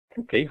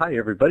Okay, hi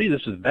everybody.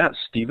 This is Matt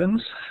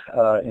Stevens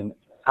in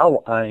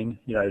Al Ain,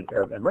 United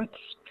Arab Emirates,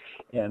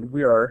 and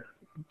we are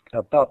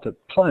about to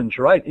plunge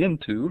right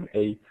into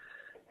a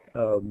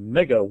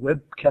mega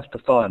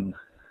webcastathon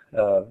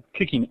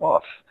kicking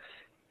off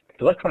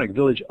Electronic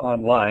Village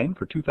Online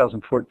for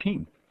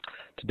 2014.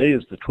 Today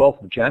is the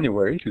 12th of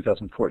January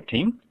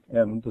 2014,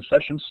 and the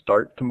sessions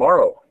start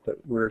tomorrow. But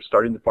we're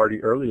starting the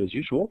party early as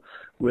usual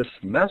with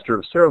Master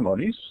of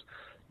Ceremonies,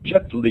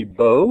 Jeff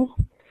Lebo,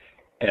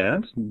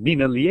 and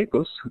Nina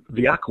Liakos,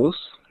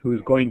 who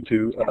is going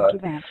to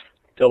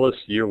tell us,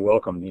 you're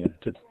welcome, Nina.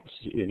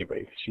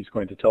 Anyway, she's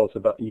going to tell us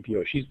about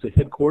EVO. She's the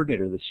head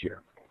coordinator this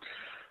year.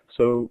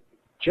 So,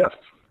 Jeff,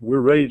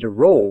 we're ready to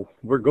roll.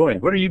 We're going.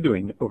 What are you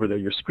doing over there?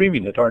 You're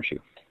screaming it, aren't you?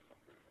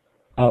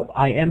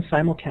 I am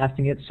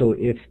simulcasting it, so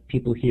if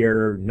people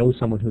here know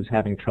someone who's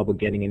having trouble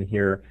getting in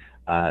here,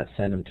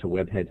 send them to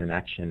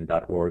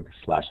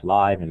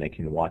webheadsinAction.org/live, and they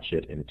can watch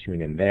it and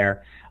tune in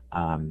there.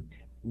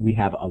 We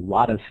have a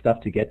lot of stuff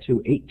to get to,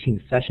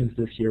 18 sessions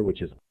this year,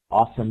 which is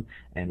awesome,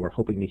 and we're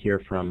hoping to hear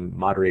from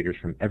moderators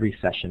from every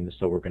session,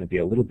 so we're going to be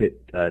a little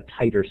bit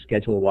tighter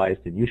schedule-wise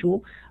than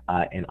usual.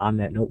 And on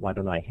that note, why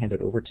don't I hand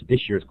it over to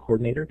this year's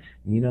coordinator,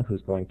 Nina,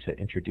 who's going to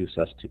introduce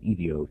us to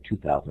EVO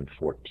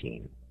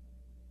 2014.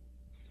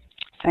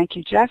 Thank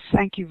you, Jeff.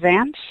 Thank you,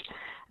 Vance.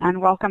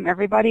 And welcome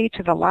everybody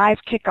to the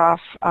live kickoff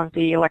of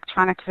the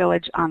Electronic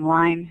Village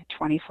Online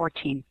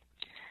 2014.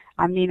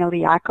 I'm Nina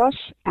Liakos,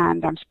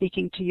 and I'm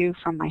speaking to you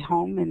from my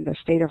home in the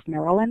state of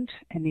Maryland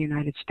in the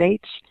United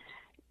States,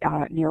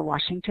 near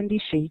Washington,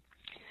 D.C.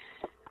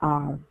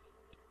 I'm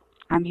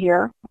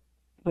here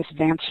with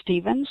Vance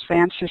Stevens.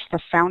 Vance is the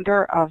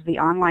founder of the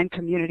online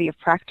community of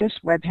practice,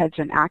 Webheads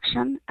in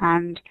Action,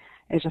 and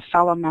is a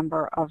fellow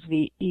member of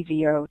the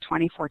EVO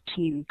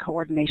 2014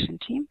 coordination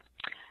team.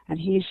 And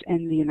he's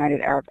in the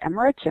United Arab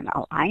Emirates in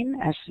Al Ain,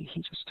 as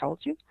he just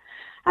told you.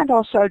 And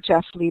also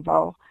Jeff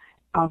Lebo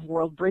of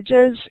World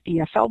Bridges,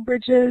 EFL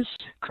Bridges,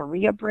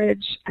 Korea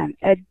Bridge, and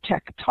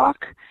EdTech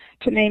Talk,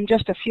 to name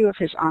just a few of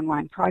his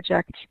online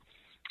projects,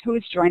 who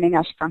is joining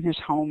us from his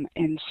home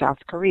in South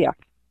Korea,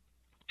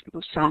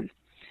 Busan.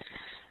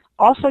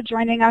 Also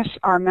joining us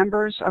are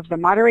members of the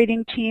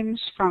moderating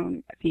teams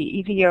from the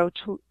EVO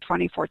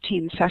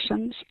 2014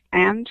 sessions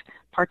and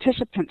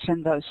participants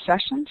in those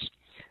sessions.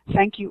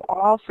 Thank you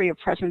all for your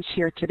presence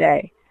here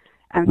today.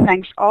 And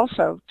thanks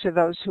also to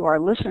those who are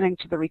listening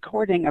to the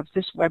recording of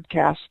this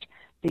webcast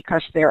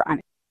because they're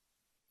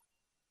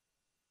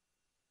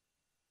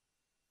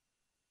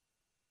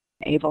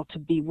unable to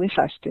be with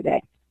us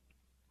today.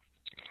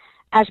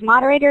 As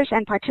moderators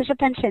and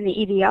participants in the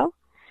EVO,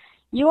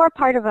 you are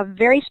part of a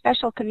very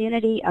special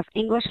community of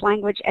English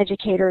language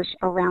educators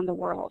around the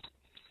world.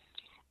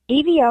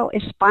 EVO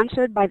is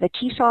sponsored by the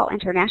TESOL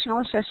International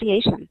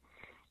Association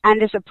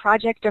and is a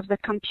project of the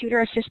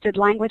Computer Assisted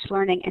Language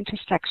Learning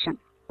Intersection.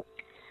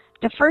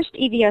 The first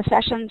EVO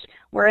sessions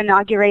were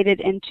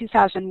inaugurated in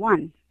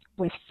 2001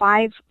 with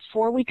 5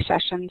 4-week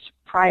sessions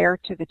prior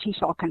to the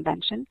TESOL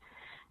convention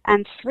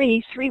and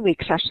 3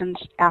 3-week sessions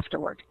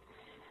afterward.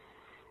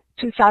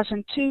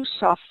 2002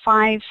 saw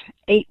 5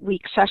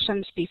 8-week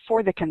sessions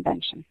before the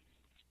convention.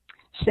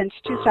 Since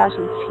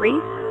 2003,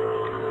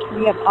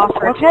 we have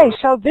offered... Okay,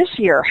 so this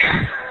year,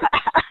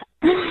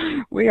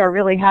 we are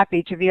really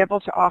happy to be able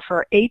to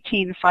offer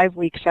 18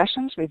 5-week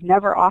sessions. We've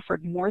never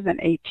offered more than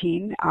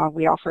 18.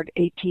 We offered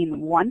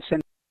 18 once in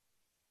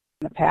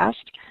the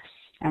past,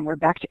 and we're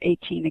back to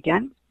 18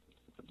 again.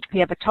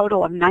 We have a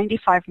total of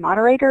 95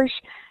 moderators,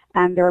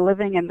 and they're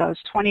living in those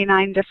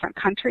 29 different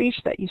countries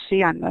that you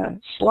see on the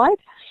slide.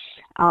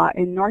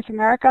 In North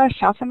America,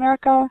 South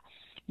America,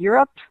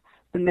 Europe,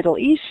 the Middle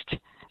East,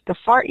 the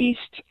Far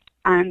East,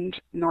 and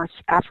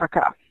North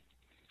Africa.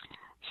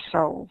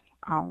 So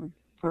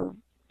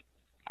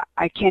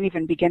I can't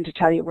even begin to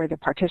tell you where the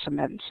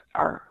participants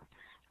are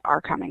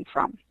coming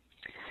from.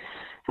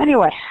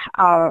 Anyway,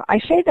 I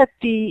say that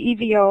the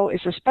EVO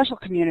is a special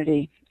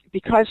community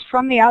because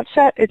from the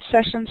outset, its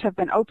sessions have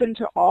been open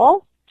to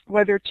all,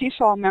 whether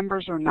TESOL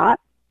members or not,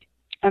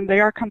 and they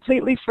are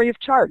completely free of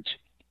charge.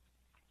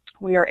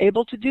 We are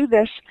able to do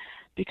this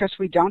because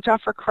we don't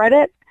offer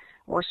credit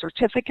or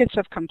certificates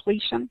of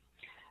completion.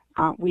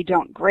 We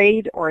don't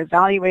grade or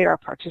evaluate our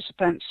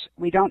participants.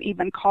 We don't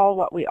even call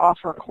what we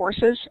offer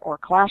courses or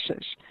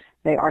classes.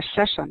 They are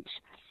sessions.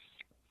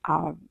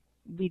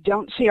 We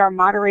don't see our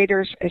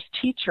moderators as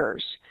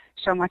teachers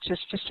so much as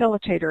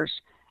facilitators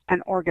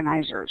and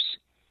organizers.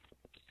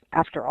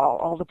 After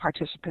all the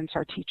participants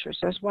are teachers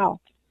as well.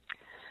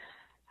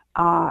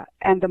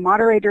 And the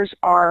moderators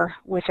are,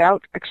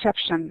 without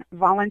exception,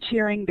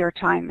 volunteering their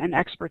time and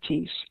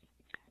expertise.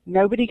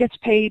 Nobody gets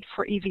paid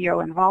for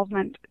EVO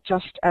involvement,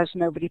 just as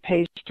nobody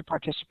pays to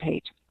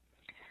participate.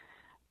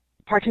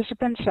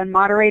 Participants and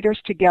moderators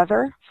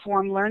together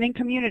form learning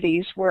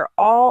communities where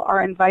all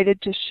are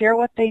invited to share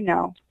what they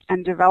know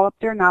and develop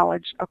their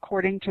knowledge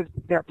according to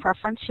their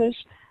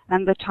preferences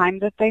and the time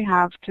that they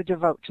have to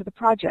devote to the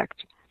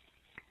project.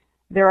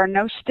 There are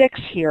no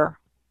sticks here,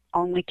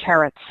 only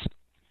carrots.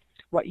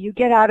 What you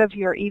get out of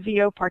your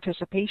EVO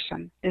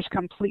participation is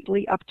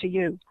completely up to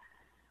you,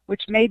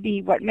 which may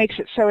be what makes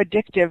it so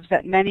addictive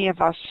that many of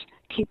us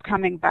keep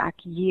coming back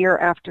year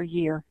after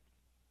year.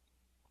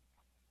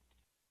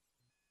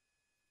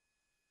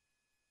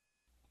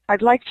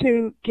 I'd like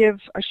to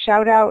give a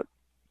shout out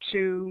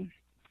to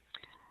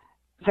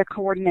the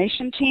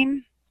coordination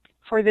team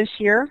for this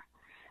year.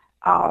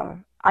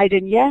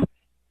 Aiden Ye,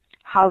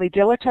 Holly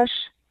Dilatush,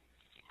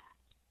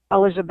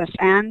 Elizabeth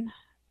Ann,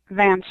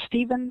 Van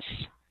Stevens,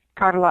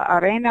 Carla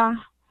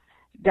Arena,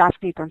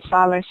 Daphne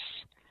Gonzalez,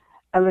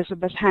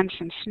 Elizabeth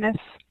Hansen-Smith,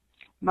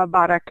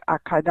 Mubarak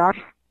Akadar,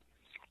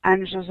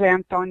 and Jose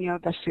Antonio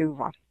da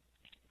Silva.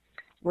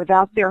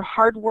 Without their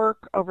hard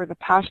work over the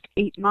past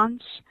 8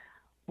 months,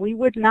 we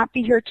would not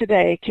be here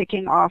today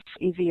kicking off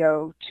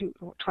EVO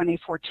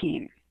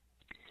 2014.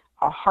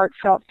 A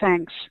heartfelt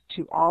thanks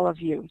to all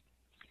of you.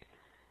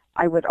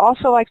 I would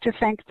also like to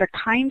thank the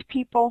kind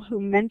people who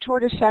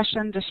mentored a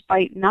session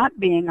despite not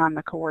being on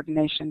the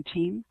coordination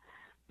team: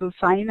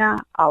 Busaina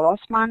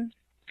Alosman,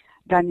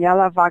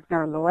 Daniela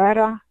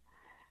Wagner-Loera,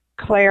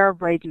 Claire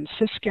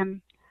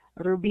Braden-Siskin,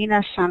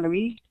 Rubina San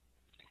Luis,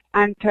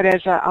 and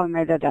Teresa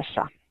Almeida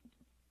Dessa.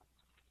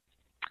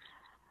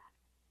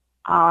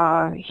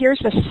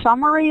 Here's a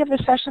summary of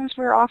the sessions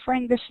we're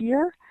offering this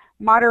year.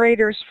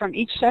 Moderators from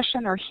each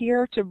session are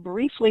here to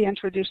briefly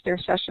introduce their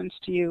sessions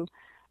to you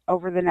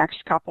over the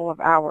next couple of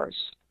hours.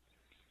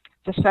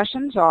 The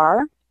sessions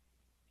are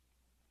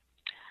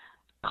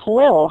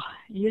CLIL,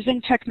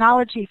 using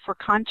technology for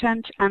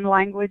content and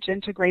language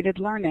integrated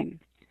learning,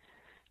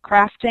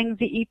 crafting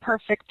the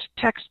ePerfect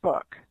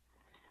textbook,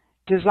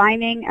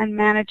 designing and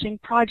managing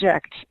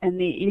projects in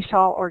the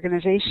ESOL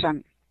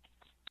organization,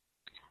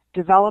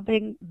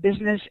 developing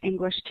business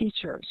English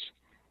teachers,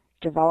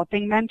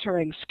 developing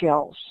mentoring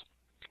skills,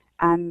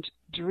 and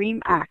Dream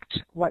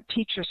Act, what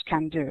teachers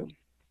can do.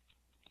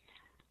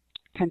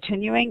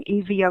 Continuing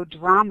EVO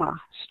drama,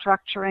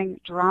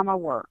 structuring drama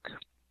work.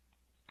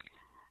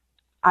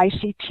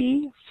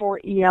 ICT for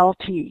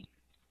ELT.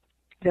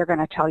 They're going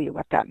to tell you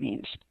what that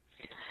means.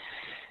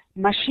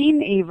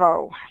 Machine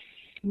EVO,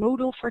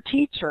 Moodle for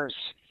teachers,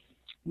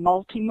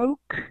 Multimooc,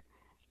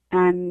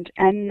 and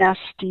NNest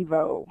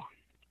EVO.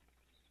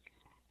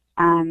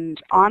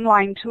 And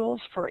online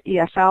tools for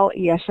EFL,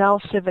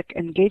 ESL, civic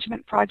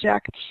engagement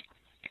projects,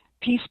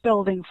 peace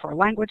building for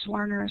language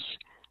learners,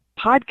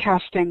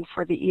 podcasting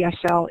for the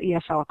ESL,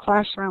 EFL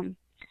classroom,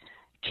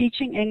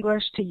 teaching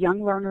English to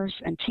young learners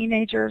and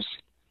teenagers,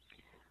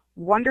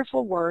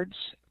 wonderful words,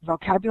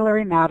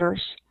 vocabulary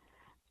matters,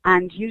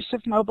 and use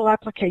of mobile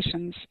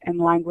applications in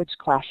language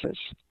classes.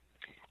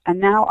 And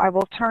now I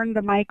will turn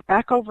the mic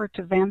back over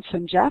to Vance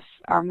and Jeff,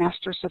 our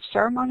Masters of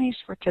Ceremonies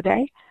for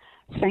today.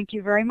 Thank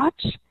you very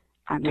much,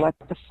 and let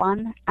the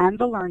fun and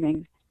the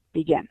learning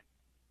begin.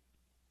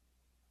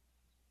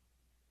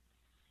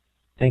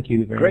 Thank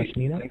you very much,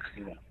 Nina. Thanks,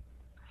 Nina.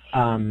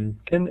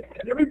 Can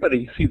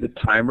everybody see the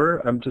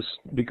timer?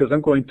 Because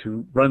I'm going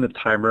to run the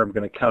timer. I'm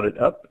going to count it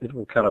up. It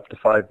will count up to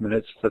 5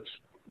 minutes. That's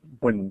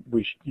when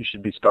you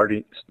should be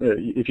starting.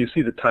 If you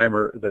see the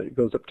timer that it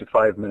goes up to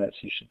 5 minutes,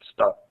 you should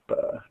stop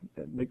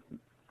and make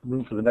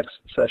room for the next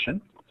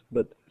session.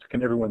 But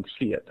can everyone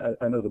see it?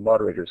 I know the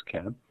moderators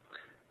can.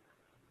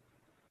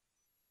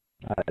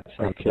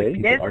 Okay.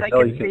 Yes, I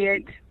can see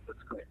it.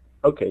 That's great.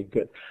 Okay,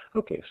 good.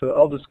 Okay, so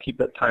I'll just keep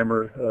that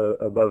timer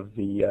above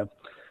the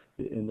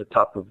in the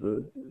top of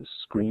the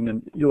screen,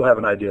 and you'll have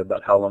an idea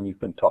about how long you've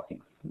been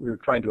talking. We're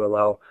trying to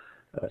allow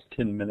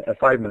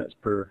 5 minutes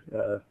per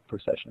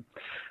session.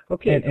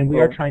 Okay, and we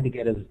are trying to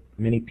get as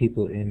many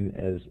people in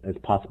as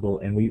possible.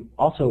 And we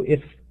also,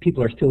 if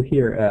people are still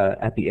here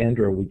at the end,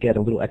 or we get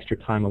a little extra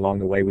time along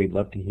the way, we'd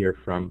love to hear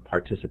from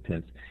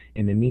participants.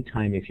 In the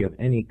meantime, if you have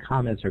any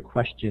comments or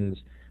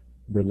questions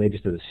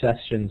related to the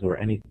sessions or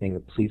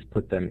anything, please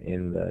put them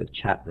in the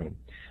chat room.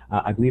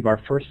 I believe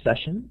our first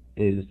session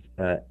is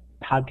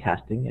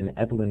podcasting, and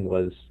Evelyn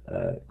was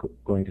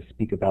going to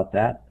speak about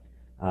that.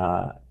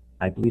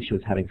 I believe she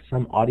was having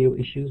some audio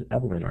issues.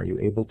 Evelyn, are you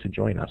able to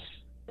join us?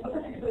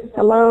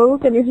 Hello,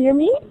 can you hear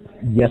me?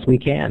 Yes, we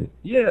can.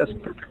 Yes,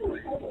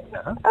 perfectly.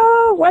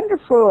 Oh,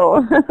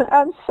 wonderful.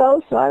 I'm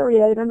so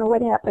sorry. I don't know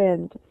what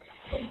happened.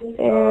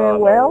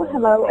 Well,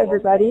 hello,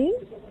 everybody.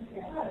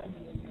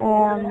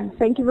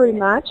 Thank you very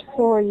much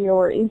for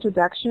your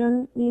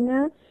introduction,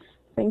 Nina.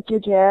 Thank you,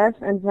 Jeff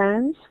and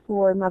Vance,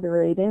 for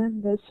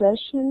moderating this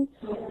session.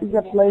 It's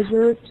a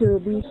pleasure to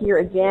be here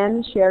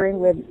again, sharing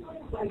with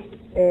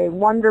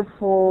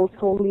wonderful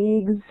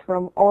colleagues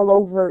from all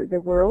over the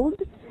world.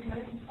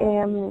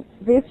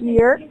 This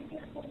year,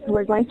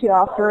 we're going to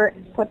offer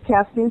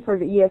podcasting for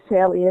the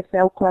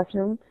ESL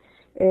classroom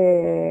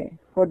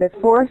for the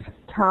 4th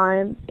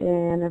time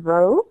in a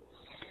row.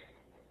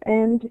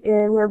 And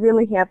we're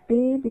really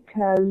happy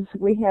because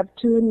we have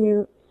 2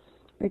 new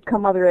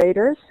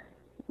co-moderators.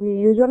 We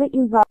usually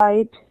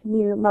invite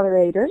new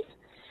moderators.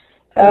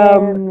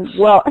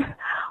 Well,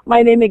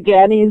 my name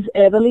again is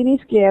Evelyn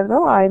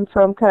Izquierdo. I'm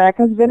from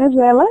Caracas,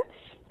 Venezuela.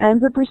 I'm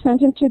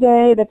representing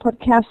today the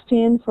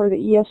podcasting for the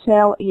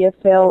ESL,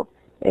 EFL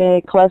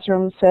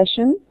classroom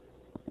session.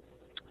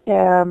 We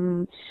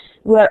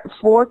are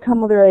 4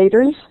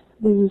 co-moderators.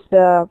 This is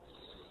the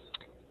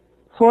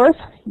 4th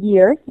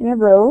year in a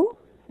row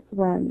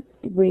when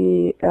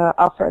we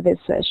offer this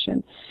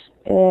session.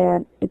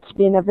 And it's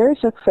been a very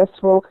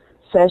successful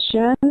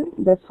session.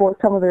 The 4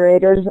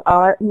 co-moderators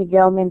are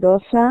Miguel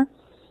Mendoza,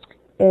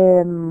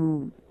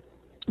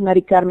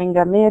 Mari Carmen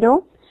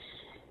Gamero,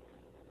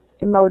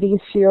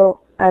 Mauricio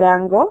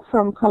Arango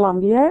from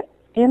Colombia,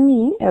 and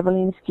me,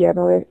 Evelyn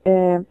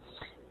Izquierdo.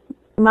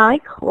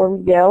 Mike or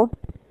Miguel,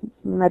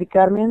 Mari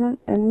Carmen,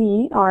 and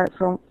me are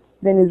from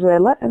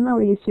Venezuela, and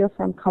Mauricio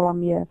from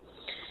Colombia.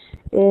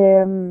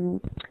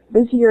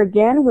 This year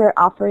again, we're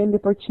offering the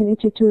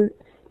opportunity to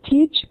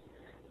teach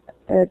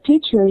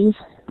teachers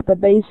the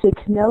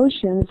basic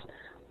notions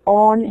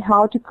on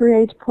how to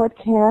create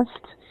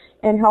podcasts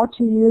and how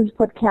to use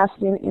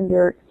podcasting in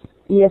their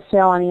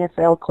ESL and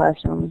EFL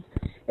classrooms.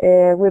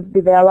 We've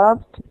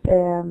developed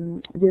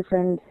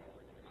different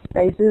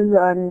spaces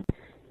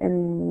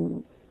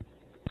and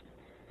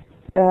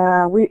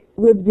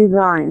we've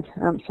designed,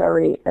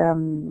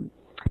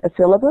 a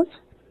syllabus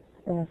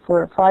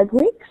for 5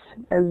 weeks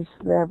as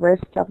the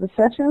rest of the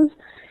sessions.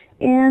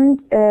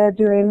 And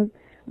during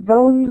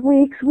those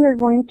weeks, we're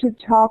going to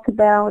talk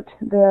about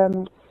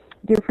the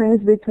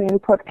difference between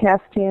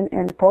podcasting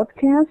and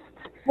podcasts.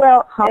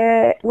 Well,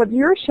 what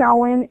you're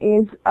showing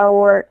is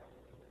our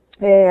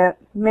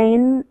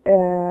main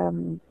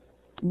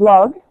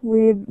blog.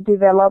 We've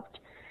developed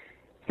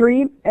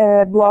 3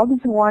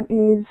 blogs. One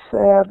is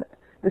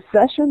the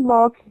session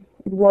blog.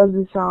 It was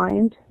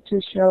designed to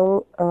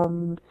show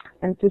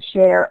and to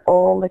share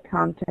all the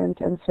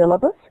content and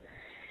syllabus.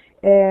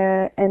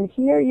 And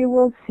here you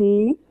will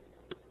see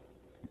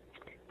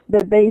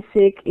the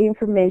basic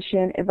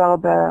information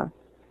about the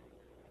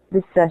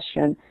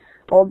session,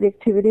 all the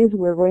activities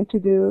we're going to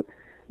do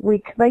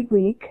week by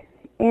week,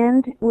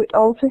 and we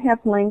also have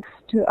links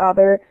to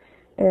other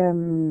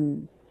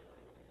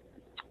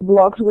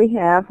blogs we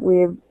have.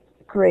 We've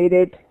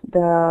created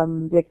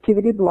the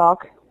activity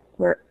blog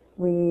where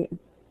we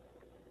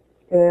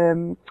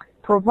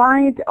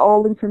provide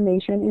all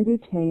information in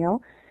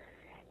detail.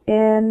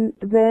 And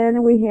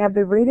then we have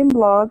the reading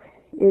blog.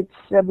 It's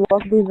a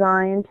blog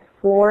designed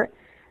for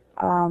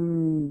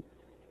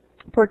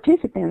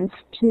participants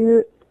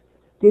to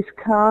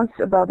discuss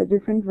about the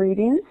different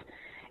readings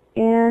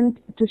and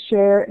to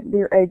share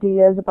their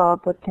ideas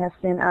about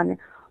podcasting and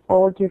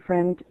all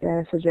different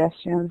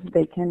suggestions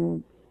they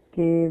can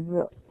give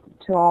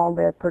to all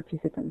the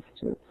participants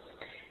too.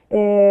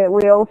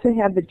 We also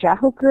have the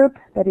Yahoo group,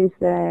 that is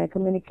the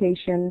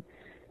communication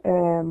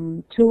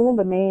tool,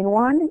 the main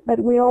one, but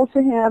we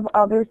also have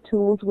other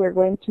tools we're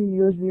going to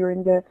use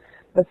during the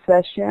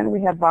session.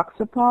 We have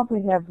Voxopop,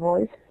 we have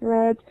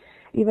VoiceThread.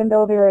 Even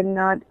though they are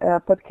not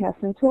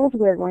podcasting tools,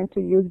 we're going to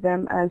use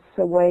them as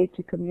a way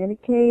to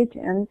communicate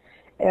and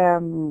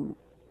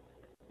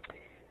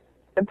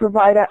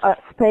provide a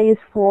space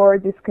for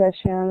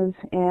discussions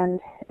and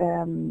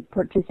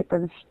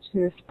participants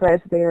to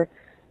express their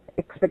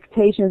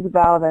expectations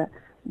about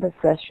the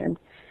session.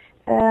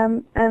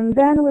 And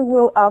then we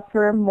will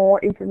offer more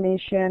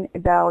information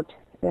about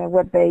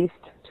web-based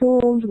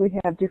tools. We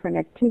have different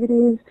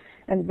activities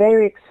and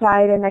very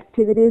exciting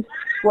activities.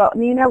 Well,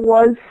 Nina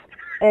was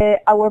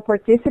our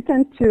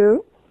participant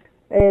too.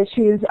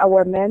 She is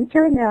our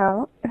mentor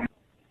now.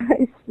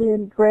 It's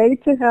been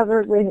great to have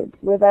her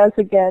with us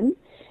again.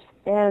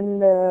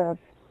 And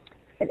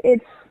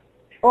it's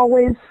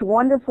always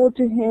wonderful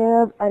to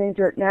have an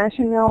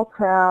international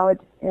crowd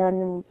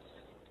and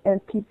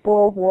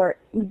people who are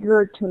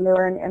eager to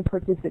learn and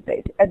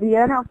participate. At the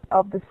end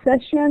of the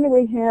session,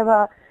 we have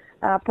a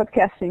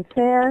podcasting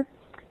fair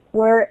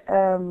where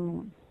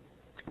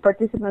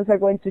participants are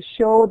going to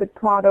show the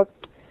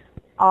product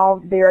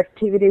of their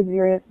activities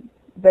during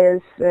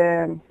this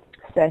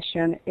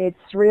session.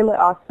 It's really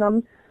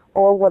awesome,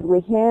 all what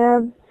we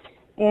have.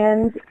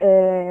 And,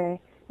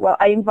 well,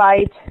 I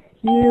invite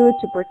you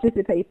to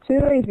participate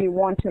too if you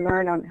want to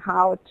learn on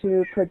how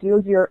to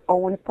produce your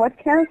own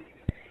podcast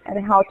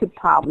and how to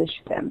publish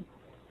them.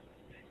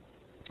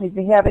 If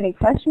you have any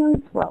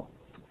questions, well,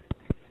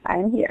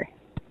 I'm here.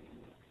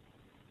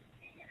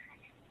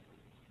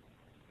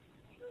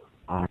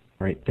 All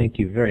right, thank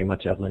you very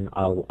much, Evelyn.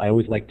 I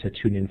always like to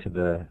tune into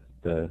the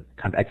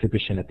kind of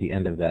exhibition at the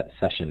end of that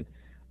session,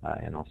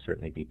 and I'll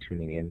certainly be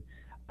tuning in.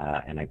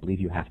 And I believe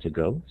you have to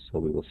go, so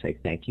we will say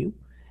thank you.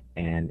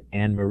 And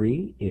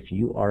Anne-Marie, if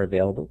you are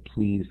available,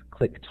 please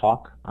click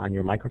talk on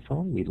your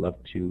microphone. We'd love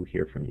to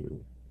hear from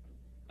you.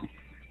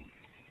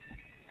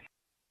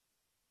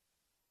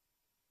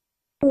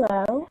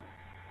 Hello.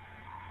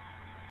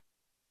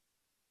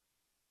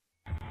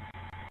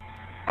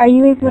 Are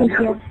you able to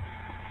hear?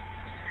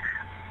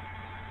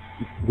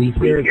 We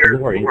hear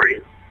Lori.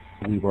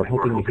 We were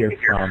hoping to hear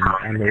from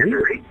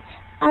Anne-Marie.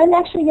 I'm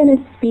actually going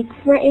to speak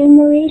for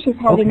Anne-Marie. She's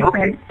having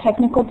some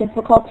technical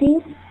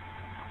difficulties.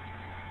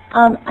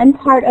 I'm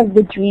part of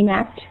the Dream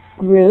Act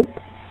group,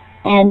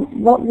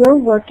 And what we're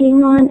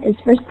working on is,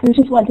 first, we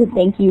just want to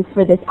thank you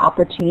for this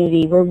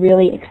opportunity. We're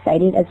really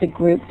excited as a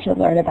group to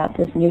learn about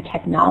this new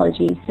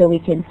technology so we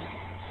can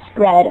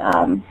spread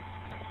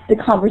the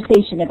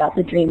conversation about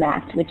the DREAM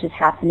Act, which is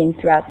happening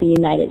throughout the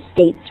United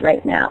States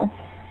right now.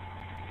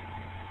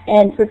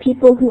 And for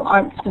people who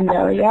aren't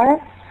familiar,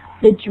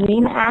 the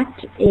DREAM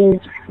Act is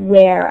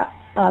where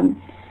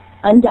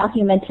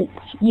undocumented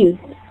youth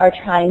are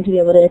trying to be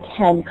able to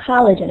attend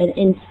college at an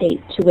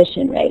in-state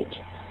tuition rate.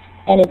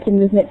 And it's a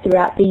movement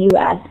throughout the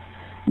U.S.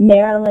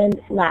 Maryland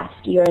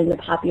last year in the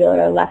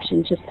popular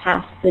election just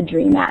passed the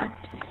DREAM Act.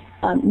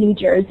 New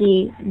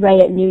Jersey, right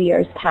at New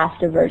Year's,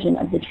 passed a version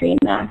of the DREAM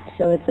Act.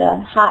 So it's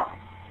a hot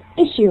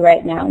issue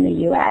right now in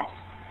the U.S.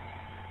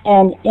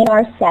 And in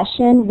our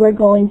session, we're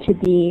going to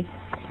be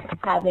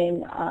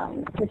having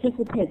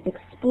participants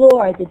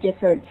explore the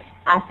different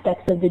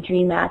aspects of the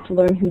DREAM Act,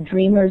 learn who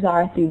dreamers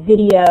are through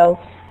video,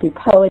 through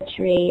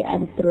poetry,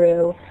 and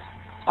through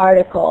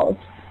articles.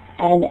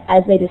 And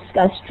as they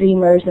discuss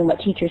dreamers and what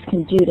teachers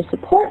can do to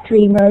support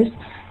dreamers,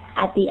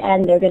 at the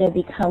end they're going to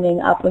be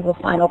coming up with a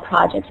final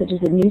project, such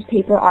as a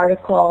newspaper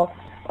article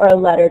or a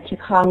letter to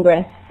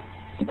Congress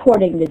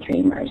supporting the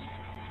dreamers.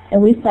 And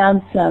we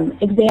found some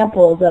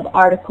examples of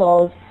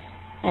articles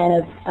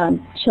and of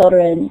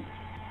children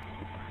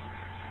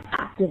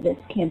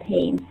activist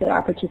campaigns that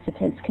our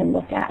participants can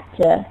look at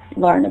to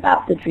learn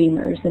about the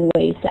dreamers and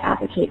ways to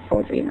advocate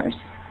for dreamers.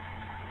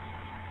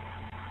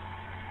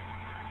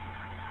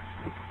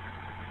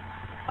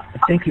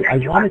 Thank you. I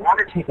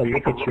wanted to take a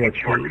look at your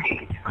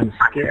page. I'm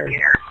scared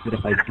that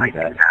if I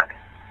do that,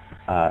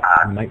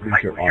 I might lose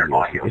your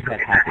audio. So if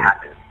that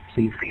happens,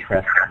 please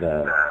press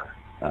the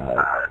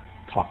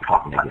talk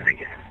button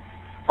again.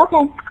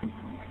 Okay.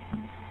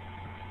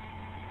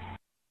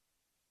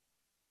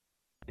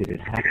 Did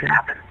it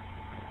happen?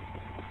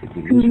 Did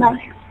we lose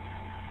you?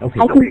 Okay.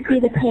 I can see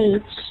the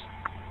page.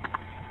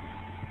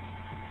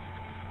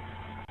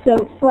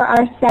 So for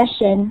our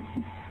session,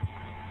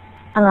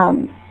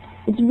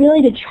 it's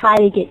really to try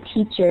to get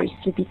teachers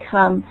to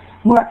become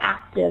more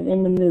active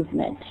in the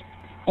movement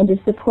and to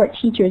support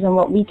teachers on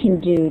what we can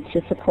do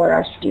to support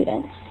our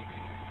students.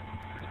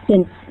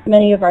 Since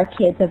many of our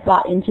kids have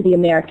bought into the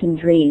American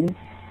dream,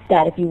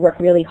 that if you work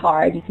really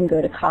hard, you can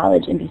go to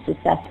college and be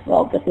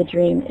successful, but the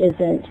dream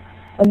isn't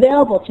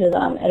available to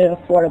them at an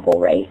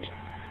affordable rate.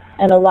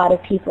 And a lot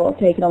of people,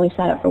 they can only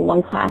sign up for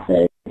one class at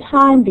a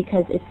time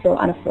because it's so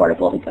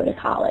unaffordable to go to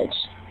college,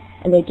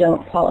 and they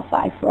don't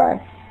qualify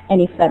for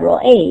any federal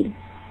aid.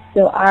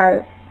 So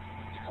our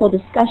whole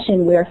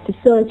discussion we're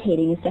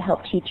facilitating is to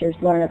help teachers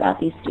learn about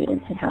these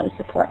students and how to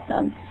support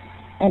them.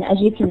 And as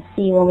you can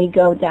see, when we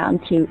go down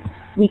to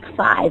week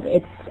 5,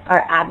 it's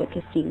our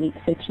advocacy week,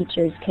 so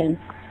teachers can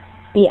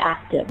be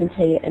active and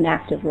take an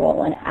active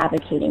role in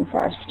advocating for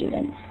our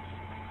students.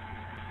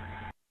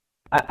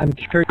 I'm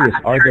curious,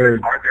 are there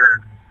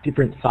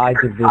different sides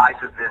of this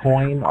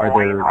coin? Are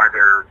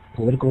there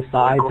political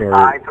sides,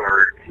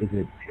 or is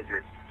it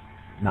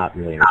not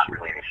really an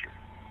issue?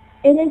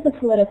 It is a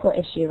political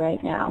issue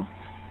right now.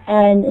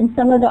 And in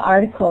some of the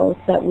articles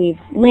that we've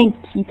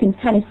linked, you can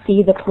kind of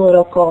see the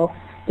political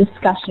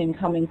discussion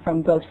coming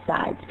from both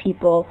sides.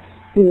 People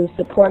who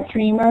support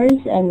dreamers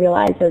and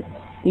realize that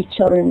these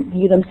children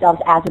view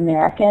themselves as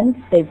Americans.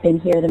 They've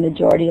been here the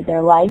majority of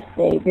their life.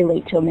 They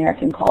relate to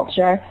American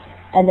culture.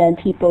 And then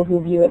people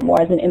who view it more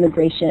as an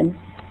immigration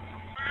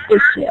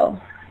issue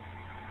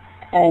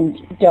and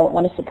don't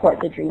want to support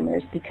the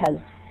dreamers because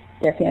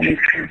their families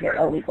came here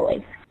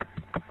illegally.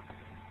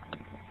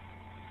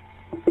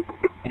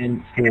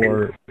 And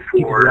for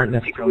people who aren't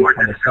necessarily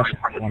from the session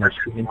but want to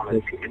tune into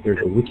this, there's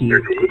a wiki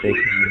that they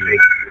can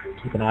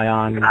keep an eye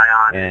on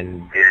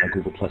and a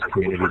Google Plus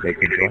community they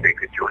can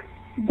join.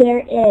 There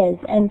is,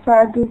 and for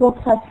our Google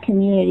Plus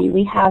community,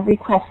 we have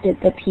requested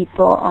that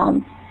people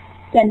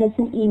send us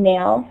an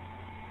email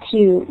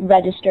to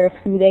register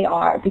who they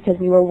are, because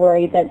we were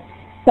worried that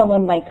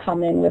someone might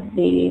come in with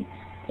the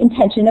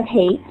intention of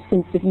hate,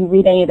 since if you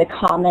read any of the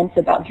comments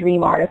about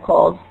dream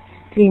articles,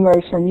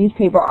 dreamers from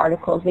newspaper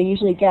articles, they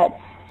usually get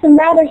some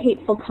rather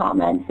hateful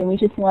comments, and we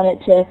just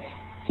wanted to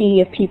see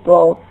if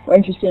people were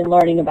interested in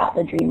learning about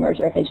the dreamers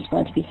or if they just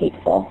wanted to be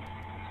hateful.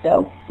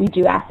 So we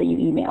do ask that you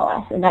email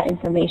us, and that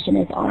information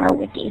is on our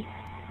wiki.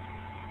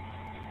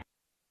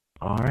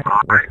 All right.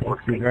 Well,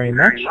 thank you very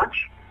much.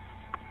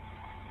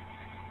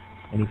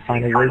 Any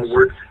final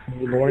words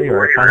from you, Lori,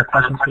 or final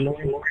questions for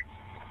Lori?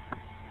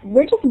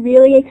 We're just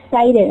really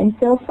excited, and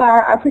so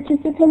far our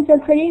participants are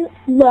pretty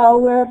low.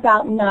 We're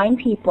about 9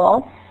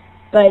 people,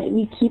 but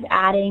we keep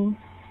adding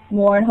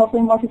more, and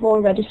hopefully more people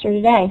will register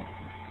today.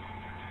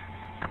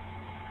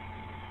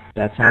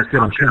 That sounds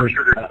good. I'm sure there's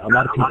a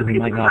lot of people who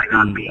might not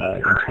be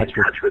in touch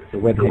with the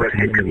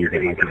webhead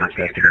community that might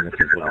be interested in this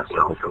as well, so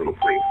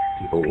hopefully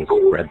people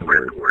will spread the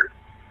word.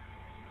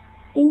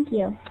 Thank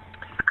you.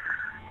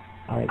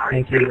 All right,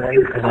 thank you, Lori.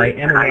 And I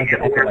am allowed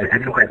to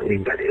echo, I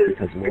think that is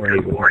because Lori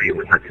was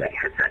able to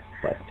hit that,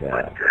 but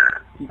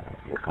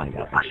we'll find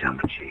out when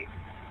she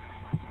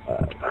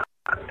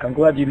I'm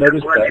glad you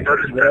noticed that.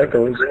 The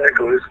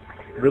echo is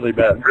really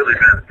bad.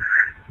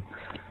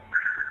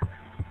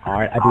 All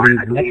right, I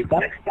believe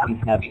next up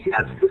we have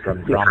Susan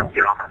from Drama.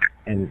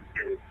 And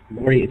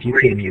Lori, if you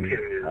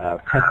can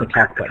press the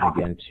talk button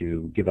again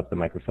to give up the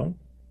microphone.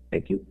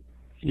 Thank you.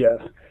 Yeah,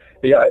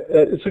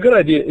 it's a good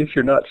idea if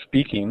you're not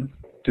speaking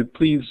to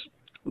please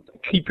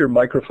keep your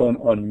microphone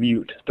on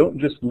mute. Don't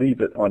just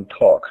leave it on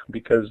talk,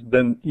 because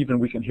then even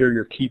we can hear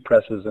your key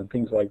presses and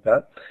things like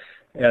that.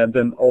 And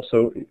then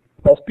also,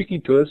 while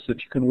speaking to us, if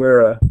you can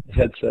wear a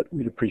headset,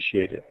 we'd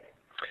appreciate it.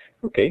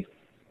 Okay,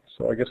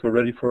 so I guess we're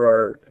ready for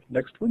our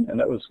next one, and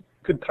that was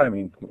good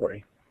timing,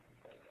 Lori.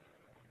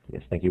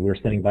 Yes, thank you. We're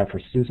standing by for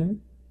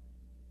Susan.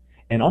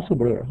 And also,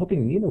 we're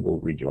hoping Nina will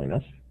rejoin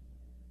us.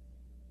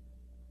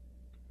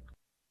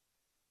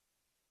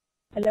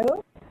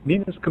 Hello?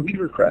 Nina's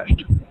computer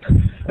crashed.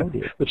 Oh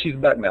dear. But she's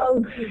back now.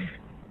 Oh.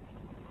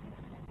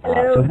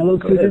 Hello. So hello,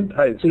 Go Susan. ahead.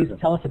 Hi, Please Susan.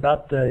 tell us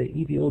about the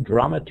EVO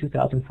Drama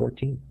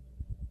 2014.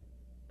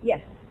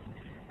 Yes.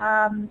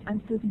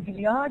 I'm Susan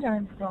Hilliard.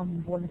 I'm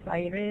from Buenos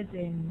Aires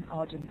in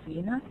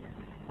Argentina,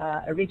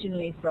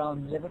 originally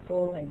from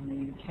Liverpool in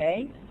the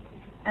UK.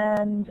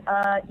 And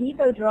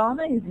EVO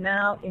Drama is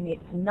now in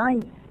its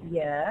 9th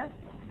year,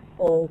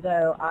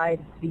 although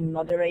I've been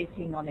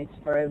moderating on it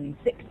for only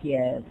 6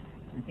 years.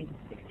 I think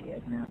it's 6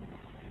 years now.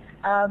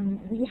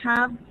 We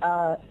have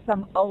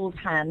some old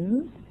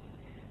hands.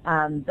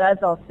 There's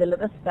our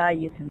syllabus there.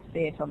 You can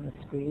see it on the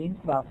screen.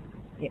 Well,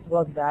 it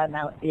was there.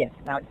 Now, yes,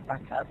 now it's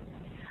back up.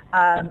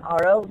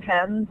 Our old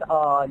hands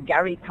are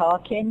Gary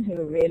Parkin,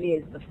 who really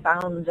is the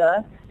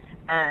founder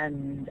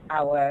and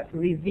our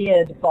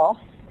revered boss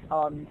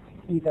on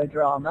EVO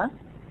Drama.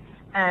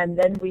 And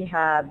then we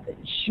have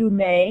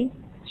Shumei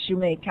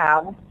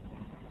Kao,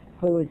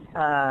 who's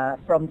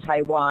from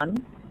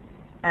Taiwan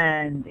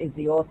and is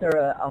the author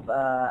of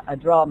a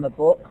drama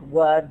book,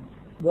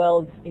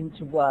 Worlds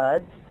into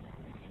Words.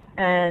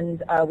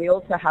 And we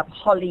also have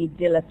Holly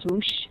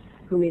Delatouche,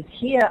 who is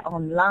here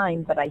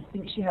online, but I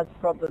think she has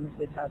problems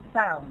with her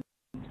sound.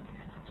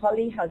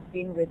 Holly has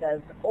been with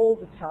us all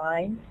the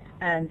time,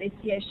 and this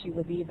year she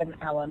was even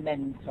our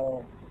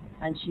mentor.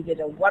 And she did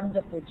a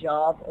wonderful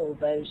job,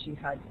 although she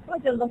had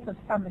quite a lot of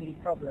family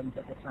problems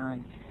at the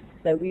time.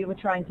 So we were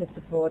trying to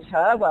support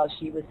her while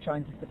she was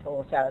trying to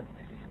support us,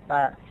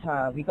 but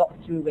we got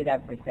through with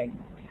everything.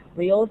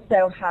 We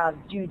also have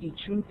Judy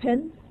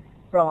Trupin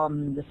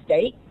from the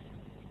States,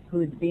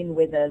 who's been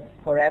with us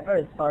forever,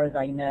 as far as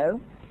I know,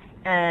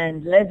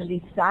 and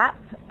Leslie Sapp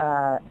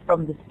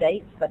from the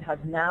States, but has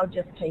now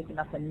just taken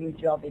up a new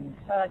job in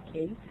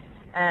Turkey,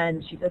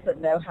 and she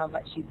doesn't know how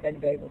much she's going to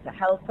be able to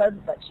help us,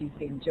 but she's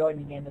been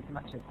joining in as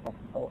much as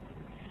possible.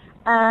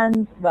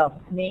 And,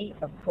 well, me,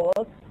 of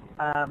course.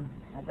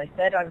 As I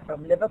said, I'm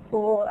from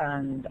Liverpool,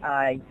 and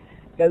I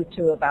go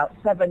to about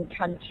 7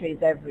 countries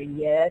every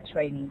year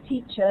training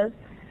teachers,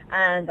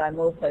 and I'm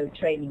also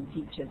training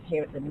teachers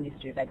here at the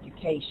Ministry of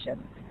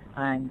Education.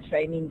 I'm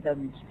training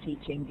them to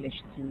teach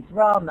English through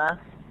drama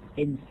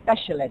in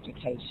special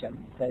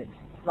education, so it's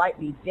a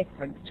slightly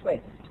different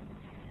twist.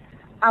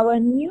 Our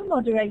new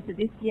moderator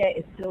this year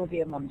is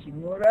Sylvia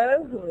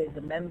Montemuro, who is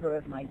a member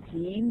of my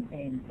team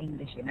in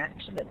English in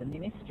Action at the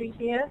Ministry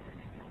here,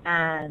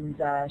 and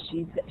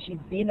she's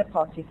been a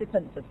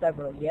participant for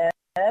several years,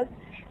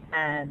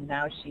 and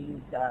now she's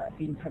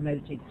been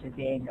promoted to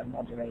being a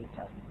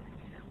moderator.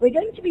 We're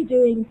going to be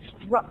doing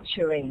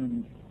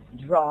structuring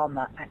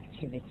drama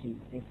activities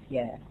this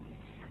year.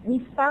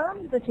 We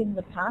found that in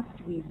the past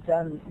we've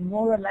done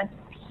more or less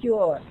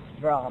pure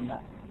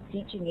drama,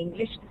 teaching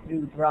English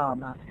through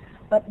drama,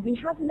 but we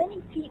have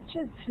many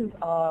teachers who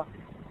are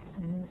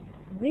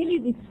really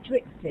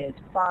restricted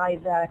by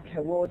their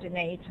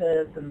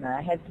coordinators and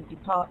their heads of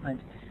department,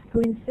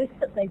 who insist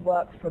that they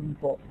work from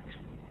books,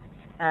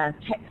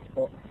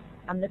 textbooks,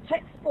 and the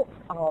textbooks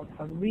are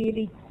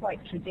really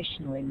quite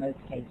traditional in most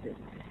cases.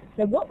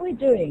 So what we're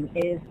doing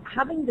is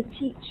having the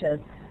teachers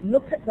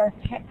look at their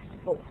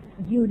textbook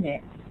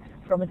units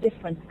from a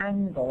different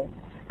angle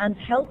and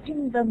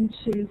helping them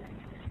to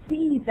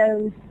see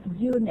those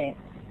units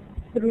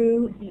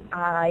through the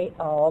eye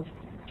of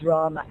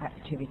drama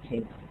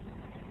activities.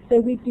 So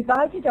we've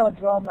divided our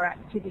drama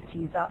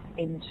activities up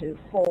into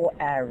 4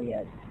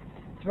 areas.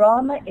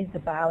 Drama is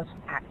about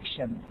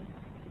action.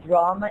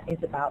 Drama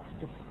is about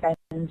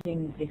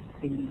suspending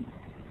disbelief.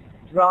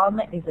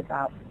 Drama is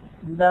about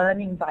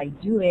learning by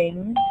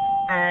doing,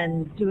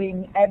 and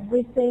doing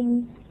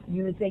everything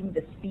using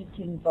the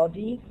speaking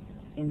body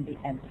in the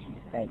empty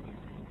space.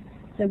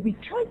 So we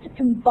tried to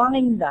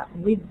combine that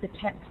with the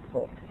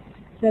textbook,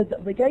 so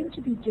that we're going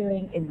to be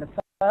doing in the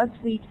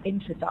first week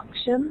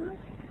introductions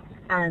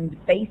and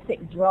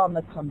basic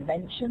drama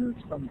conventions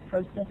from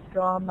process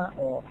drama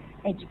or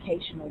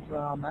educational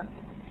drama.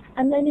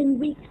 And then in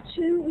week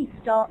 2 we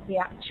start the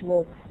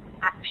actual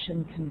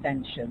action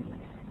conventions.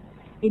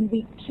 In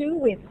week 2,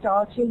 we're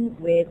starting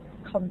with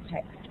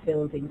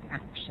context-building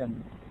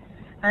action.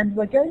 And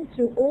we're going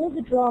through all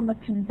the drama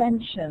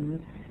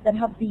conventions that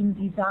have been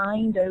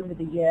designed over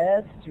the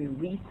years through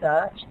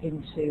research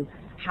into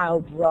how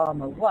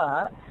drama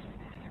works.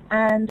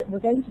 And we're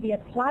going to be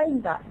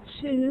applying that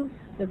to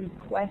the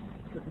requests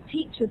that the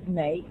teachers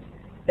make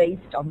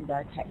based on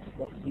their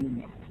textbook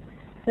unit.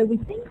 So we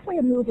think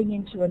we're moving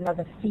into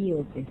another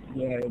field this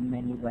year in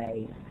many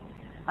ways.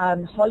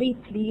 Holly,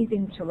 please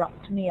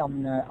interrupt me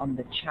on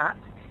the chat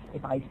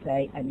if I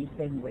say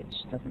anything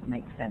which doesn't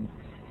make sense.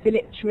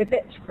 Philip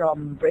Tribbett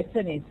from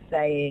Britain is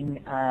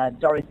saying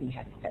Dorothy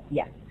Heskett.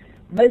 Yes,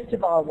 most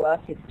of our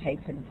work is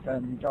taken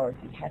from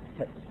Dorothy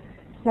Heskett's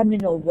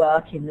seminal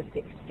work in the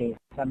 60s.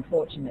 It's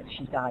unfortunate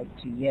she died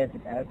 2 years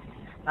ago.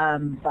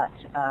 But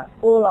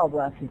all our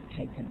work is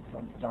taken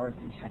from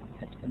Dorothy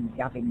Heskett and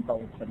Gavin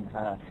Bolton,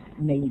 her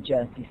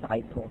major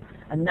disciple.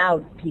 And now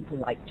people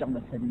like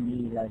Jonathan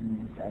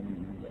Neelands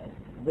and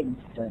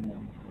Winston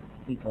and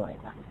people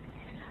like that.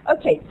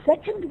 Okay,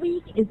 second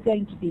week is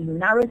going to be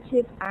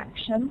narrative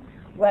action,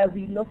 where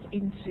we look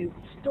into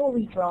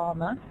story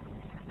drama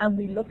and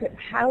we look at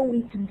how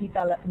we can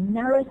develop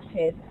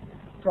narrative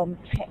from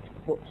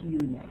textbook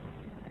units,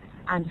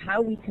 and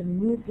how we can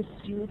move the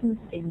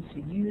students into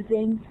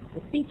using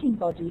the speaking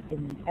body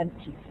in the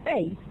empty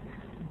space,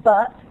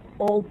 but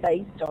all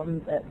based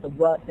on the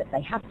work that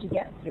they have to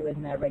get through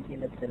in their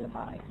regular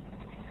syllabi.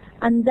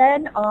 And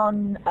then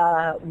on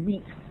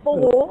week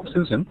 4...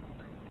 Susan,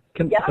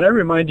 can I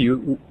remind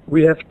you,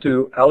 we have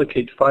to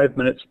allocate 5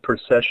 minutes per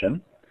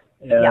session,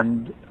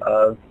 and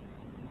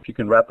if you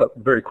can wrap up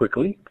very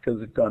quickly, because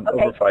we've gone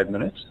over 5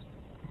 minutes.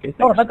 Okay,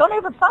 have I gone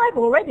over 5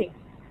 already?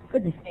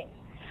 Goodness me.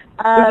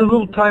 There's a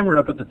little timer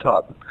up at the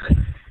top.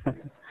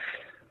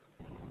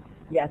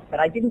 Yes, but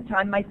I didn't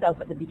time myself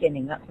at the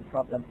beginning. That's the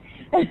problem.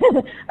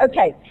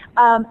 Okay,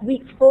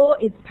 week 4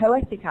 is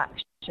poetic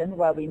action,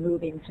 where we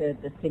move into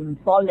the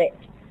symbolic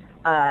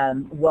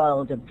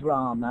world of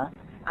drama.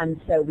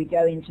 And so we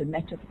go into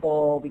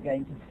metaphor, we go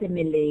into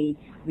simile,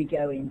 we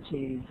go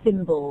into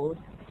symbols,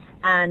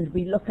 and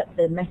we look at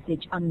the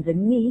message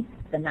underneath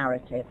the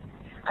narrative.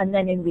 And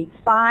then in week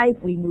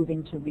 5, we move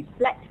into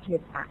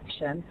reflective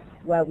action,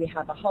 where we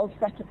have a whole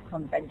set of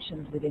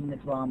conventions within the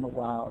drama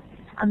world.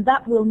 And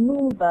that will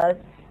move us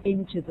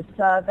into the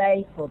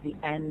survey for the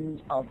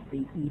end of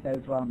the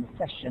EVO drama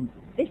session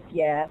this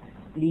year,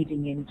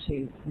 leading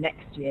into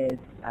next year's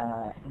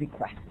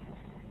request.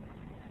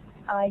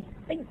 I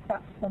think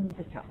that sums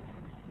it up.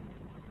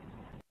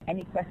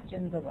 Any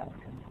questions are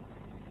welcome.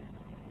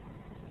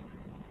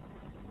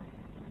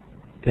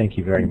 Thank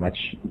you very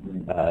much,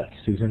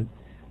 Susan.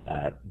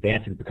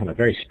 Vance has become a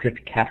very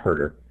strict cat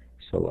herder,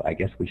 so I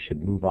guess we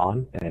should move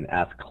on and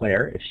ask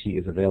Claire if she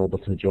is available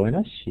to join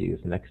us. She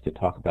is next to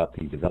talk about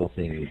the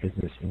Developing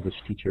Business English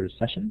Teachers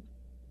session.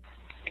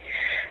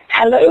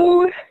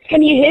 Hello,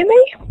 can you hear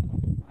me?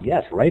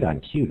 Yes, right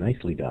on cue.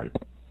 Nicely done.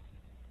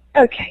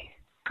 Okay,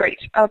 great.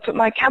 I'll put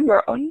my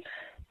camera on.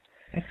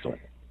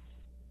 Excellent.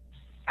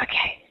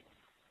 Okay.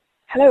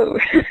 Hello.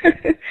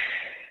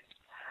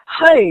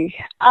 Hi.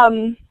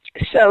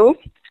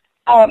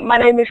 My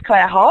name is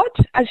Claire Hart.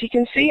 As you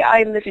can see,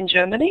 I live in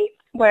Germany,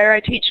 where I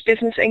teach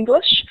business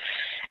English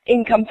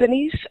in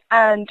companies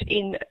and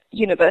in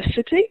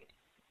university.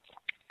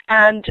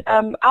 And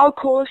our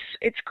course,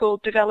 it's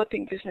called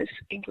Developing Business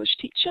English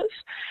Teachers.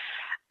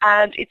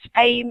 And its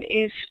aim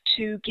is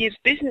to give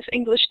business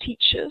English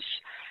teachers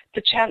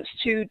the chance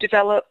to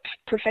develop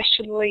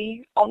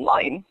professionally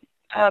online.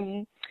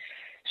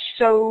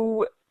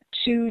 So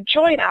to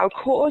join our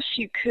course,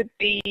 you could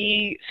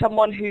be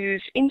someone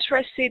who's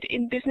interested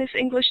in business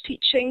English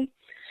teaching,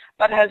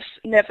 but has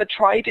never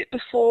tried it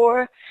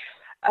before.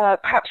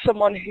 Perhaps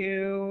someone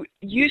who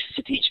used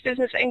to teach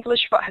business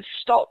English but has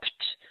stopped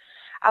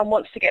and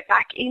wants to get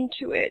back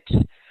into it.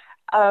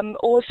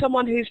 Or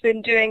someone who's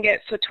been doing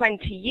it for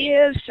 20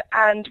 years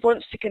and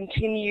wants to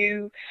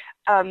continue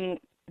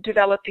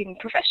developing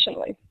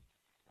professionally.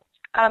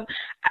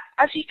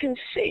 As you can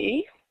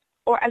see,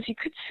 or as you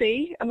could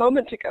see a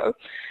moment ago,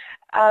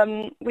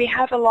 we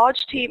have a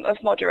large team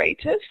of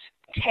moderators,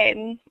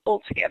 10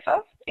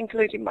 altogether,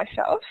 including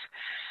myself.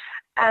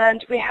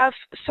 And we have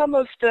some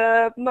of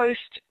the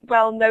most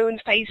well-known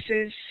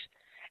faces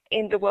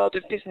in the world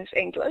of business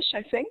English,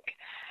 I think.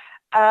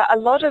 A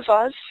lot of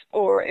us,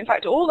 or in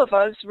fact all of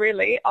us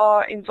really,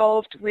 are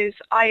involved with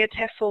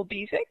IATEFL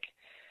BISIC,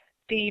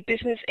 the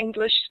Business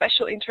English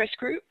Special Interest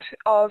Group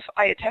of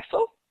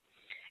IATEFL,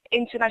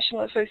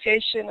 International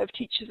Association of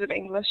Teachers of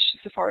English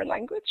as a Foreign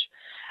Language.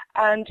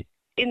 And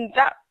in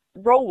that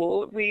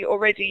role, we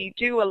already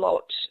do a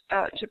lot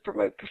to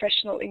promote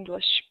professional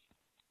English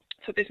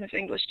for business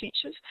English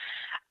teachers.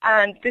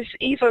 And this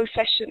EVO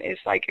session is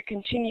like a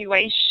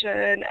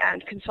continuation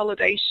and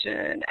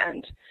consolidation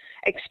and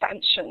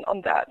expansion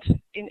on that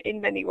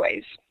in many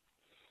ways.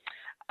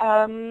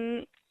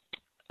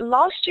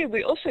 Last year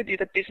we also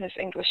did a business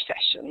English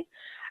session,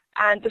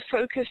 and the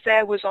focus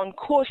there was on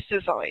course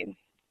design.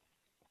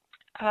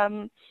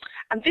 And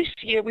this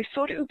year we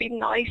thought it would be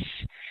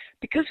nice,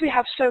 because we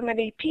have so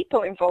many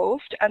people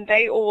involved and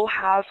they all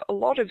have a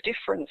lot of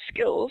different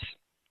skills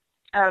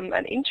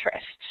and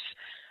interests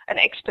and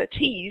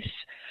expertise,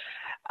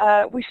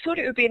 we thought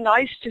it would be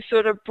nice to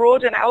sort of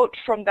broaden out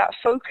from that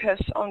focus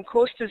on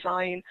course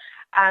design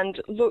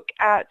and look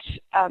at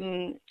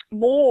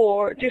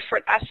more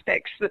different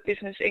aspects that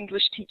business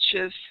English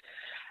teachers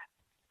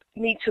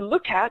need to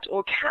look at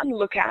or can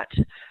look at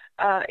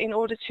in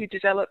order to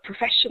develop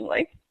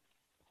professionally.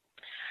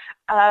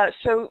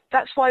 So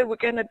that's why we're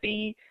going to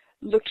be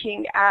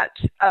looking at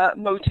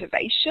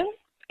motivation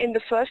in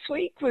the first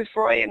week with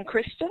Roy and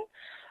Kristen,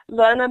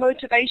 learner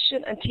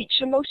motivation and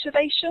teacher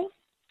motivation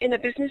in a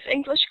business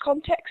English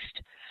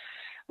context.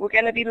 We're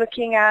going to be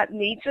looking at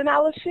needs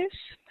analysis,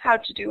 how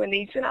to do a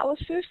needs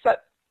analysis.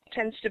 That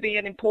tends to be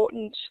an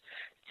important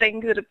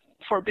thing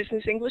for a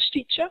business English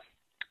teacher.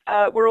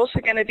 We're also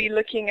going to be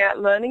looking at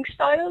learning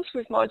styles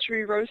with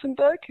Marjorie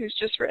Rosenberg, who's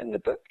just written the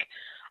book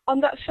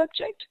on that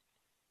subject.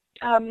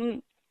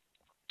 And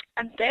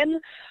then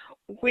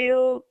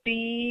we'll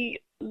be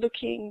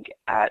looking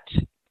at,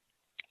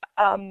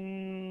 let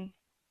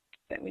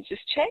me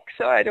just check,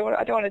 so I don't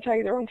want to tell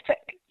you the wrong thing.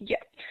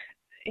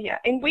 Yeah.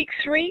 In week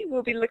 3,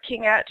 we'll be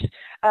looking at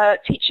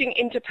teaching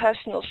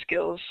interpersonal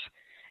skills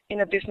in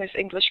a business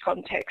English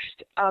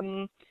context.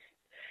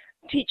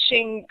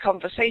 Teaching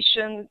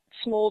conversation,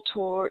 small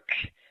talk,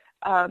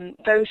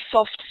 those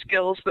soft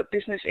skills that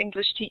business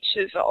English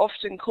teachers are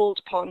often called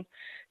upon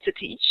to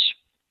teach.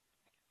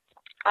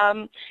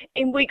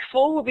 In week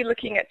 4, we'll be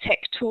looking at tech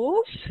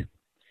tools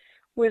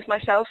with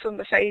myself and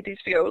Mercedes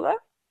Viola.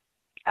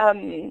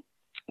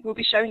 We'll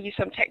be showing you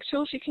some tech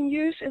tools you can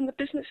use in the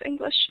business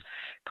English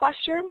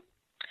classroom.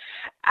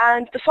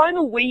 And the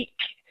final week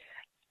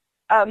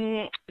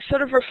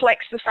sort of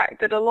reflects the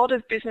fact that a lot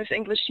of business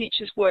English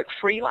teachers work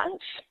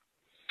freelance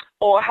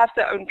or have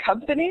their own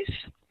companies.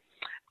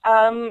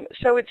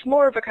 So it's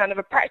more of a kind of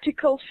a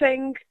practical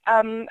thing,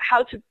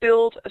 how to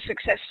build a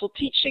successful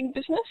teaching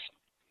business.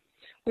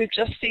 We've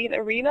just seen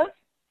Arena.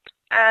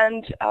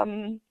 And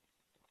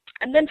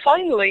then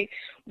finally,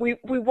 we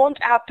want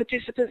our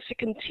participants to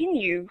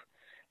continue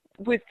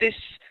with this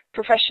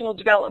professional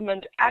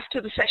development after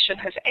the session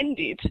has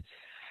ended.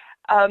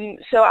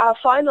 So our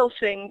final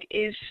thing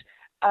is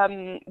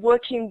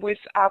working with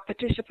our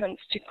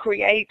participants to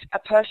create a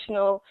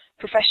personal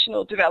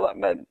professional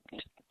development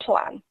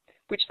plan,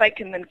 which they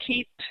can then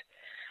keep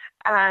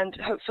and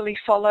hopefully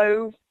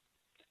follow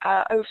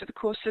over the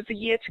course of the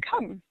year to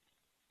come.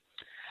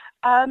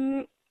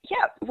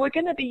 Yeah, we're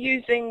going to be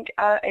using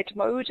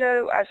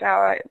Edmodo as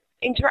our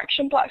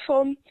interaction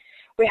platform.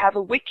 We have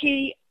a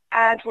wiki,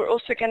 and we're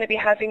also going to be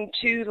having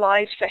 2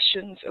 live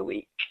sessions a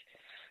week.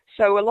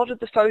 So a lot of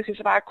the focus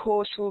of our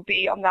course will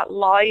be on that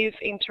live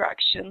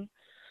interaction.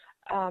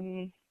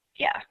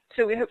 Yeah,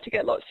 so we hope to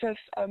get lots of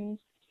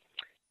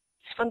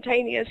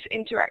spontaneous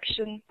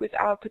interaction with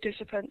our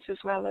participants as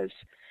well as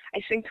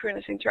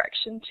asynchronous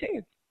interaction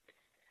too.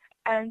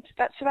 And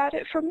that's about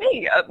it from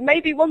me.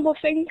 Maybe one more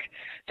thing.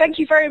 Thank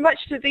you very much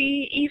to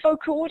the EVO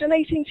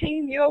coordinating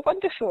team. You are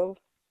wonderful.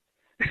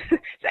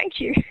 Thank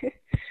you.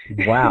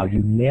 Wow,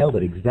 you nailed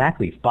it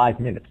exactly 5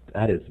 minutes.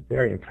 That is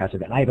very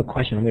impressive. And I have a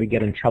question. I'm going to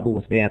get in trouble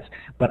with Vance,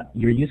 but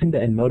you're using the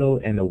Edmodo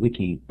and the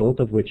wiki, both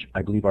of which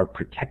I believe are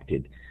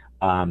protected.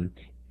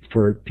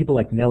 For people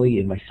like Nellie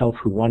and myself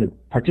who want to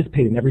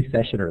participate in every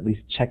session or at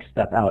least check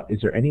stuff out, is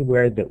there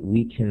anywhere that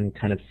we can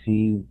kind of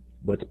see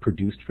what's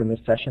produced from this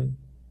session?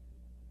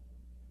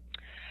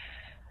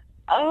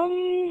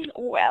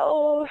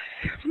 Well,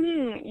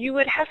 you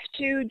would have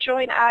to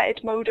join our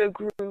Edmodo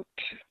group,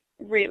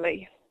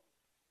 really.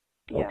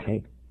 Yeah.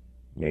 Okay.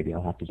 Maybe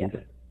I'll have to do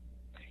that.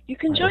 You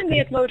can join the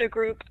Edmodo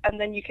group and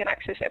then you can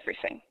access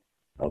everything.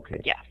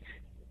 Okay. Yeah.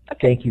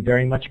 Okay. Thank you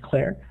very much,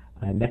 Claire.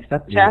 Next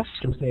up is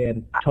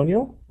Jose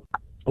Antonio.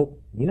 Oh,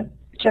 Nina?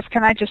 Jeff,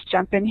 can I just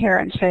jump in here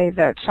and say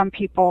that some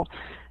people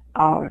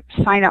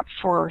sign up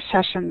for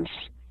sessions,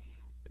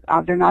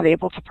 they're not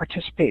able to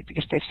participate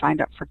because they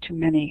signed up for too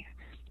many.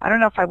 I don't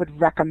know if I would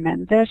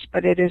recommend this,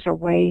 but it is a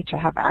way to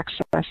have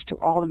access to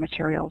all the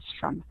materials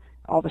from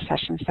all the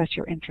sessions that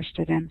you're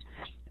interested in.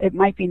 It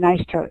might be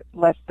nice to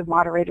let the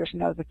moderators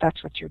know that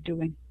that's what you're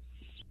doing.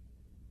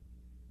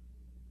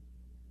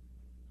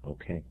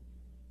 Okay.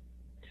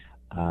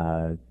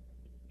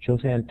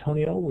 Jose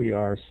Antonio, we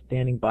are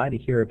standing by to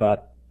hear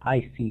about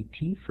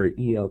ICT for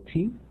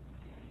ELT.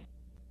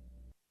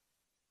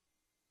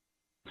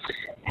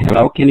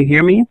 Hello, can you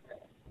hear me?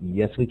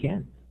 Yes, we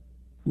can.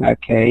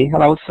 Okay,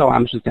 hello, so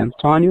I'm Jose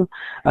Antonio.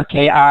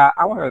 Okay,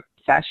 our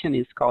session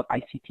is called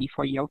ICT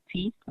for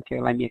ELT. Okay,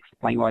 let me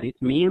explain what it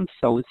means.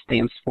 So it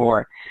stands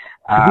for...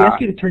 Can we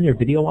ask you to turn your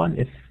video on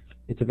if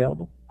it's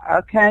available?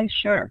 Okay,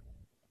 sure.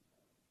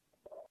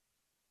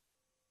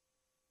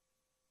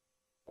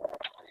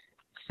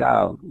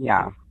 So,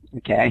 yeah,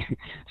 okay.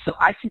 So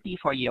ICT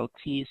for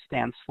ELT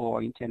stands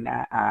for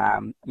Internet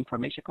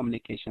Information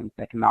Communication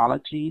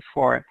Technology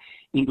for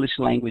English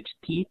Language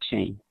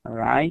Teaching, all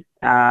right?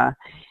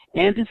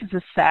 And this is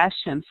a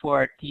session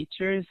for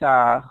teachers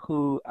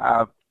who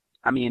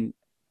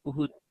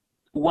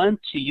want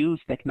to use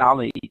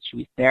technology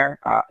with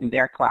in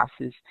their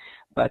classes,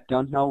 but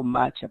don't know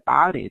much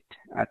about it.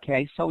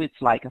 Okay, so it's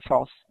like a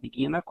false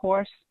beginner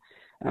course.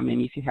 I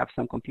mean, if you have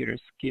some computer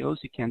skills,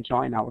 you can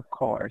join our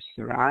course,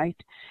 right?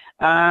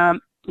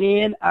 And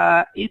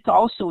it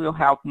also will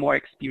help more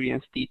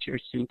experienced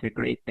teachers to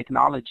integrate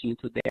technology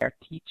into their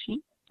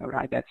teaching. All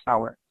right, that's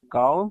our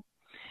goal.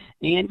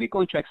 And we're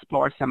going to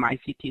explore some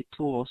ICT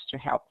tools to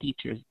help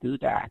teachers do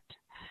that.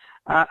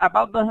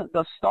 About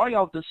the story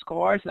of this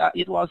course,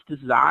 it was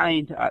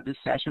designed, this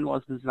session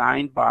was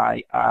designed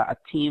by a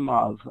team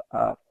of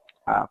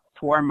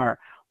former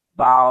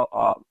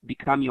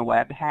Becoming a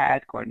Web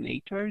Head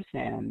coordinators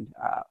and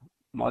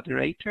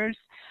moderators.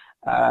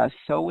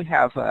 So we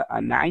have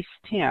a nice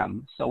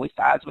team. So with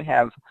us we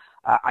have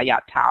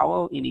Ayat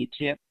Tawel in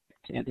Egypt,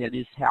 and there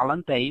is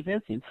Helen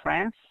Davis in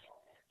France.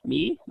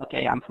 Me,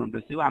 okay, I'm from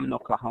Brazil. I'm in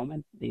Oklahoma,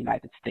 in the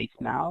United States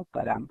now,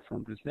 but I'm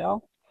from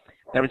Brazil.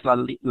 There is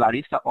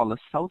Larissa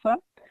Olesova.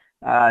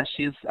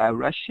 She's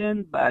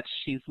Russian, but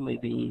she's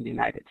living in the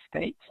United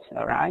States,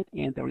 all right?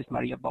 And there is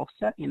Maria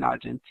Bolsa in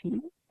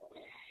Argentina.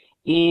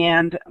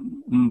 And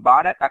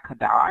Mbarak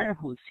Akadar,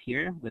 who's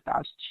here with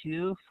us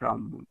too,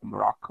 from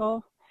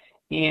Morocco.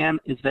 And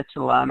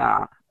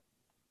Svetlana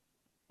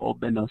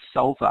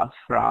Obenosova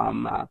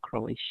from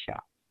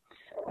Croatia.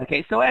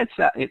 Okay, so it's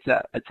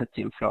a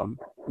team from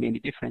many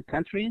different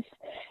countries.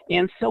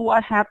 And so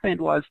what happened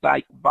was,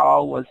 like,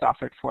 BAL was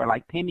offered for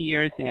like 10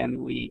 years, and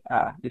we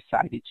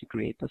decided to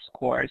create this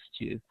course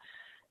to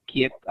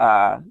keep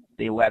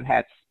the web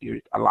head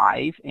spirit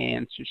alive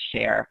and to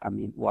share,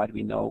 what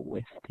we know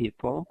with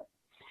people.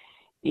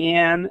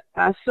 And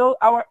so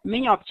our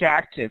main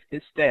objective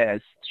is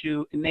this,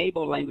 to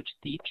enable language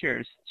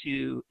teachers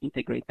to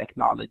integrate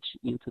technology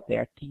into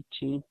their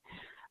teaching,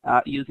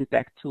 using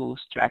tech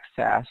tools to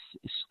access,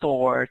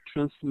 store,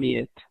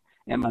 transmit,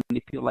 and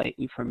manipulate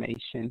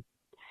information.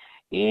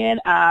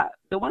 And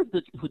the ones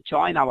who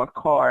join our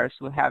course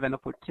will have an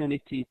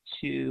opportunity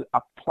to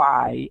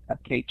apply,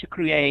 okay, to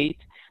create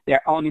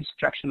their own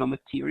instructional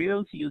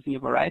materials using a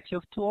variety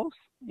of tools,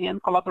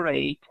 and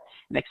collaborate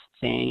and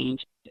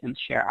exchange and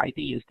share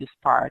ideas. This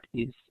part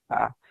is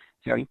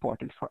very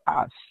important for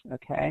us,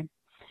 okay?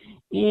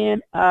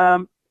 And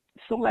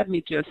so let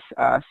me just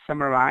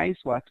summarize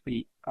what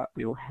we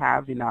will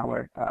have in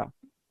our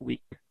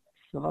weekly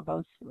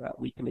syllabus.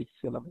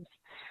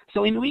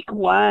 So in week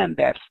 1,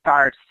 that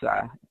starts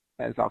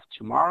as of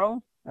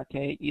tomorrow,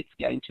 okay, it's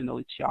getting to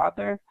know each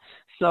other.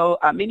 So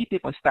many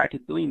people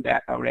started doing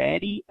that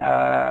already.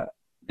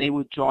 They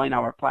will join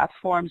our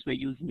platforms. We're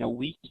using a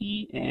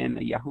wiki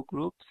and Yahoo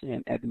groups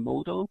and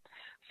Edmodo.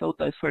 So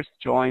they first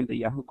join the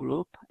Yahoo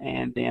group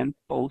and then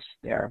post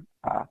their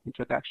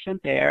introduction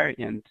there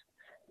and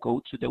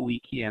go to the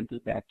wiki and do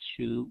that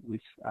too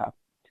with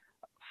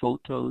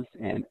photos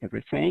and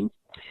everything.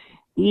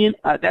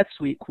 That's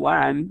week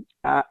 1.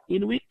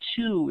 In week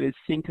 2 is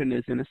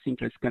synchronous and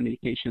asynchronous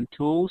communication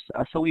tools.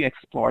 So we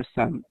explore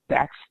some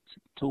text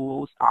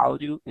tools,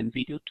 audio and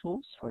video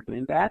tools for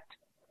doing that.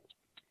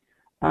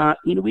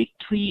 In week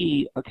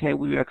 3, okay,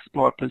 we will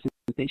explore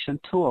presentation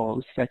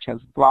tools such as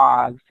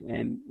blogs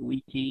and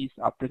wikis,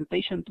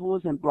 presentation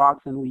tools and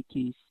blogs and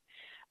wikis.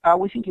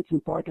 We think it's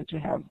important to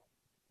have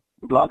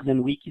blogs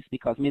and wikis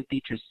because many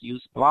teachers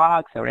use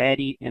blogs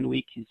already, and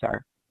wikis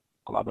are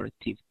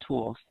collaborative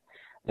tools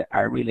that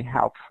are really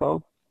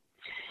helpful.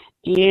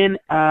 In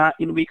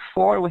week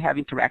 4, we have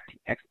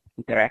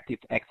interactive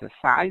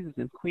exercises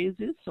and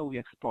quizzes, so we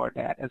explore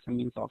that as a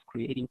means of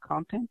creating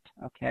content,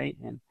 okay,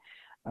 and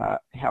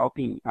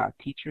helping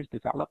teachers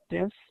develop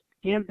this.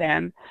 And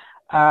then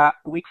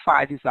week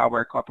 5 is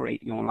our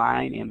cooperating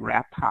online and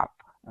wrap up,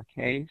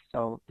 okay?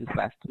 So this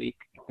last week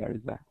there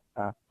is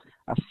a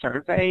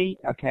survey,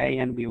 okay,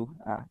 and we'll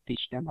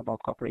teach them about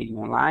cooperating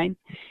online.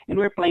 And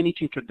we're planning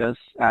to introduce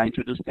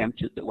them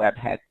to the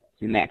WebHead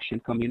in Action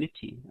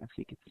community. I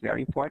think it's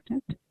very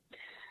important.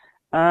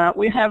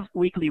 We have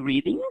weekly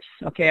readings,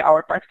 okay?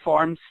 Our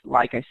platforms,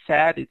 like I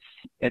said, it's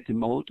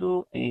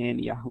Edmodo and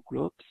Yahoo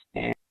Groups,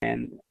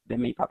 and the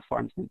main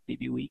platforms in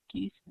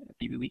PBWikis,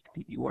 PBWik,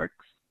 PBWorks.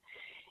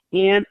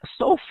 And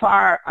so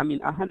far,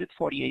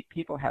 148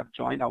 people have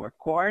joined our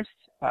course.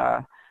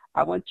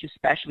 I want to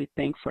especially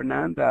thank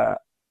Fernanda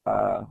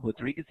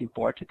Rodriguez in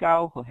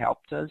Portugal, who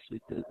helped us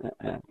with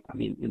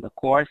in the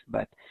course,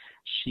 but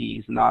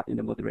she's not in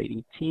the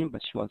moderating team,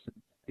 but she was a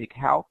big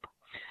help.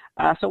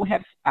 So we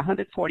have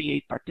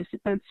 148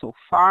 participants so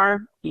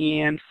far,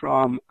 and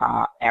from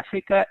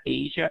Africa,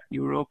 Asia,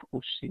 Europe,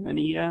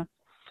 Oceania,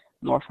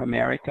 North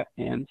America,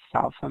 and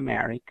South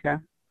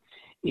America.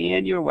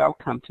 And you're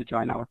welcome to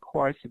join our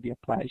course. It'd be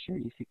a pleasure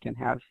if you can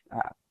have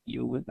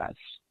you with us.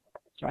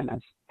 Join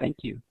us.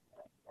 Thank you.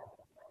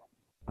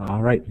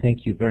 All right.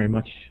 Thank you very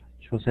much,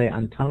 Jose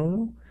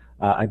Antonio.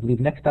 I believe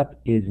next up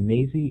is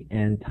Maisie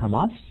and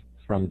Tomas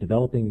from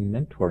Developing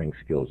Mentoring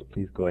Skills.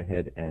 Please go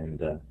ahead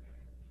and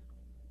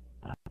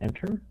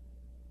enter.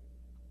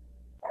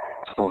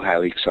 Oh,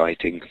 how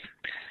exciting.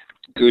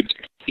 Good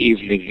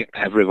evening,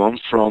 everyone,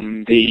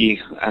 from the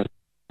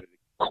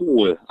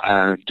cool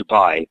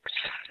Dubai.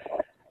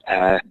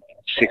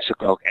 6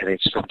 o'clock, and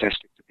it's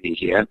fantastic to be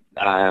here.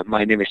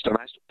 My name is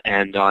Tomas,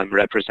 and I'm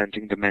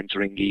representing the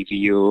Mentoring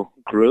EVO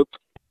group.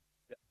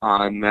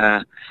 I'm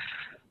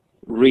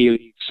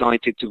really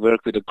excited to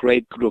work with a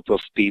great group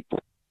of people.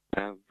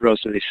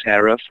 Rosalie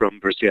Serra from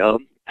Brazil,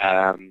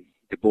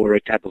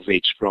 Deborah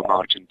Tabovic from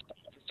Argentina.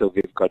 So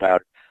we've got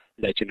our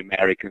Latin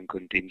American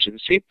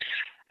contingency.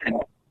 And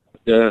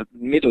the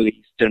Middle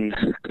Eastern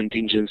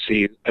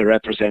contingency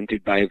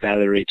represented by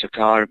Valerie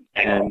Takar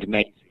and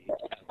Maisie,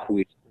 who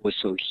is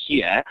also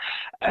here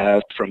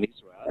from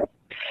Israel,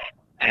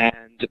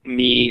 and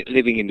me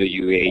living in the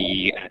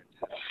UAE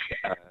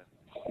and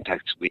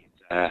contact with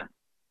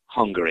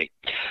Hungary.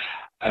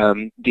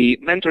 The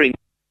mentoring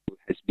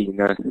has been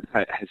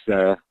has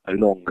a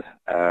long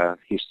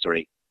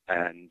history,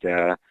 and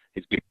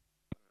it's been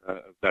a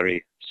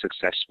very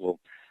successful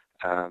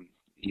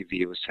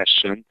EVO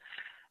session,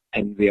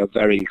 and we are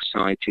very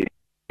excited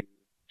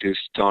to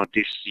start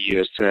this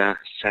year's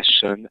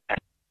session. And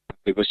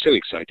we were so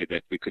excited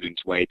that we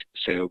couldn't wait,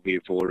 so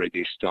we've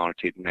already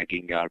started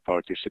nagging our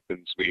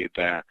participants with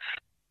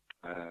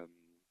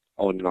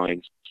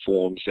online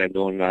forms and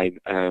online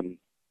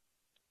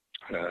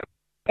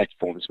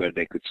platforms where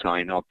they could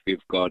sign up.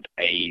 We've got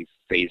a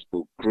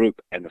Facebook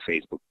group and a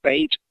Facebook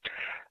page.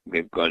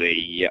 We've got a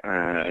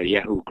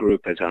Yahoo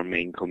group as our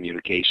main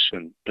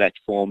communication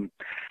platform.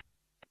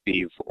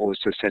 We've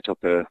also set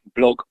up a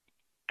blog,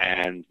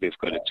 and we've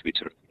got a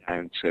Twitter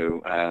account.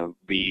 So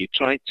we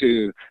try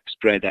to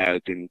spread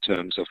out in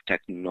terms of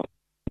technology,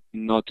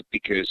 not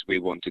because we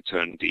want to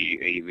turn the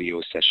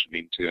EVO session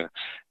into a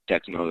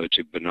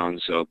technology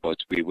bonanza, but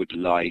we would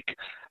like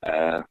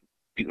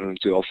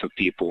to offer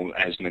people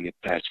as many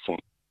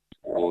platforms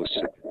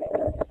also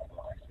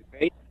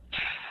participate.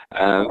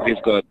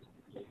 We've got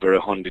over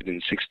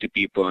 160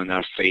 people on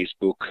our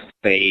Facebook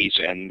page,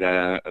 and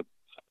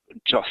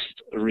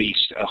just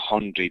reached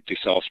 100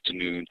 this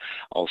afternoon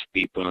of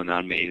people on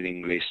our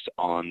mailing list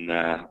on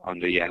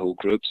the Yahoo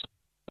groups.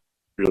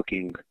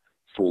 Looking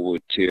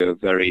forward to a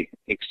very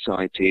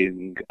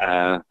exciting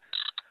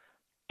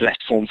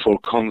platform for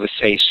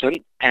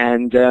conversation,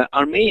 and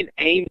our main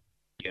aim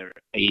here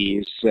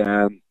is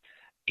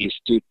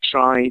to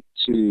try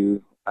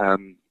to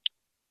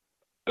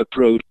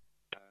approach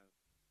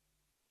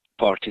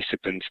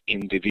participants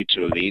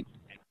individually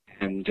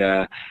and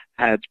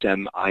help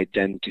them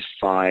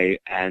identify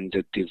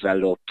and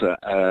develop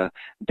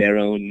their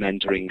own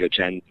mentoring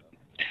agenda.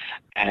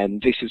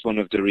 And this is one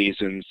of the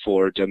reasons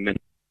for the mentoring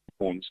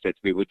forms that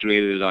we would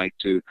really like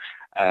to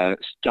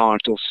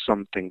start off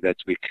something that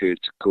we could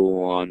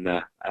go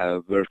on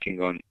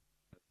working on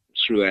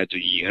throughout the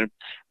year.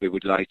 We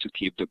would like to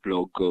keep the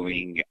blog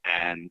going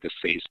and the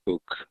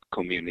Facebook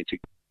community.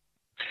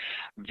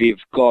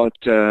 We've got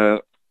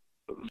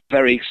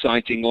very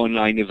exciting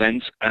online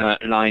events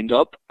lined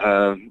up.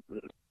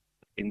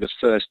 In the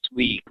first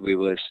week, we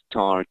will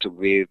start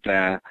with,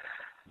 well,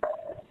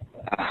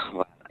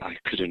 I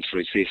couldn't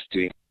resist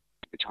doing it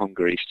with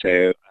Hungary,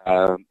 so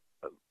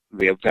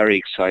we are very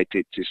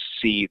excited to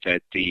see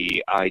that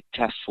the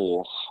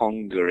ITEFO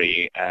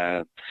Hungary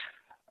have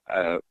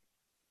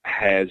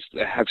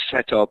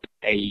set up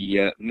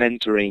a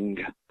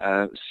mentoring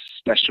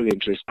special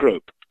interest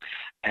group,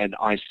 and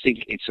I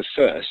think it's a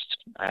first.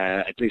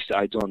 At least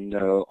I don't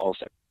know of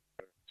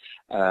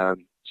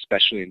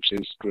special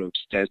interest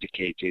groups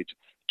dedicated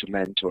to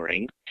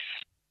mentoring.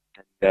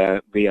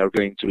 And we are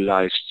going to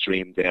live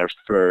stream their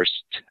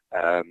first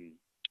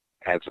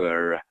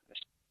ever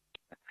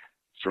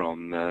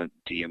from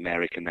the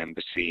American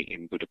Embassy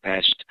in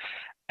Budapest,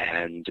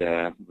 and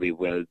we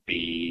will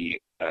be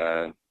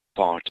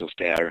part of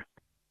their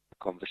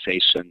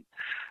conversation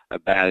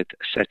about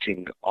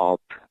setting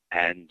up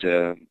and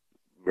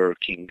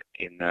working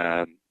in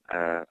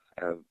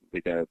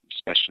with a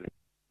special.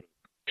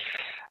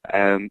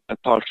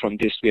 Apart from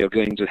this, we are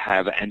going to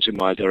have Angie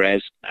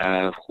Maldarez,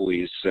 who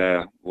is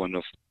one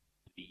of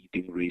the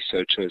leading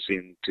researchers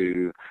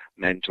into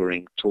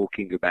mentoring,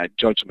 talking about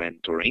judge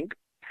mentoring.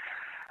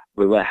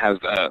 We will have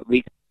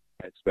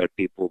weekends where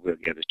people will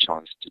get a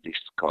chance to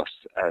discuss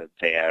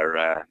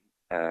their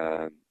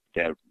how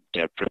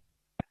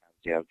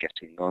they are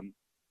getting on.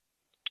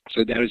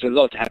 So there is a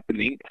lot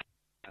happening.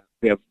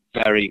 We are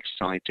very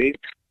excited.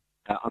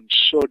 I'm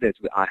sure that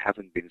I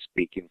haven't been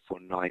speaking for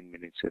 9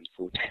 minutes and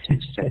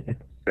 42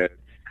 seconds, so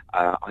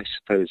I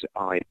suppose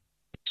I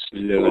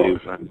slowly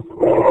run.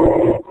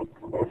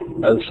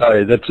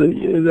 Sorry, that's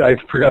I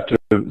forgot to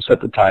set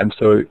the time,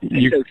 so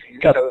you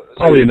got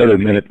probably another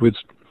minute.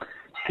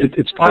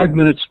 It's 5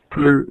 minutes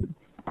per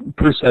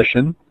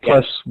session,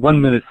 plus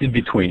 1 minute in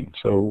between,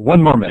 so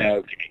 1 more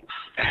minute.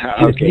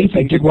 Okay. If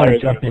Lisa did want to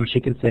jump in, she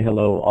can say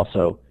hello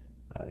also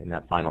in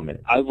that final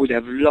minute. I would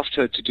have loved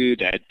her to do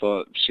that,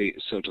 but she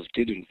sort of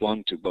didn't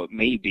want to. But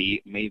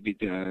maybe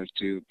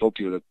to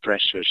popular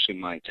pressure, she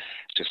might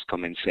just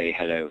come and say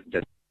hello.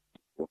 That's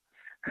cool.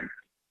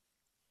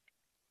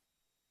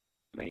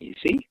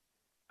 Maisie,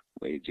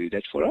 will you do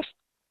that for us?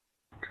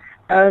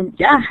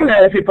 Yeah,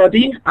 hello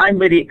everybody. I'm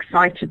really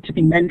excited to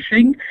be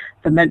mentoring,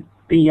 to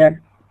be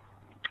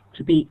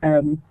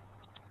on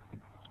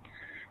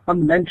the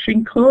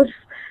mentoring course,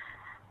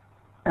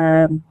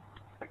 and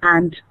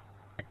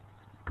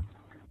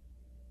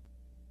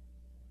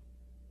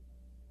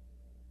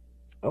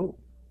oh,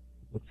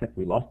 looks like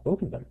we lost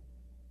both of them.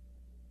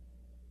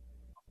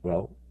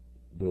 Well,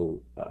 we'll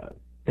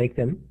thank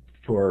them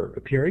for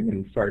appearing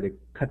and sorry to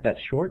cut that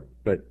short,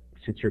 but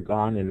since you're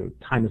gone and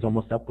time is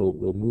almost up,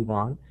 we'll move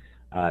on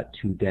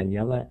to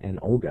Daniela and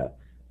Olga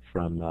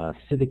from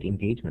Civic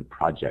Engagement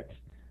Project.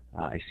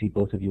 I see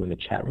both of you in the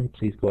chat room.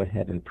 Please go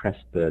ahead and press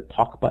the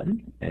talk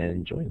button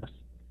and join us.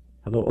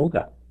 Hello,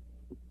 Olga.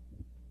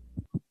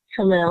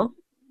 Hello.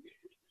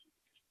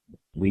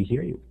 We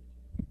hear you.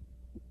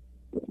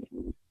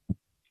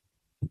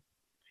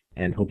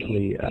 And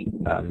hopefully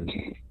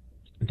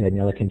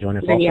Daniela can join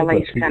us also.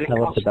 But please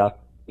tell us about.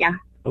 Yeah.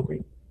 Oh,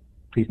 great.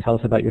 Please tell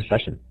us about your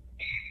session.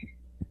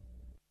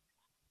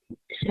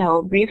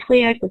 So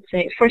briefly, I could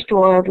say, first of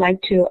all, I'd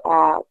like to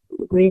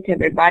greet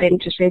everybody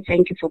and to say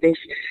thank you for this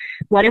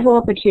wonderful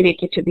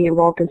opportunity to be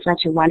involved in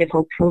such a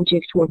wonderful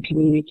project or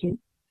community.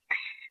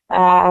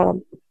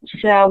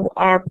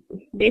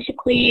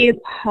 Basically,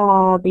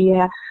 our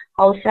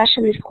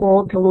session is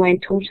called Online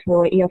Tools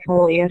for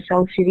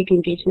EFL-ESL Civic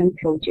Engagement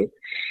Project.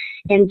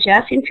 And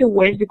just in a few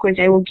words, because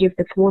I will give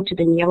the floor to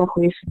Daniela,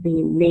 who is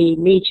the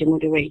major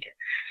moderator.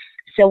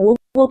 So we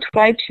will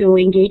try to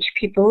engage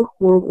people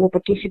who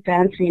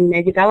participants in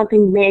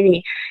developing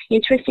many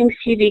interesting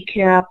civic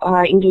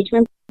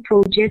engagement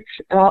projects,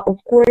 of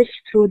course,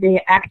 through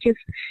the active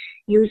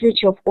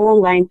usage of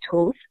online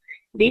tools.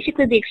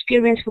 Basically, the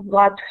experience we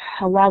got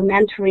while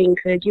mentoring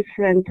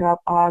different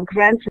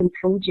grants and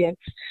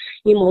projects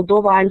in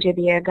Moldova under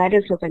the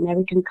guidance of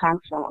American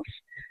consuls.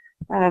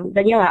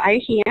 Daniela, are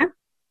you here?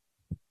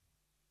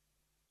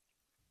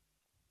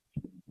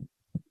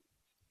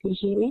 Can you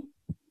hear me?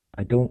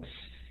 I don't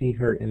see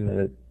her in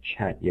the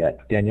chat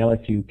yet. Daniela,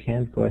 if you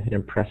can, go ahead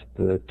and press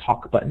the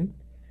talk button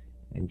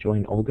and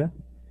join Olga.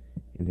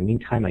 In the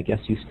meantime, I guess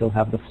you still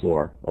have the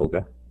floor,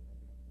 Olga.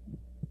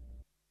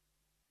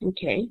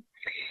 Okay.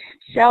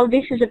 So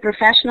this is a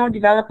professional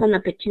development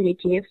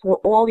opportunity for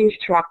all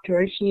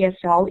instructors,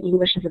 ESL,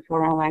 English as a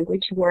foreign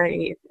language, or as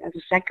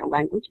a second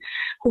language,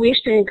 who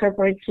wish to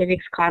incorporate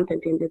civics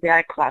content into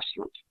their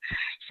classrooms.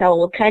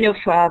 So kind of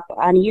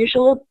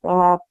unusual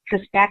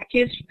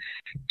perspectives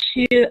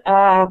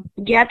to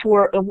get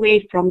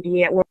away from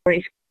the, or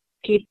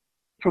escape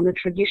from the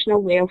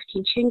traditional way of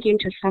teaching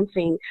into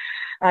something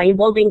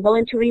involving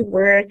voluntary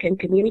work and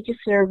community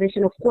service,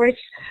 and of course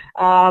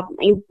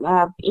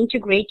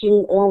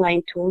integrating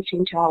online tools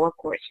into our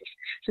courses.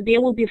 So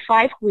there will be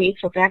 5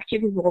 weeks of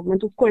active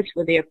involvement, of course,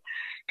 with their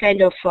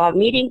kind of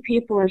meeting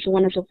people and so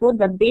on and so forth,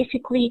 but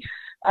basically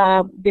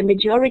the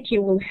majority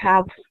will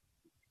have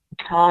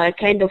a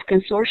kind of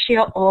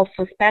consortia of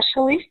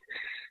specialists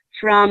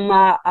from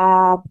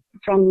I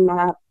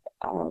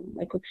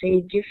could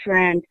say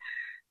different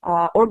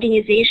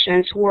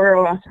organizations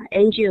or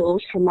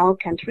NGOs from our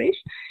countries,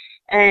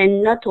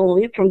 and not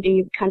only from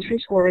the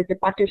countries or the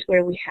partners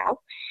where we have.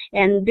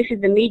 And this is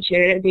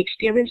the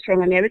experience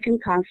from American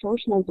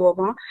Consuls,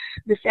 Moldova.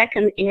 The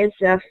second is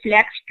a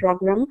FLEX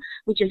program,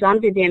 which is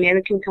under the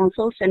American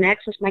Consuls and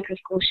Access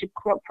Microscholarship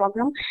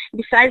program.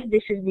 Besides,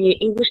 this is the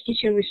English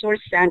Teacher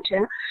Resource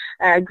Center,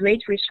 a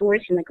great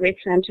resource and a great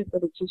center for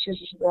the teachers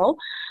as well.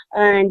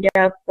 And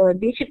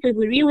basically,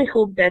 we really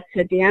hope that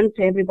at the end,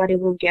 everybody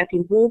will get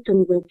involved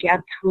and will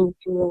get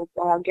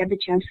the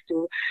chance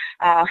to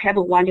have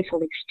a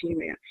wonderful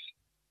experience.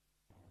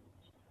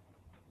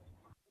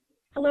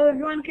 Hello,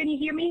 everyone. Can you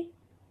hear me?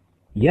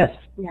 Yes.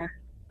 Yeah.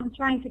 I'm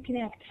trying to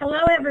connect. Hello,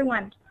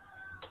 everyone.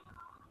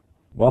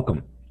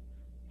 Welcome.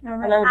 All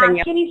right. Hello,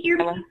 Danielle. Can you hear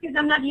me? Because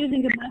I'm not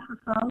using a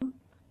microphone.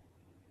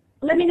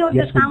 Let me know if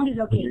the sound is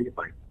okay.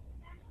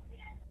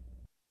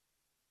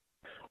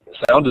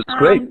 Sound is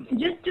great.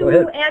 Just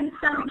to add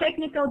some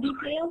technical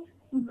details.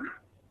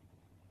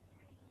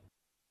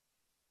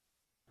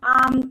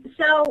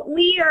 So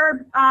we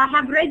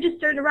have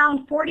registered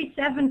around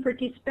 47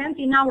 participants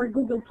in our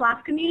Google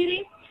Plus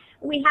community.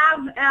 We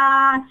have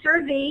a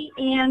survey,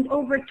 and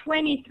over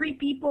 23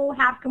 people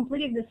have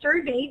completed the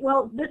survey.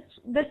 Well,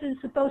 this is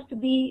supposed to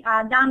be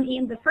done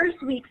in the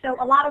first week, so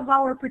a lot of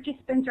our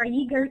participants are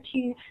eager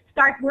to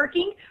start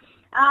working.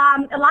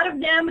 A lot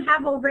of them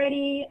have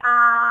already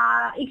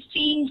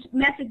exchanged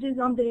messages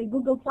on the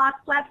Google Plus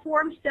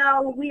platform,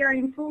 so we are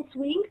in full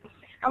swing.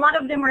 A lot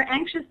of them are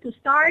anxious to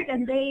start,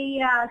 and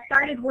they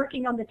started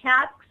working on the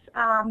tasks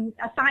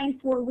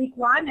assigned for week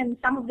 1, and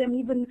some of them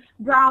even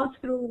browsed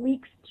through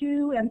weeks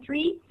 2 and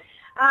 3.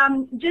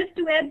 Just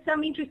to add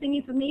some interesting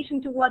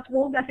information to what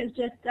Olga has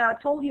just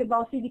told you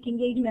about civic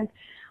engagement,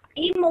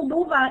 in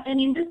Moldova and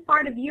in this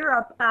part of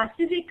Europe,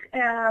 civic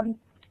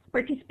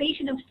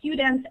participation of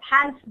students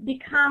has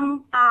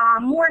become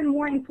more and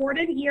more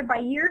important year by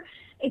year.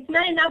 It's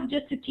not enough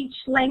just to teach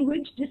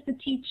language, just to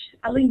teach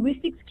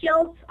linguistic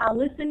skills,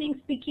 listening,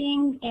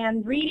 speaking,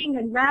 and reading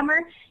and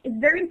grammar. It's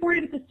very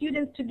important for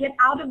students to get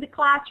out of the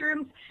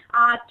classrooms,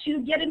 to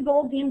get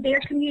involved in their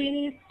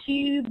communities,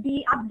 to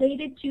be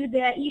updated to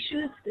the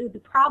issues, the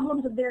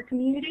problems of their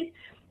communities,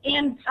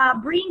 and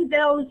bring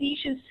those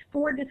issues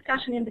for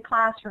discussion in the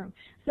classroom.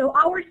 So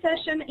our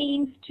session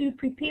aims to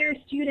prepare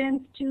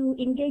students to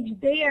engage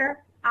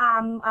their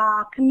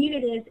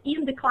communities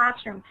in the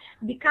classroom,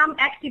 become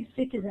active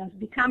citizens,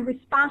 become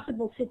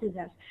responsible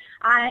citizens.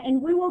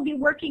 And we will be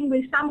working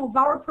with some of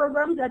our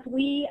programs that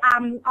we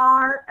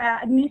are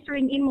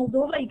administering in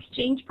Moldova,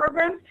 exchange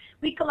programs.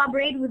 We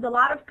collaborate with a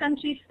lot of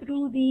countries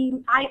through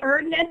the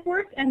iEarn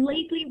network, and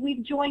lately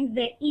we've joined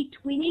the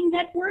eTwinning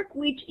network,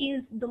 which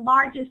is the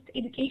largest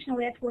educational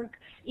network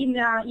in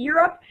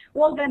Europe.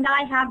 Olga and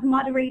I have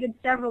moderated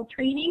several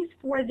trainings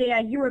for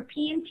the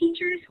European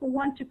teachers who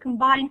want to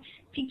combine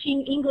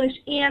teaching English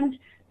and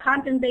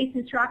content-based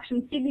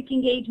instruction, civic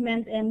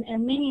engagement, and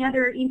many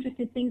other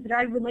interesting things that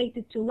are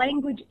related to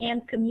language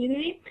and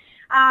community.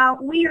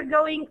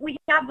 We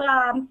have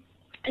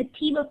a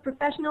team of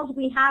professionals.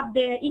 We have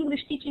the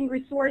English Teaching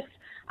Resource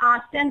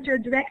Center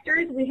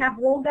directors. We have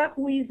Olga,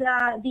 who is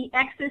the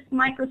Access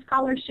Micro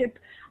Scholarship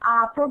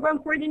program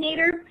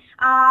coordinator.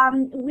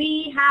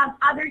 We have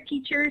other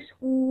teachers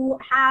who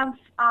have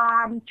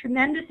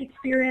tremendous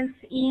experience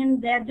in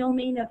the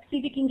domain of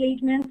civic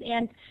engagement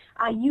and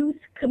youth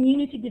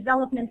community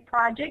development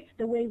projects,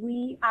 the way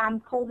we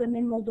call them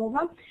in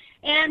Moldova.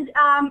 And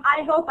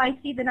I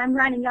see that I'm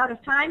running out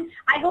of time.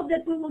 I hope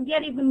that we will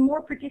get even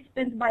more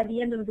participants by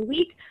the end of the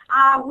week.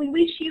 We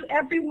wish you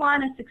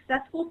everyone a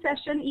successful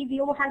session.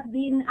 EVO has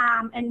been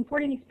an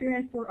important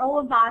experience for all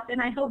of us,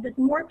 and I hope that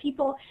more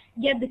people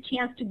get the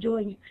chance to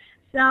join you.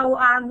 So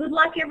good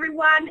luck,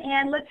 everyone,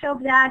 and let's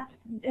hope that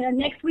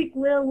next week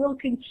we'll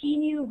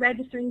continue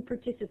registering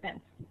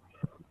participants.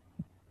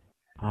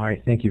 All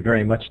right, thank you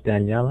very much,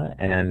 Daniela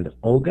and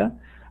Olga.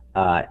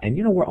 And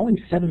you know, we're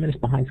only 7 minutes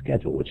behind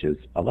schedule, which is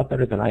a lot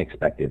better than I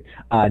expected.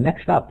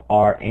 Next up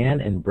are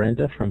Anne and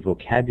Brenda from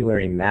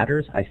Vocabulary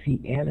Matters. I see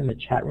Anne in the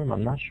chat room.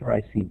 I'm not sure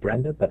I see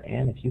Brenda, but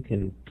Anne, if you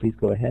can please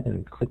go ahead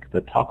and click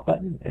the talk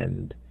button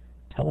and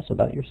tell us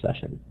about your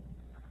session.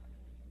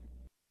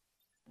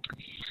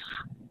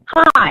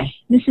 Hi,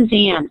 this is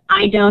Anne.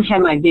 I don't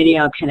have my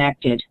video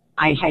connected.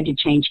 I had to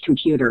change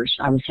computers.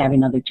 I was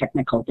having other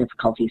technical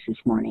difficulties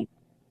this morning.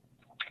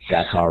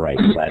 That's all right.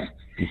 Glad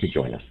you could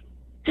join us.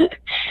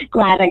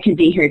 Glad I could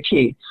be here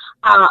too.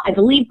 I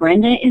believe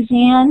Brenda is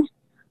in.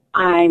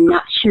 I'm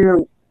not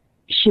sure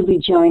she'll be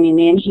joining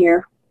in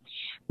here.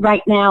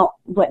 Right now,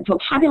 what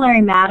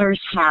Vocabulary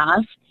Matters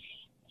has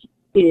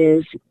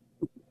is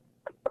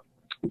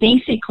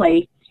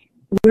basically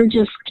we're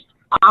just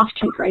off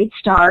to a great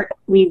start.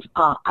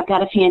 I've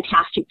got a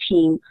fantastic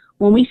team.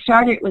 When we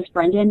started, it was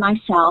Brenda and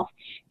myself.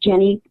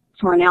 Jenny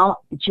Fornell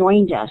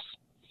joined us,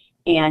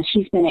 and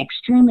she's been an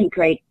extremely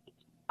great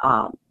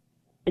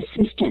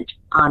assistant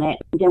on it.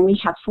 Then we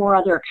have 4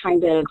 other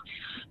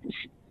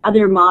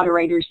other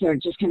moderators that are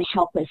just going to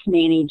help us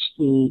manage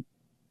the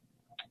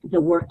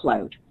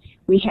workload.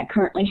 We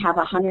currently have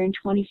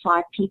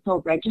 125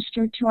 people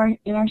registered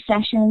in our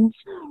sessions.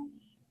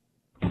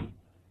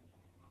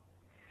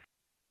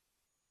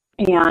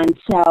 And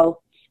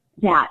so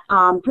that,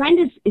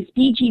 Brenda is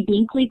BG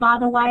Binkley, by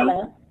the way.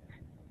 Hello.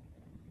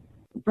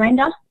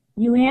 Brenda,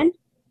 you in?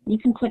 You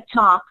can click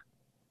talk.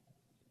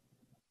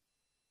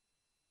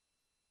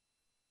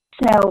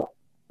 So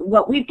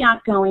what we've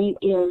got going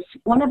is,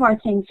 one of our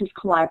things is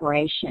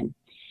collaboration.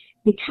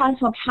 Because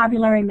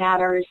Vocabulary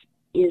Matters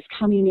is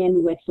coming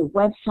in with the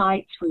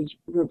websites,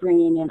 we're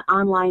bringing in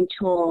online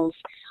tools.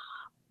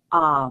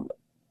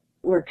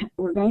 We're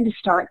going to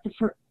start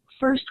the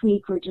first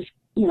week, we're just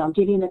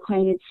getting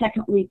acquainted.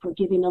 Second week, we're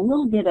giving a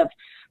little bit of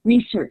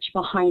research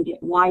behind it.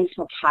 Why is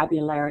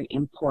vocabulary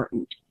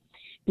important?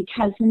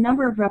 Because the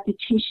number of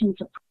repetitions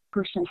a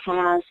person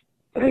has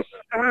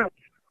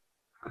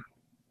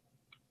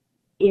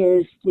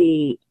is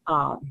the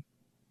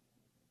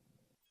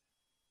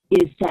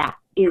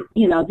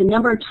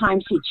number of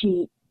times that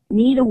you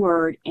need a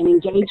word and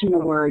engage in a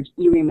word,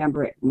 you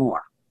remember it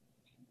more.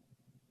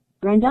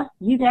 Brenda,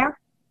 you there?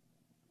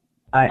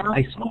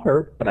 I saw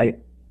her, but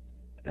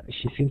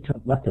she seems to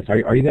have left us.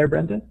 Are you there,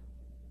 Brenda?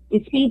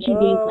 It's BG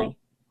Binkley.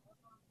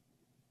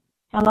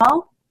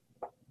 Hello?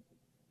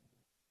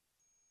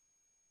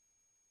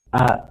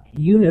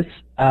 Eunice,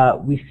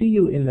 we see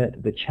you in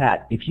the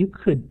chat. If you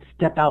could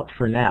step out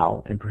for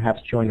now and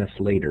perhaps join us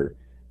later.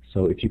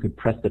 So if you could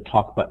press the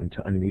talk button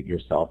to unmute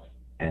yourself.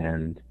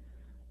 And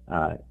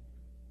BG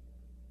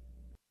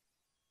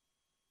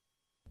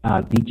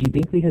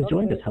Binkley has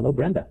joined us. Hello,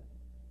 Brenda.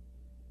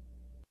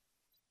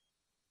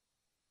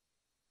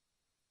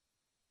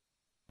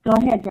 Go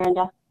ahead,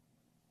 Brenda.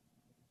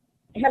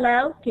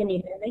 Hello, can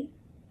you hear me?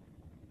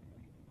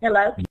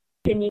 Hello,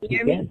 can you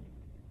hear me?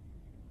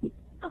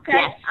 Okay,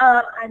 yes.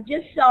 I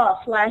just saw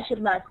a flash of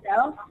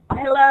myself.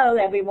 Hello,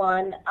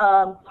 everyone.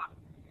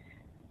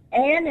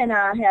 Anne and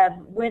I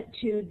went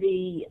to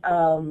the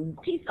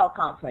TESOL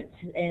conference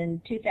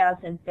in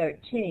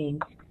 2013,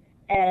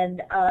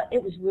 and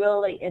it was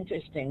really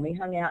interesting. We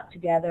hung out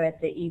together at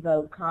the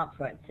EVO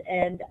conference,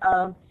 and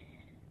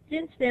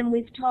since then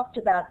we've talked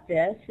about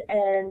this,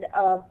 and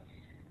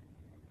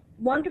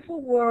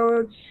Wonderful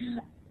Words,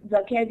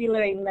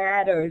 Vocabulary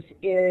Matters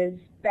is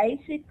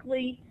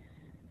basically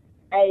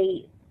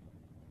a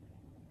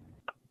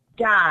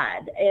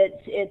guide.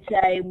 It's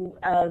a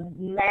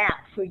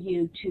map for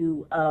you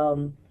to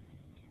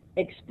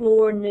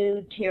explore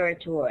new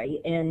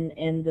territory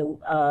in the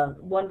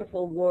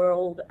wonderful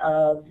world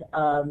of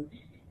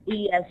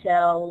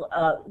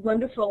ESL,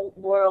 wonderful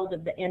world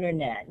of the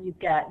internet. You've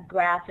got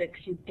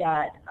graphics, you've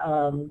got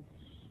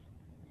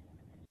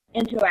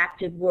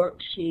interactive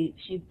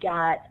worksheets, you've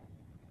got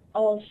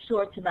all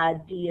sorts of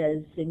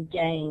ideas and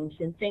games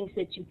and things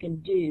that you can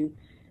do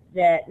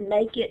that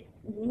make it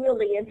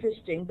really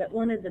interesting. But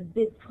one of the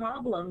big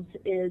problems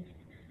is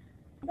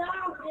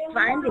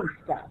finding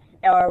stuff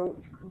or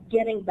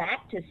getting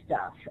back to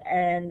stuff,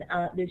 and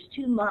there's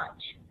too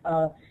much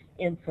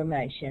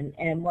information.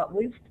 And what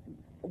we'll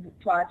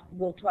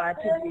try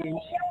to do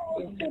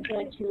is to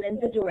point you in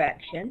the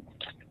direction,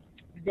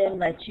 then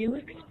let you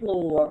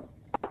explore,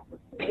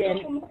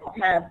 then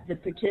have the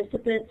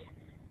participants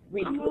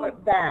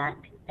report back,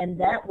 and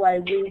that way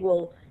we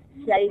will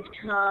save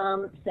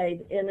time,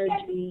 save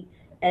energy,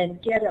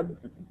 and get a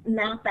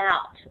map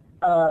out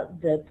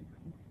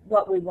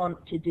what we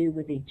want to do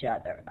with each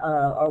other,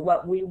 or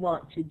what we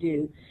want to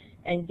do,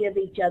 and give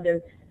each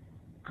other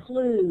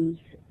clues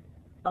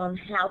on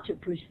how to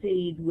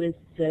proceed with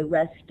the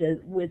rest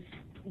of with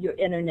your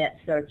internet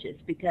searches,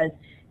 because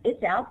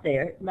it's out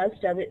there.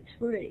 Most of it's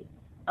free,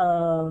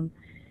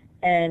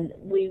 and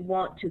we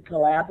want to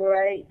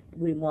collaborate.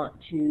 We want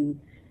to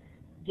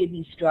give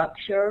you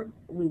structure.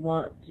 We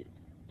want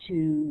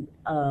to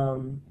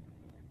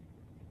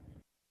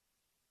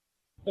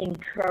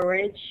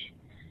encourage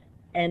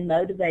and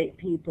motivate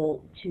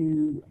people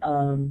to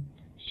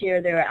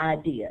share their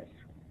ideas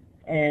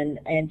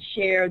and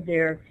share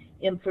their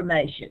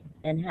information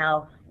and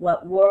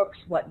what works,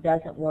 what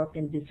doesn't work,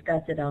 and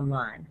discuss it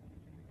online.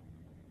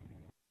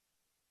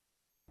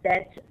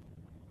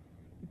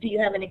 Do you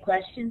have any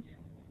questions?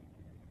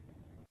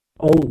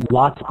 Oh,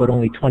 lots, but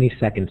only 20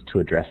 seconds to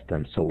address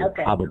them, so we'll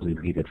probably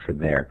leave it for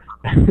there.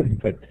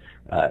 But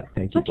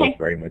thank you both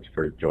very much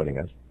for joining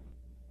us.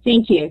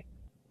 Thank you.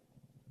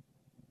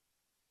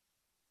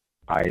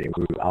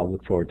 I'll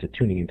look forward to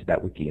tuning into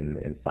that wiki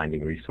and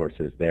finding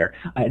resources there.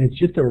 And it's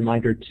just a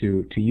reminder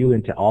to you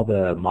and to all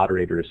the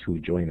moderators who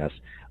join us,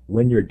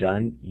 when you're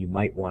done, you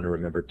might want to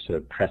remember to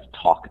press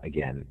talk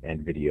again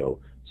and video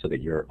so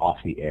that you're off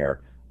the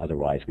air.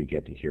 Otherwise, we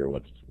get to hear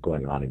what's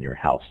going on in your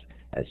house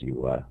as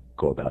you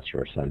go about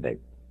your Sunday.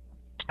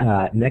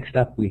 Next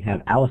up, we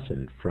have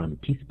Allison from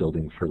Peace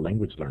Building for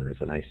Language Learners.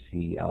 And I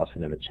see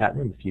Allison in the chat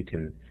room. If you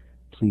can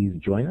please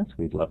join us,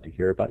 we'd love to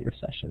hear about your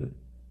session.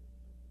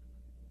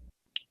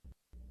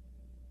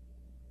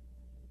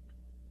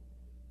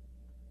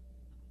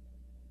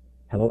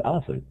 Hello,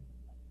 Allison.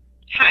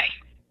 Hi.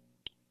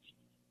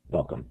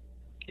 Welcome.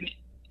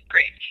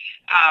 Great.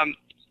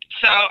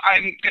 So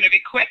I'm going to be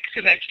quick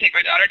because I have to take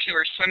my daughter to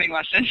her swimming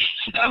lesson.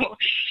 So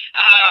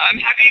I'm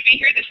happy to be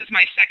here. This is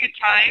my second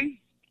time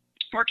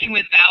working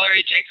with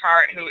Valerie J.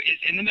 Cart, who is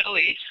in the Middle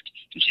East,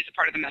 and she's a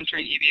part of the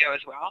Mentoring EVO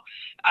as well.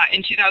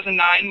 In 2009,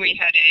 we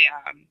had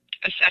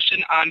a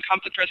session on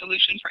conflict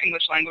resolution for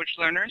English language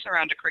learners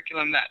around a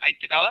curriculum that I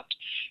developed.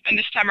 And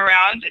this time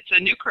around, it's a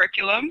new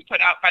curriculum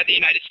put out by the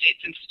United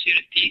States Institute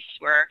of Peace,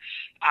 where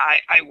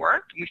I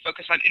work. We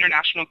focus on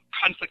international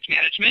conflict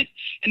management.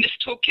 And this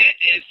toolkit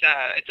is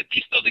it's a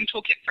peace-building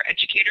toolkit for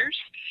educators.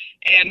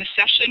 And the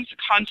session's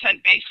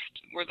content-based.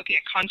 We're looking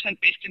at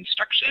content-based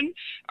instruction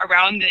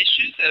around the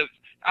issues of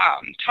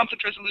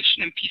conflict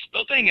resolution and peace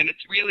building, and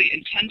it's really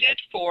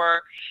intended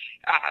for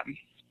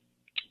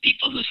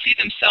people who see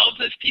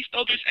themselves as peace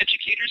builders,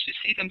 educators who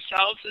see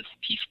themselves as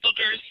peace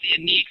builders, see a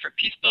need for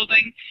peace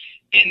building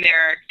in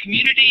their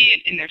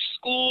community, in their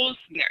schools,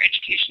 in their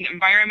education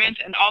environment,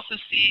 and also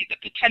see the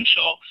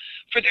potential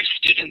for their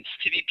students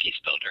to be peace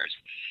builders.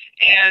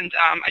 And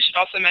I should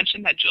also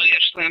mention that Julia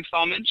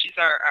Schlam-Thalman, she's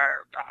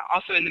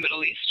also in the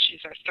Middle East.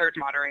 She's our third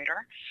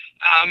moderator.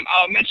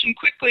 I'll mention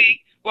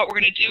quickly what we're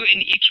going to do in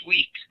each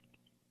week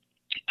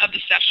of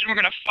the session. We're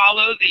going to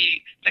follow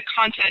the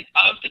content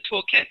of the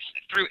toolkits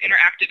through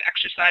interactive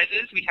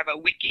exercises. We have a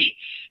wiki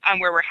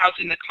where we're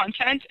housing the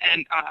content,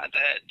 and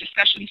the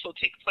discussions will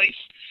take place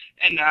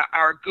in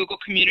our Google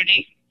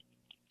community.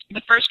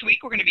 The first week,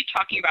 we're going to be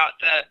talking about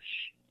the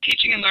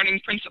teaching and learning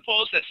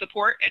principles that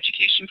support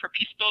education for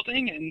peace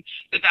building and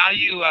the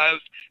value of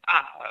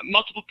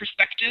multiple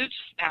perspectives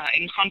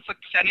in conflict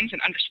settings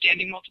and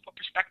understanding multiple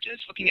perspectives,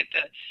 looking at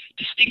the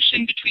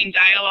distinction between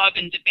dialogue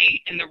and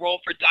debate and the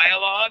role for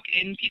dialogue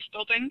in peace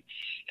building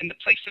and the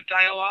place of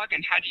dialogue,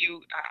 and how do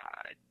you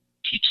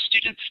teach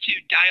students to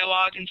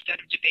dialogue instead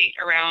of debate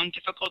around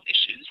difficult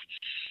issues.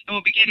 And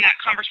we'll begin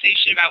that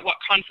conversation about what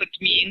conflict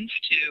means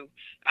to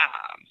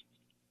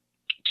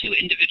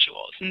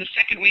individuals. In the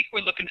second week,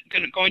 we're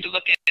going to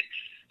look at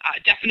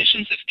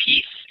definitions of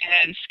peace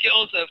and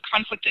skills of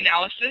conflict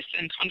analysis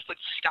and conflict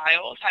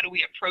styles. How do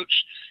we approach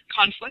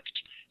conflict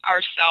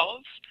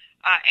ourselves?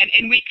 And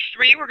in week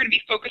 3, we're going to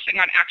be focusing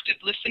on active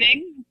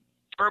listening,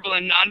 verbal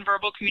and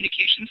nonverbal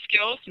communication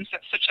skills, since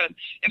that's such an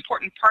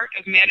important part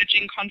of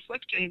managing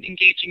conflict and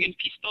engaging in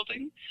peace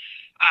building.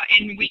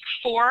 In week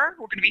 4,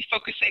 we're going to be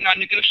focusing on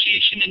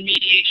negotiation and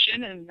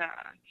mediation and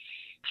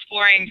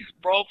exploring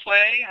role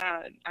play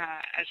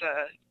as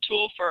a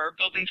tool for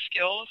building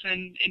skills.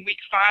 And in week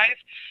 5,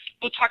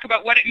 we'll talk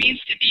about what it means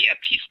to be a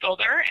peace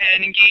builder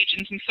and engage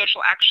in some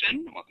social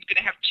action. We're going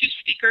to have 2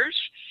 speakers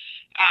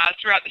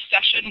throughout the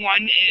session.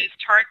 One is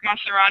Tariq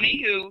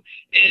Masarani, who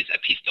is a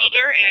peace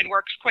builder and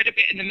works quite a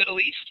bit in the Middle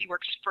East. He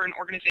works for an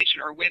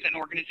organization or with an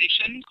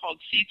organization called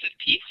Seeds of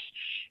Peace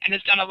and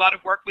has done a lot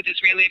of work with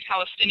Israeli and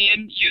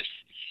Palestinian youth.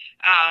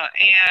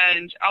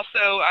 And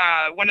also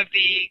one of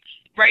the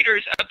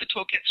writers of the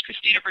toolkits,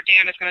 Christina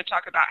Verdan, is going to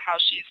talk about how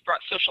she's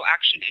brought social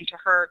action into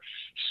her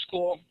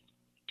school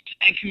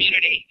and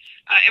community.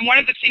 And one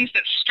of the things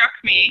that struck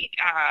me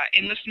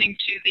in listening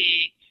to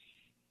the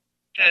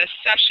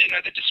session,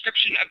 or the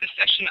description of the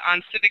session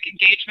on civic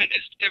engagement,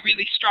 is the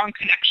really strong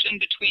connection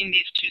between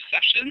these 2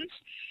 sessions.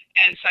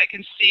 And so I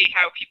can see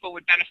how people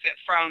would benefit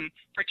from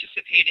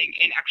participating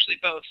in actually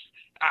both.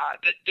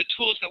 The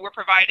tools that we're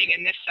providing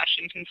in this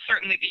session can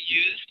certainly be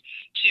used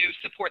to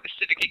support the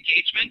civic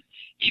engagement,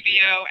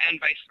 EVO, and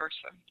vice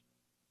versa.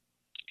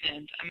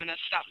 And I'm going to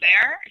stop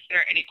there. If there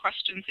are any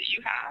questions that you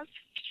have,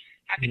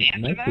 happy to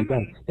answer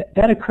them.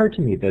 That occurred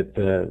to me that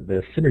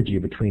the synergy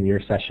between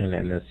your session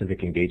and the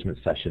civic engagement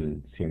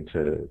session seemed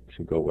to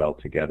go well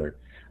together.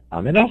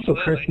 It also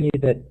occurs to me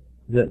that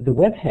the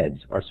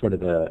webheads are sort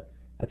of a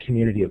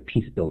community of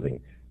peace building.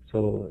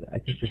 So I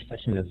think this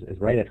session is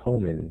right at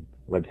home in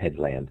webhead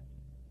land.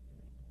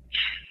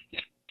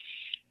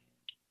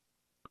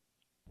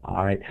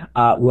 All right.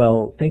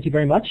 Well, thank you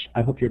very much.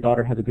 I hope your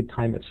daughter has a good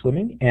time at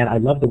swimming. And I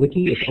love the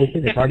wiki. It's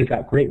open. It's already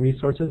got great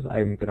resources.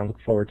 I'm going to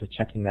look forward to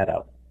checking that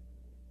out.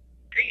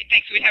 Great.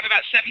 Thanks. We have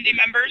about 70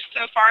 members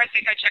so far. I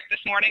think I checked this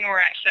morning. We're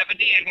at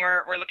 70, and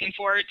we're looking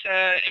forward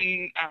to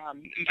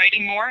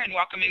inviting more and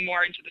welcoming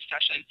more into the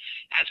session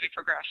as we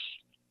progress.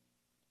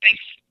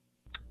 Thanks.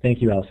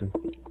 Thank you, Allison.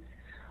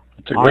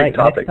 It's a great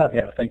topic.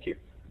 Yeah, thank you.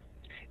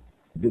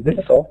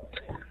 That's all.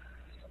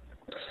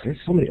 There's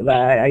so many.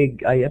 I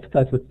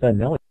empathize with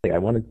Nellie. I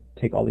want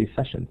to take all these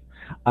sessions.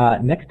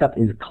 Next up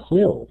is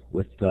CLIL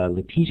with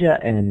Letitia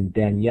and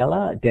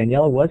Daniela.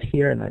 Daniela was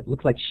here, and it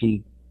looks like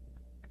she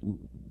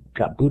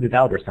got booted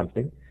out or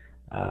something.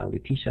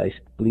 Letitia, I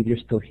believe you're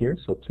still here,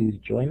 so please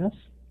join us.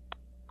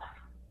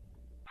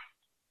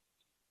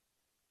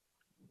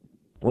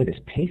 Boy, this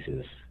pace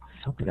is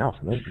something else.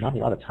 There's not a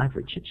lot of time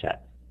for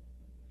chit-chat.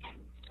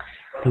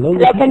 Hello,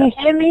 Letitia. Can you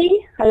hear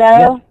me?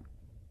 Hello? Yes.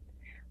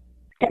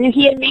 Can you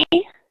hear me?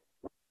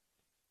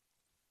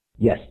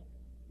 Yes.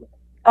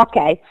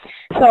 Okay.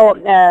 So,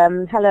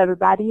 hello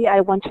everybody.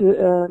 I want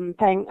to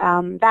thank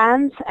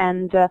Vance,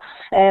 and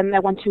I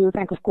want to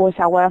thank, of course,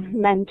 our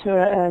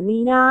mentor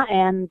Nina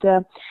and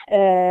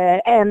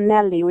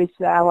Nelly, who is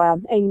our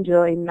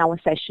angel in our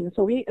session.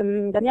 So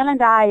Danielle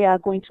and I are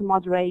going to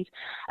moderate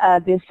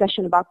this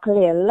session about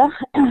CLIL,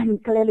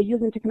 CLIL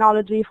using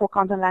technology for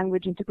content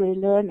language integrated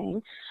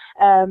learning,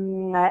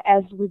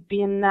 as we've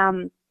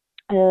been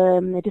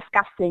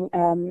discussing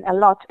a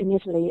lot in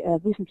Italy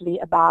recently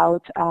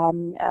about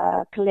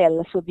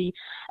CLIL, so the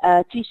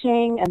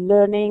teaching and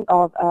learning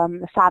of a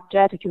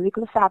subject, a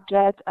curricular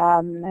subject,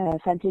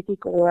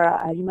 scientific or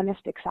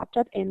humanistic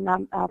subject in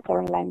a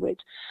foreign language.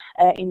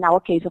 In our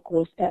case, of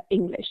course,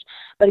 English,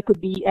 but it could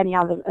be any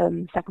other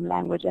second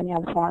language, any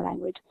other foreign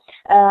language.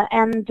 So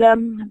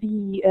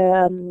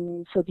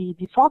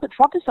the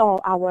focus of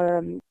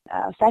our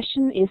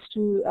session is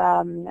to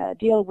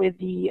deal with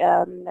the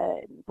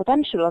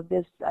potential of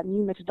this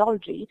new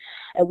methodology,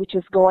 which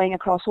is going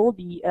across all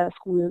the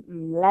school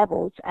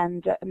levels,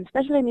 and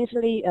especially in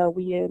Italy,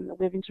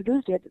 we've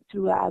introduced it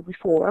through a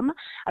reform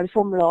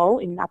law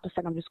in upper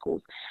secondary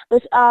schools.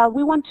 But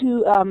we want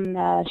to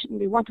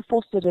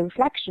foster the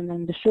reflection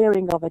and the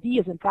sharing of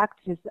ideas and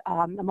practices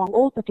among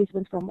all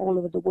participants from all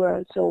over the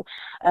world. So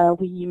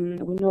we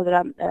know there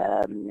are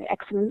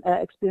excellent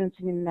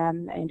experiences in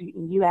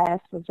the US,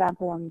 for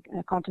example, on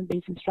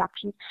content-based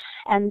instruction,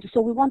 and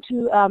so we want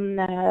to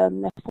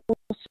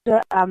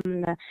foster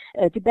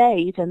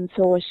debate and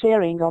so a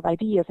sharing of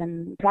ideas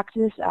and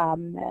practice,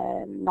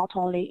 not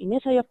only in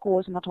Italy, of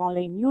course, not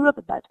only in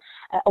Europe, but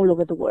all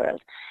over the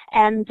world.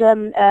 And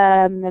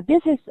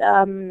this is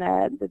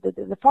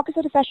the focus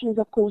of the session is,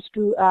 of course,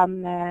 to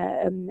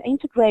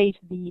integrate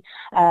the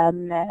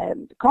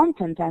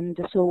content and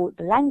so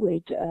the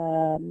language,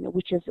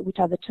 which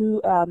are the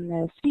two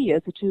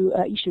spheres, the two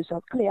issues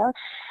of CLIL,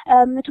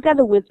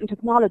 together with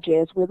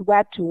technologies, with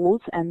web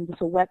tools, and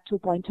so Web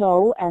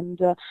 2.0,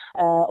 and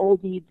all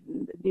the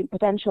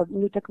potential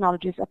new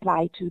technologies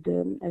applied to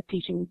the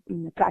teaching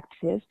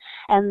practices.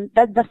 And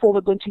therefore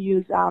we're going to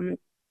use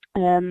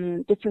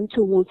different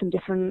tools and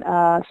different,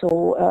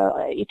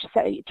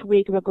 each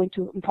week we're going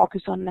to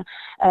focus on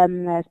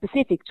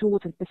specific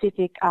tools and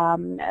specific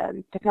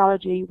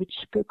technology which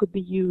could be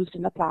used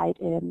and applied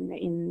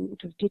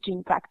into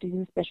teaching practice,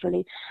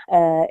 especially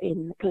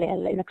in a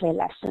CLIL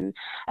lesson.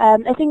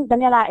 I think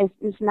Daniela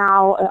is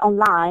now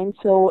online,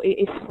 so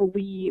if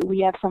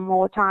we have some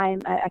more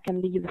time, I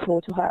can leave the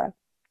floor to her.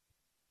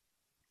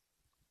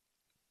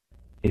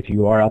 If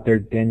you are out there,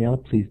 Danielle,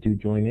 please do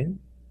join in.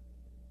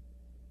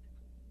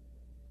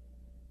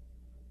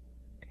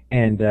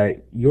 And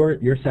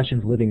your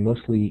session's living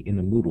mostly in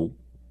the Moodle,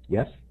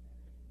 yes?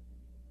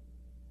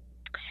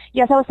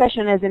 Yes, our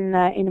session is in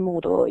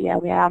Moodle. Yeah,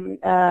 we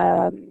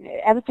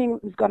everything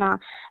is gonna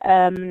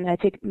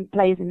take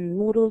place in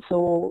Moodle.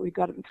 So we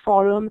got a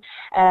forum,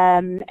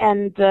 but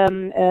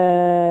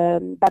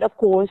of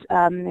course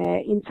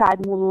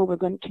inside Moodle we're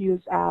going to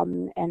use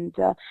and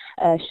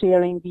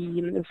sharing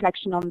the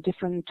reflection on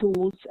different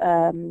tools.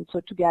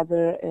 So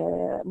together,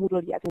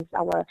 Moodle, yes, is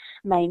our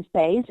main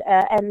space,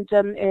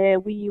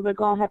 we were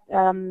going to have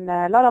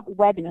a lot of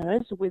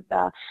webinars with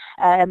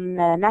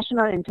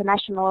national and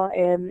international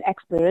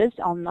experts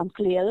on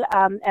CLIL,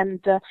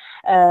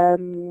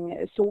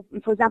 so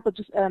for example,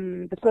 just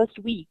the first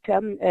week we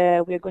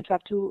are going to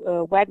have two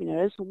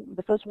webinars.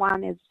 The first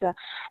one is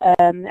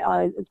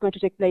going to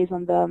take place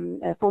on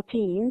the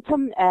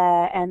 14th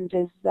and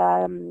is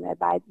by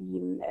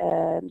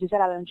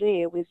Gisela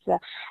Langer, with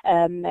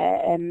an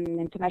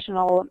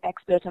international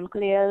expert on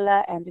CLIL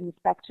and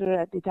inspector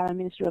at the Italian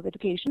Ministry of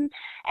Education.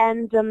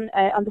 And on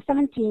the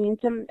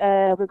 17th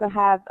we're going to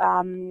have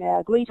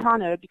a great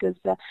honor because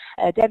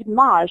David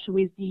Marsh, who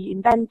is the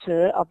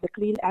inventor of the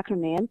CLIL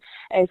acronym,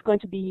 is going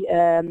to be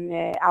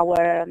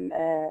our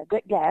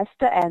guest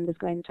and is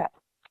going to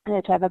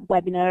have a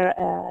webinar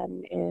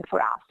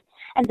for us.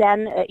 And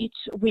then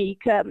each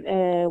week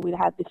we'll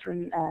have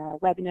different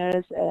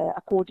webinars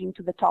according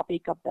to the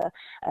topic of the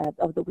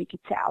week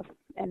itself,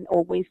 and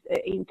always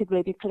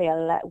integrated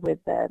CLIL with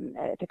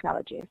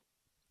technology.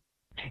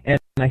 And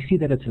I see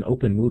that it's an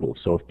open Moodle,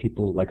 so if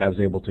people, like I was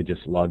able to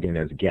just log in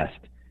as a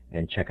guest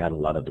and check out a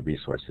lot of the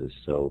resources,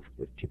 so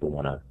if people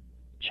want to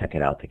check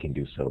it out, they can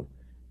do so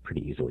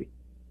pretty easily.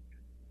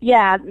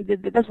 Yeah,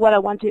 that's what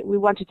we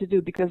wanted to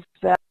do, because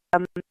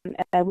we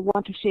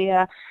want to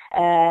share,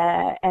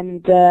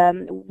 and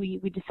we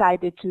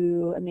decided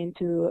to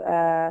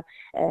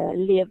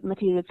leave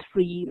materials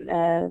free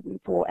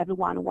for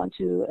everyone who wants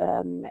to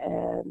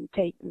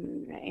take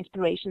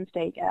inspirations,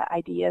 take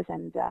ideas,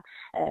 and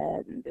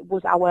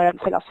was our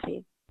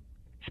philosophy.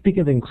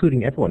 Speaking of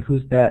including everyone,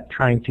 who's that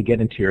trying to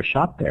get into your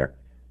shop there?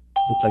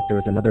 Looks like there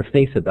was another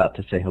face about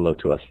to say hello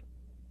to us.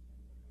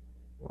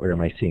 Or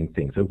am I seeing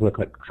things? It looks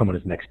like someone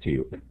is next to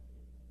you.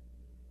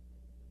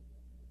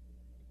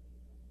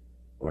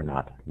 Or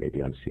not.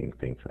 Maybe I'm seeing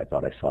things. I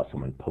thought I saw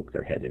someone poke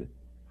their head in.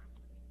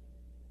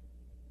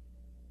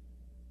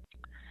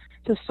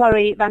 So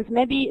sorry, Vance,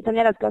 maybe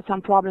Daniela's got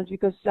some problems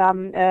because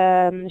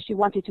she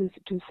wanted to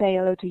say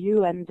hello to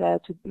you and to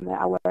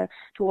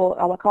all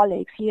our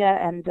colleagues here,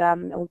 and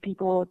all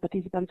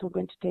participants who are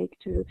going to take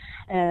to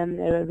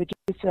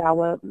register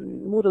our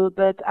Moodle,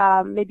 but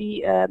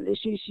maybe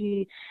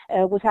she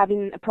was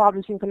having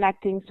problems in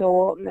connecting,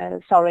 so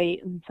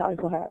sorry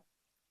for her.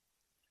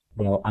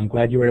 Well, I'm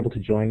glad you were able to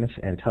join us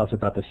and tell us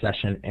about the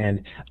session.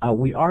 And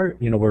we are,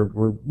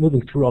 we're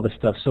moving through all this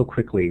stuff so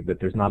quickly that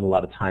there's not a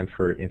lot of time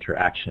for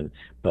interaction.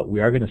 But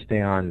we are going to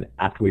stay on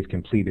after we've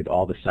completed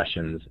all the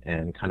sessions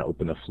and kind of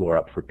open the floor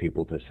up for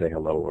people to say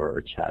hello or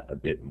chat a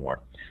bit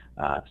more.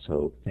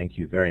 So thank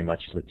you very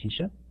much,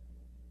 Letitia.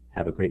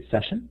 Have a great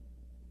session.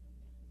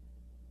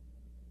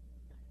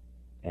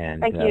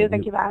 And, thank you,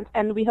 Vance.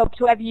 And we hope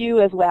to have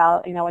you as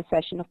well in our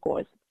session, of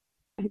course.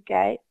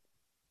 Okay.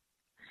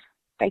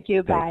 Thank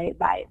you. Bye.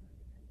 Bye.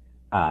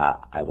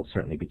 I will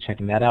certainly be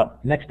checking that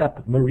out. Next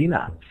up,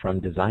 Marina from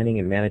Designing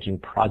and Managing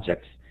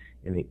Projects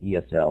in the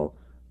ESL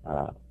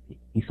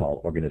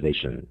ESOL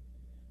organization.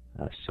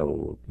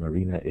 So,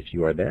 Marina, if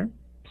you are there,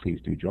 please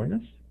do join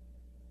us.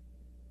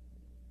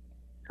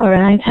 All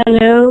right.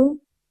 Hello.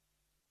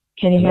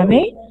 Can you hear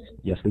me?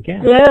 Yes, we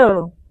can.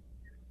 Hello.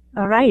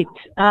 All right.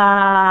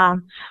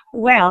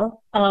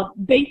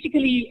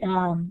 Basically,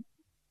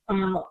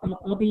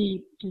 I'll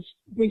be just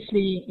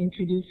briefly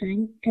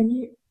introducing. Can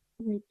you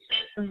wait?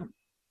 I'm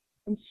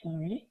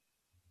sorry.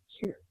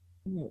 Sure.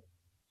 No.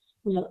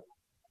 Well,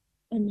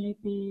 I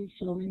might be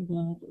following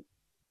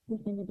the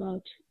thing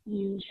about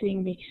you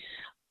seeing me,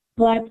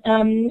 but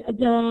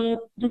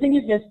the thing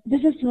is this: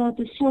 this is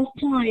the first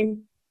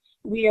time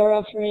we are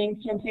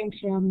offering something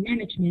from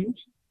management,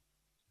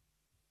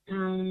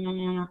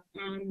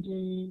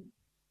 and.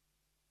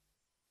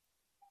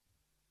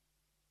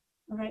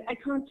 All right, I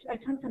can't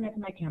connect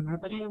my camera,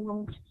 but I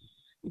won't.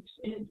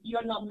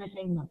 You're not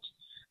missing much.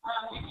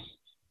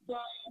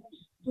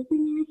 The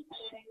thing is,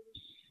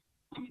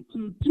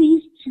 I'm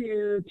pleased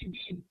to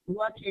be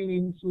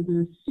working for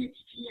the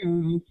 6th year.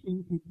 I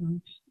think I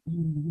don't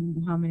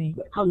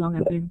remember how long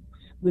I've been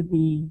with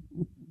the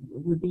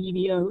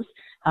EVOs.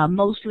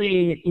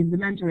 Mostly in the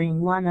mentoring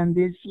one, and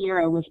this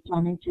year I was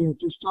planning to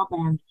stop,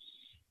 and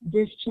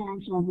this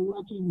chance of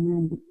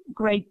working with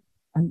great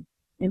and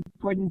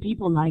important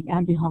people like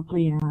Andy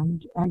Hockley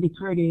and Andy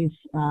Curtis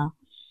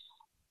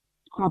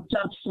cropped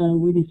up, so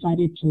we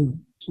decided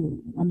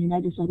I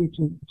decided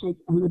to take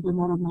a little bit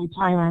more of my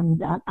time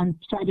and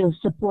try to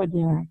support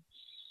their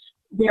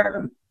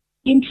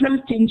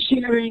interest in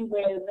sharing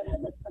with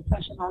the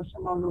professionals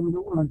from all over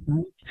the world,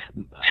 right?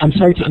 I'm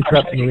sorry to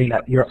interrupt,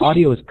 Marina. Your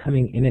audio is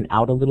coming in and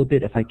out a little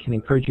bit. If I can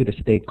encourage you to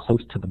stay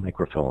close to the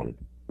microphone.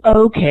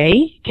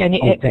 Okay. Can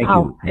you?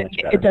 Oh, thank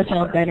you. It does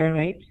sound better,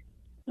 right?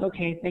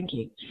 Okay, thank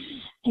you.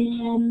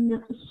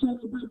 And so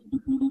the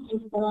point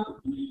is that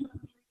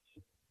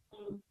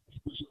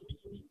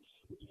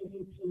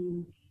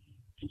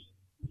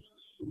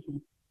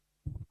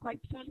quite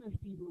famous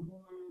people who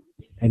are.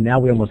 And now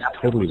we almost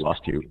totally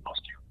lost you.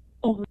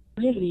 Oh,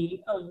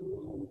 really?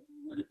 Oh,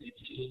 what a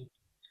pity.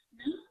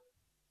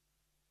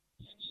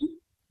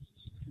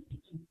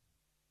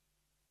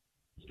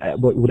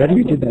 Whatever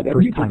you did that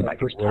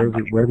first time,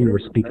 wherever you were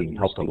speaking,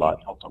 helped a lot.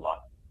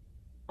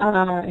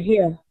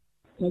 Here.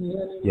 Can you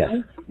hear me? Yes.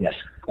 Right? Yes.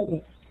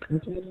 Okay.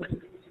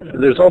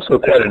 There's also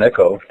quite an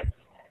echo.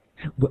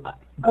 Well,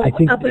 I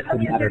think it's a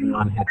matter of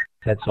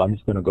non-headset, so I'm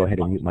just going to go ahead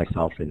and mute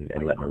myself and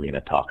let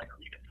Marina talk.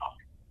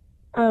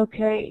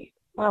 Okay.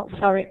 Well,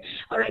 sorry.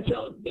 All right.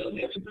 So, very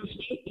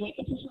briefly,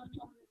 it's a short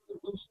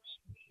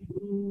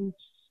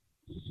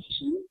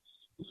session.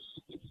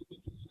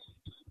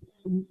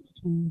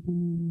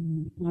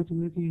 Start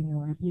working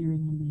or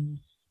appearing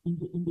in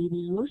the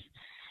videos,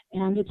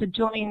 and it's a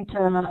joint.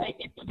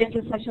 This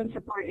is session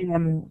support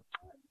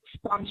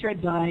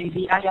sponsored by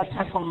the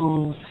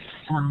ISFO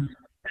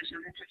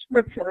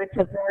group. So it's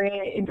a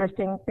very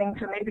interesting thing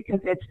for me because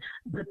it's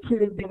the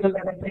two big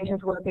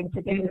organizations working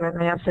together,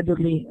 and I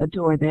absolutely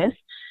adore this.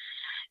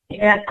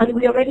 And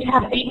we already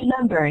have 80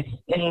 members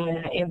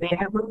in the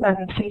group,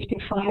 and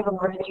 55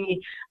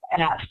 already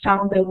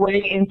found their way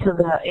into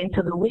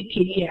the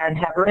wiki and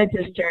have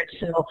registered.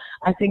 So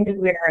I think that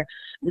we're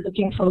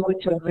looking forward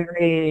to a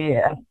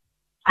very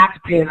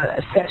active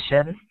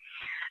session.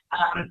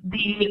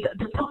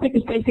 The topic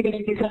is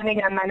basically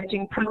designing and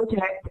managing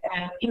projects,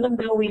 and even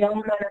though we are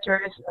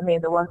managers, I mean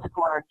the ones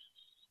who are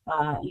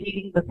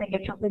leading the thing,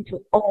 it's something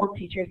to all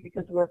teachers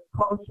because we're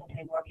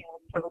constantly working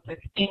with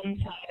projects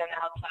inside and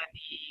outside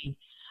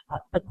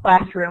the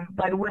classroom.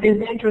 But what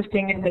is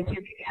interesting is that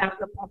you have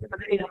the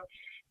possibility of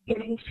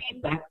getting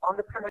feedback on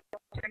the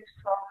projects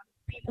from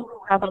people who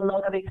have a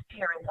lot of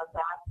experience on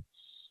that.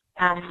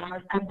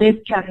 And this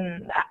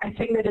can, I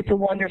think that it's a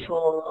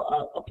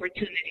wonderful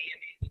opportunity.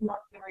 It's not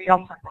very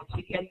often that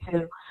you get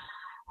to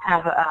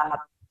have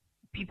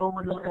people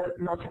with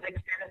lots of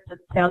experience to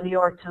tell you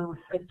or to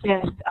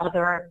suggest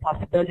other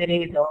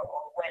possibilities or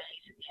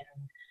ways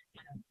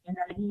and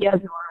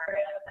ideas or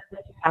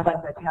that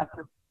you have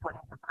to put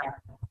into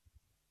practice.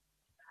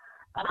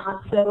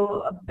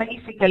 So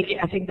basically,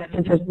 I think that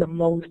this is the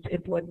most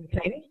important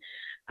thing.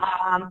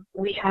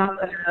 We have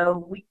a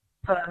week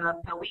per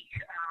week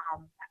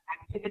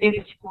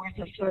activities. Of course,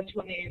 the first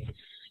one is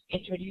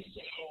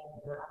introducing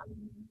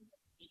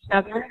each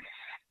other.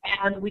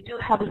 And we do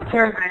have a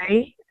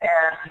survey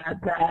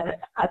that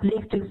at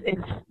least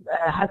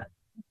has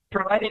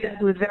provided us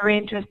with very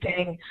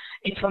interesting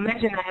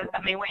information.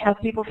 I mean, we have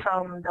people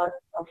from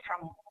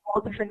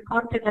all different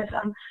continents.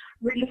 I'm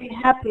really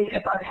happy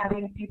about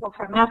having people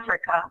from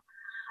Africa.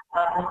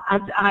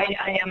 And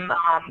I am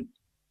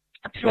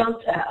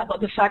thrilled about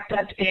the fact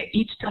that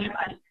each time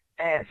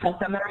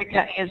South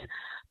America is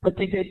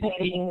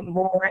participating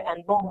more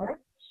and more.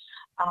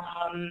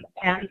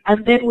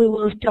 And then we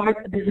will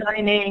start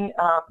designing,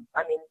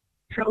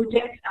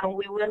 projects, and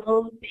we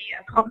will be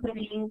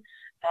accompanying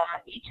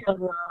each of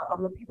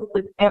the people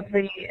with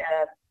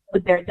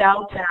with their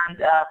doubts and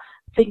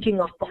thinking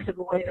of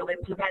possible ways of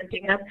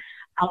implementing them.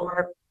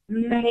 Our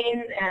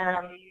main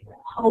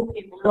hope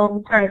in the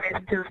long term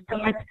is to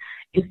start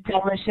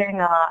establishing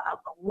a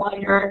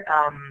wider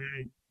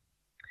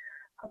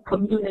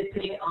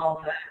community of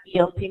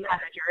ELT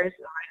managers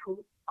who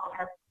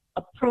are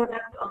a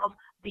product of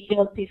the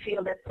ELT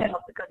field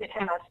itself because it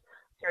has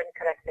certain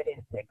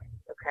characteristics.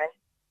 Okay.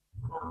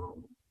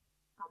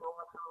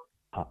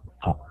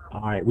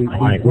 All right. We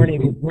weren't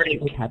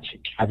able to catch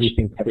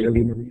everything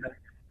clearly, Maria,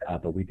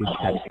 but we did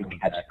catch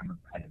some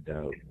and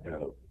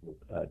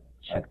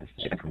check the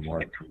site for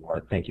more.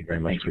 Thank you very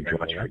much for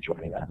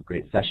joining us. Have a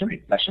great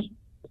session.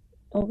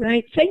 All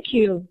right. Thank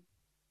you.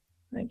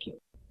 Thank you.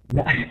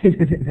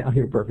 Now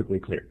you're perfectly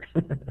clear.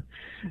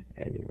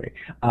 Anyway,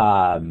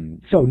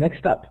 so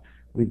next up,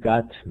 we've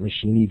got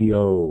Machine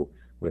EVO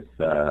with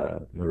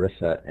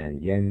Marissa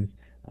and Jens.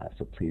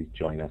 So please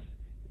join us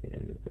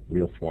in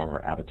real form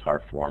or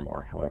avatar form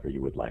or however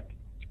you would like.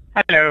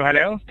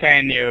 Hello.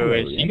 Can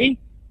you see me?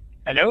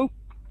 Hello?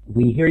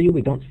 We hear you.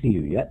 We don't see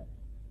you yet.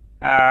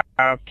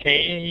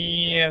 Okay.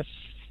 Yes.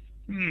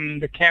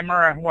 The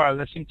camera. Well,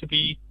 there seems to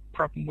be a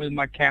problem with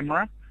my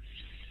camera.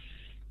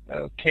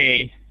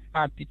 Okay.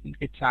 I didn't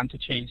get time to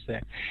change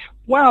that.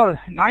 Well,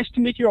 nice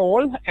to meet you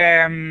all.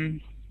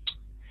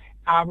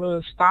 I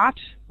will start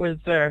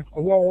with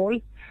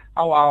overall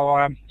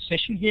our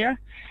session here,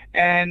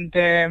 and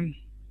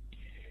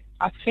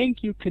I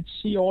think you could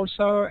see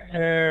also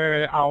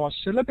our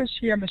syllabus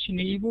here, Machine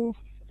EVO.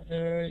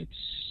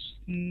 It's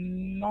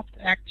not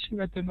active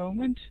at the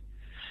moment,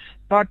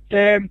 but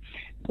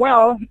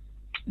well,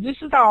 This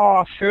is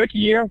our third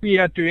year we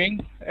are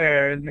doing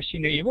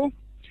Machine EVO,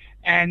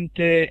 and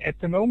at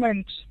the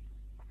moment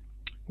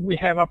we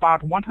have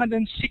about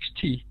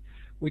 160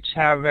 which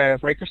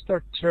have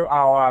registered to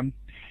our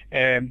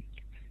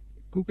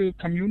Google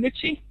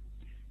community.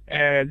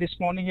 This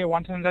morning here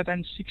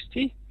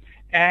 160,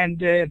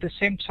 and at the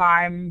same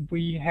time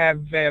we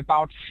have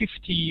about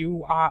 50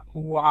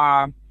 who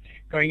are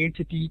going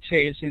into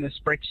details in a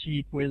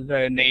spreadsheet with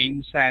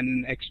names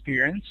and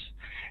experience.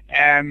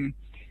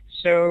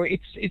 So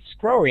it's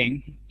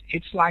growing.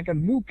 It's like a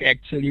MOOC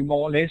actually,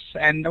 more or less.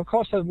 And of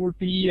course there will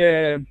be,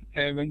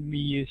 when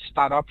we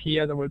start up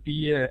here, there will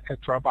be a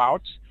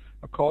dropout,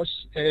 of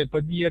course.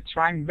 But we are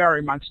trying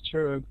very much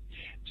to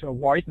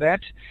avoid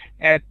that.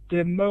 At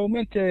the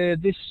moment,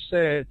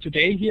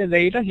 today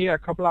here, a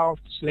couple hours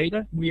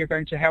later, we are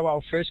going to have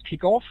our first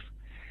kickoff.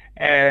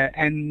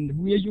 And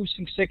we are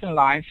using Second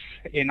Life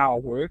in our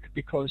work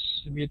because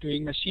we are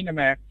doing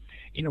machinima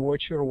in a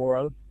virtual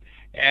world,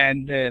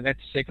 and that's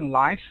Second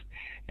Life.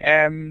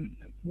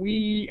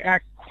 We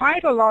are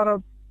quite a lot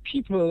of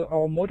people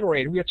or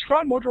moderators. We are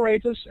 12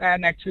 moderators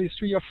and actually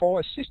 3 or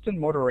 4 assistant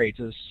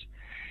moderators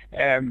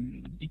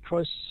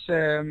because,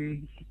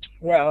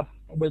 well,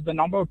 with the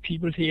number of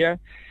people here,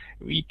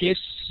 we guess,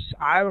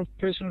 I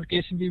personally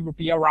guess we will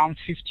be around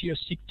 50 or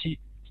 60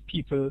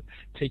 people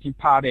taking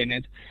part in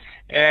it.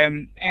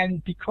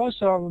 And because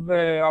of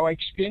our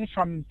experience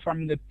from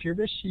the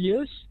previous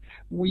years,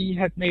 we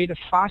have made a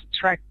fast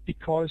track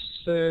because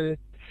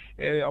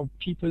of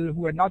people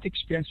who are not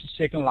experienced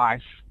Second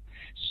Life.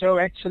 So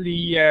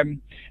actually,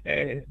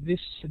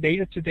 this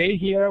later today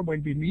here,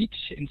 when we meet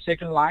in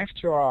Second Life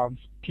to our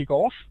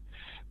kickoff,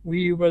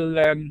 we will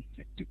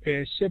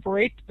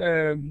separate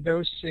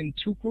those in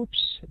 2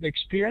 groups, the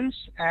experience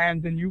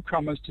and the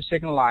newcomers to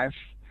Second Life.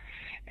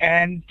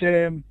 And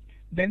then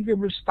we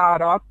will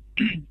start up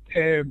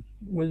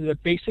with the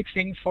basic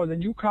thing for the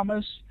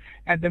newcomers,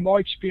 and the more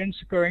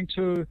experienced are going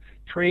to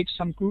create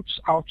some groups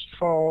out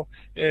for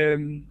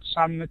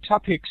some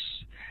topics.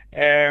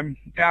 There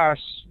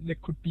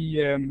could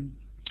be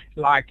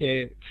like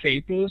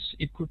fables,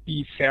 it could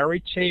be fairy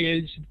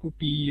tales, it could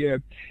be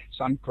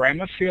some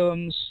grammar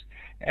films,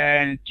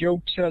 and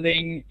joke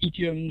telling,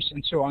 idioms,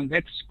 and so on.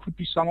 That could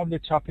be some of the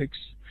topics.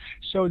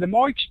 So the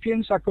more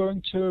experienced are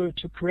going to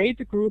create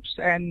the groups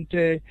and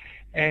do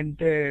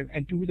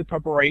the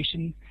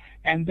preparation,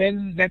 and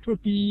then that will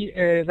be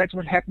that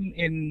will happen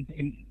in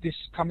this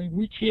coming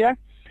week here.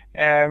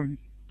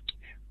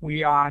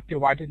 We are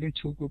divided in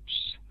 2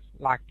 groups,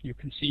 like you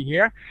can see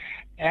here,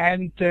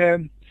 and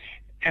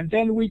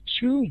then week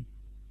 2,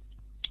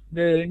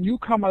 the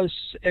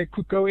newcomers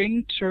could go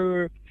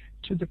into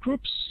the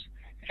groups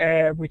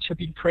which have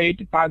been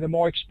created by the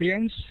more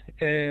experienced.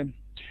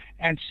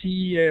 And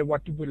see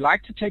what we would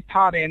like to take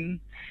part in.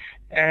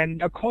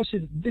 And of course,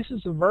 this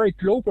is a very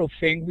global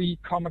thing. We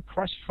come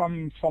across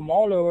from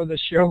all over the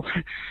show.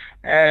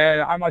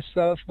 I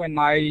myself, when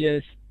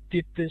I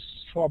did this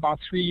for about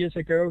 3 years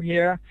ago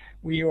here,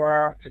 there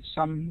were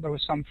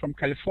some from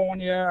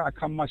California. I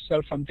come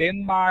myself from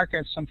Denmark,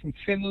 and some from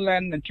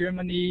Finland and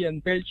Germany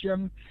and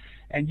Belgium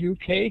and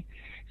UK.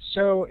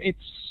 So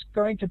it's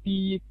going to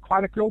be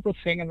quite a global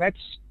thing, and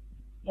that's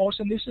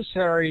also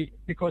necessary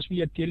because we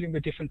are dealing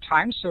with different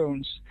time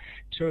zones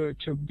to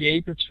be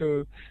able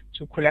to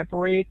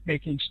collaborate,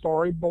 making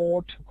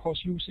storyboard, of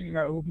course using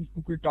our open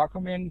Google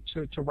document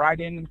to write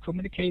in and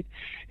communicate.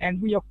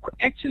 And we are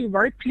actually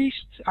very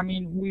pleased. I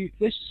mean,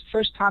 this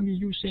first time we're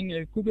using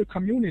a Google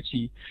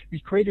community. We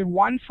created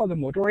one for the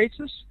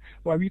moderators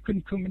where we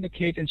can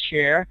communicate and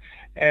share,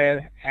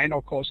 and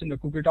of course in the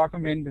Google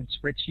document and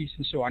spreadsheets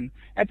and so on.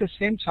 At the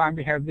same time,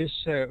 we have this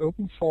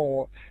open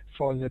for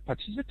the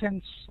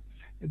participants,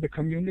 the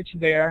community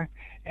there,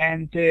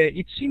 and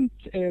it seemed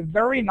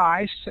very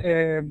nice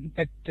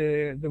that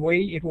the way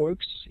it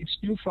works. It's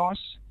new for us,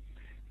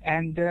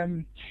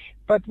 and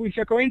but if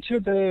you're going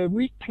to the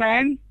week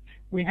plan,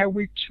 we have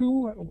week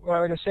 2,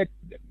 like I said,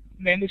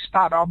 then it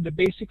start off the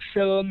basic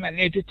film and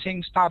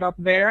editing start up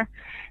there,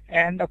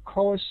 and of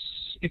course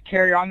it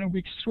carry on in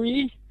week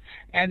 3,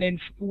 and in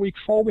week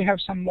 4 we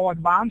have some more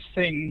advanced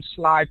things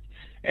like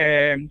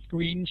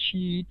green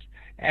sheet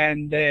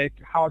and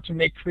how to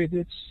make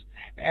credits.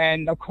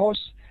 And of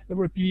course, there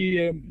will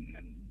be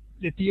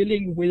the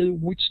dealing with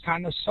which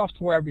kind of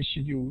software we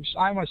should use.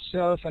 I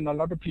myself and a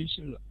lot of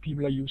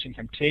people are using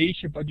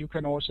Camtasia, but you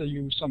can also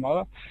use some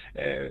other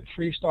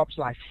free stops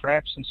like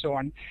Fraps and so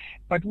on.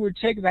 But we'll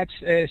take that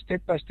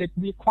step by step.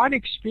 We're quite an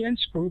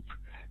experienced group,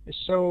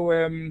 so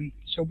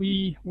so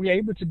we're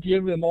able to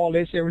deal with more or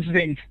less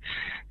everything.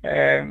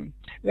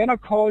 Then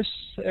of course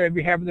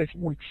we have the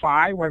week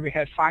 5 where we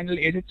have final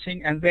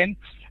editing, and then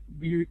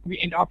we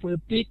end up with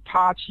a big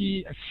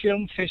party, a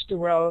film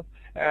festival,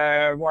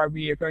 where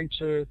we are going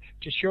to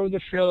show the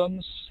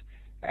films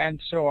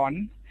and so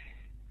on.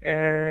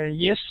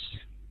 Yes,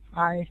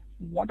 I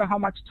wonder how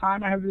much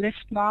time I have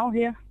left now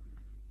here.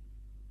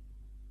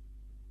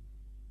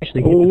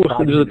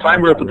 Oh, there's a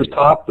timer up at the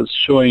top that's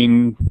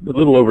showing a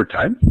little over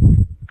time.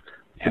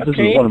 Okay. This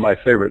is one of my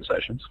favorite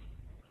sessions.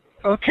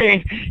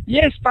 Okay.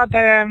 Yes, but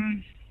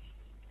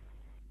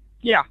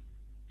yeah,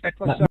 that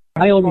was.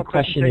 My only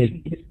question is,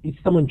 if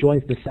someone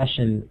joins the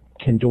session,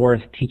 can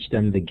Doris teach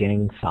them the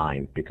gang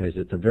sign? Because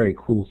it's a very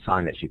cool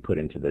sign that she put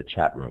into the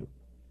chat room.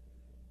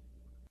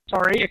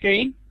 Sorry,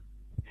 again?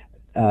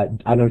 I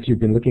don't know if you've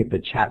been looking at the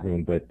chat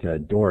room, but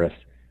Doris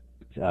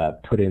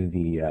put in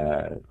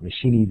the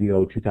Machine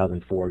EVO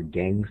 2004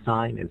 gang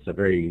sign. It's a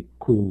very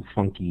cool,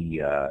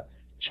 funky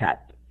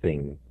chat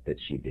thing that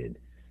she did.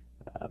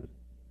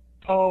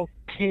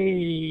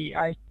 Okay,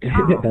 I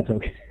can't. That's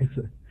okay.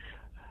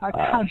 I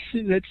can't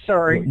see that,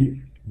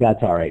 sorry.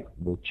 That's all right.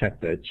 We'll check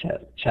the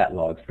chat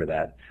logs for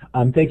that.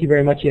 Thank you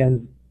very much,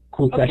 Jens.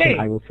 Cool session.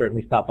 I will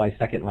certainly stop by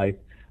Second Life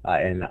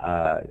and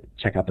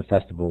check out the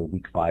festival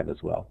week 5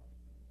 as well.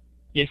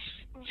 Yes.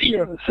 See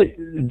you.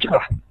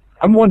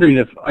 I'm wondering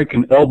if I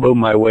can elbow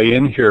my way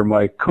in here.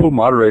 My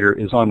co-moderator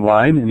is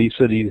online, and he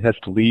said he has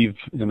to leave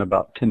in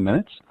about 10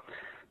 minutes.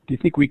 Do you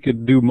think we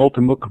could do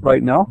Multimook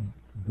right now?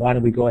 Why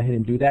don't we go ahead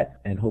and do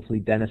that, and hopefully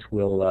Dennis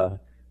will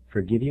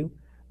forgive you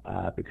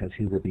because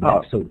he will be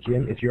next. So,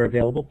 Jim, if you're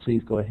available,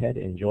 please go ahead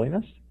and join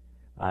us.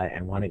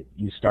 And why don't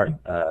you start,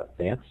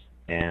 Vance?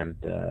 And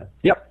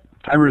yep,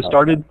 timer has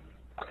started.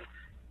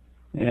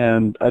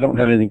 And I don't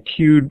have anything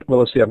queued. Well,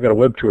 let's see, I've got a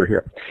web tour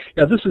here.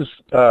 Yeah, this is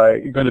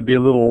going to be a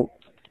little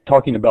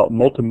talking about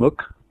Multimook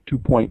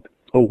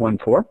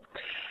 2.014.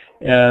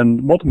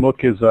 And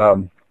Multimook is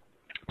a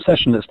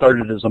session that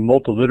started as a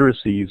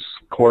multiliteracies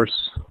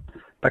course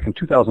back in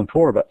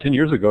 2004, about 10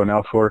 years ago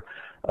now, for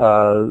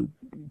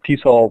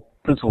TESOL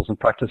Principles and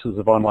Practices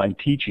of Online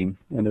Teaching.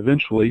 And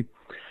eventually,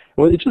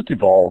 well, it just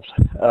evolved.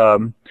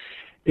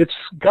 It's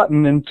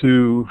gotten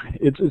into,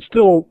 it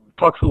still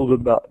talks a little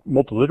bit about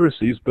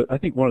multiliteracies, but I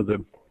think one of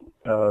the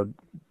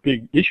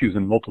big issues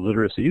in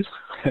multiliteracies,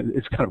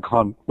 it's kind of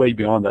gone way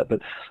beyond that,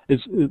 but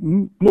it's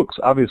MOOCs,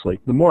 obviously.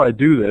 The more I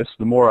do this,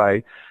 the more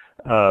I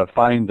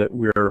find that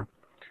we're,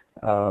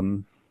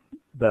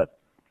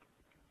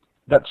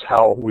 that's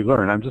how we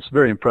learn. I'm just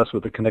very impressed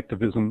with the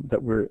connectivism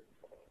that we're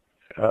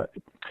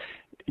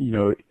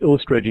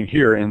illustrating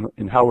here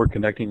in how we're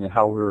connecting and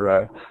how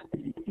we're,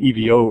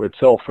 EVO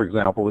itself, for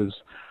example, is,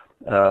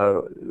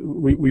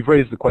 we've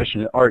raised the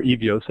question, are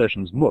EVO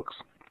sessions MOOCs?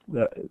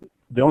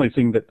 The only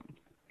thing that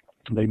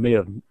they may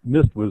have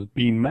missed was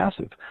being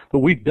massive. But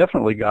we've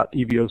definitely got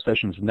EVO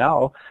sessions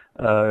now,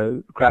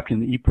 crafting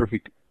the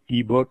ePerfect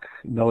ebook,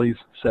 Nellie's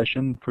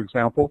session, for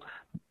example,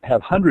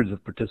 have hundreds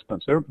of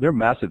participants. They're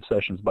massive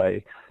sessions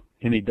by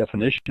any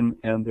definition,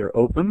 and they're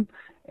open,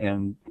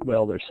 and,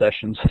 well, they're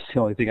sessions. That's the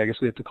only thing. I guess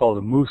we have to call it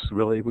a moose,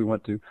 really, if we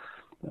want to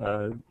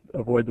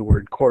avoid the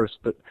word course.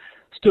 But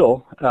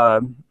still,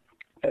 what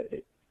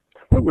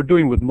we're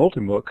doing with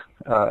Multimook,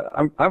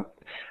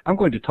 I'm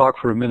going to talk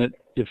for a minute.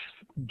 If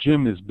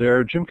Jim is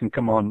there, Jim can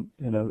come on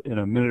in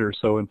a minute or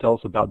so and tell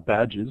us about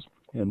badges.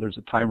 And there's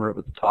a timer up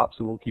at the top,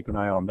 so we'll keep an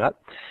eye on that.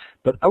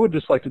 But I would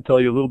just like to tell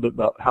you a little bit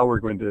about how we're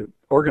going to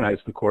organize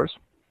the course.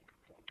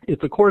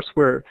 It's a course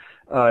where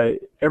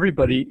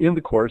everybody in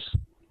the course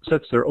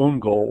sets their own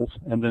goals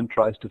and then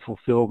tries to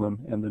fulfill them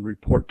and then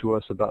report to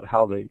us about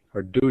how they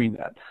are doing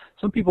that.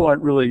 Some people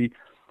aren't really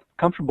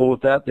comfortable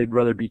with that. They'd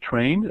rather be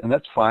trained, and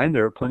that's fine.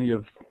 There are plenty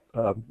of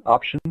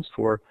options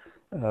for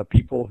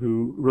people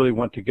who really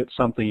want to get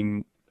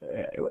something.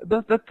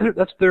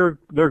 That's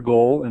their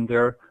goal and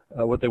their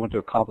what they want to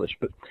accomplish.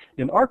 But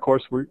in our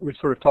course, we're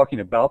sort of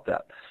talking about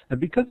that. And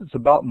because it's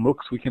about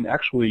MOOCs, we can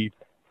actually,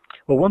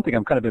 well, one thing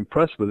I'm kind of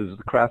impressed with is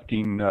the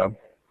crafting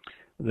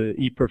the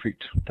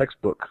ePerfect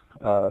textbook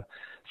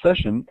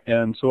session.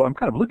 And so I'm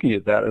kind of looking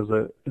at that as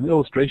an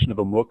illustration of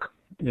a MOOC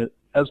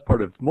as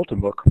part of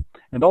Multimook.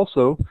 And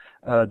also,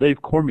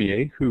 Dave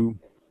Cormier, who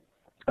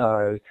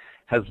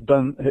has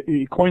done,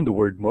 he coined the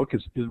word MOOC,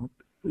 is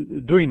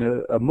doing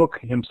a MOOC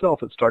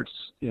himself. It starts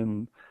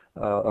on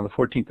the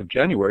 14th of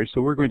January,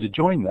 so we're going to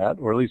join that,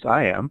 or at least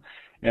I am.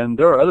 And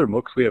there are other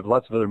MOOCs. We have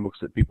lots of other MOOCs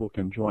that people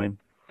can join.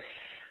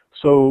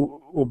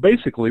 So, well,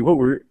 basically, what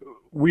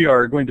we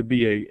are going to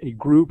be a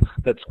group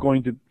that's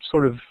going to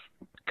sort of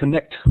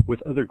connect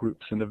with other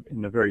groups in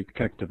a very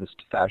connectivist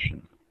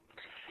fashion.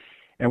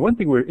 And one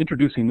thing we're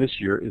introducing this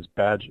year is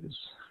badges.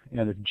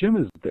 And if Jim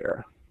is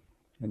there,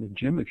 and if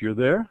Jim, if you're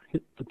there,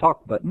 hit the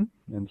talk button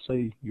and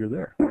say you're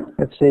there.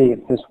 Let's see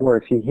if this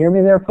works. You hear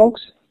me there,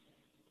 folks?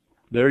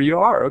 There you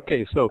are.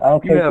 Okay, so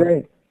you have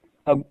great.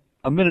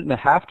 A minute and a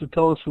half to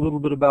tell us a little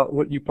bit about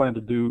what you plan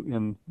to do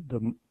in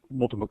the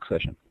Multimook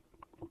session.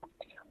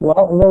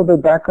 Well, a little bit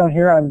of background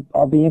here.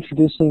 I'll be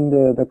introducing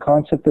the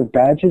concept of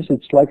badges.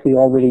 It's likely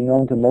already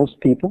known to most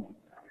people.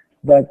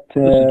 But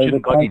this is Jim the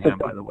Buckingham,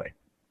 by the way.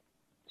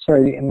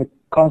 Sorry, and the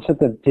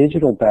concept of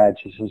digital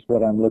badges is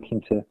what I'm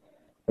looking to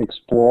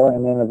explore,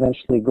 and then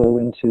eventually go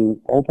into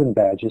open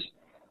badges.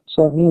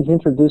 So it means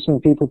introducing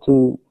people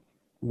to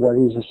what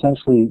is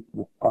essentially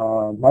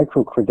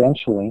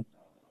micro-credentialing.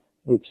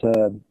 It's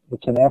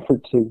an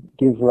effort to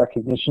give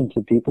recognition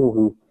to people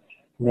who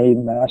may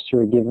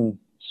master a given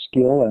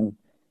skill and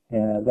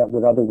that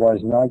would otherwise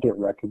not get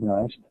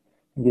recognized,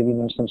 giving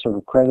them some sort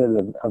of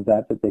credit of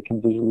that they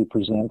can visually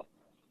present.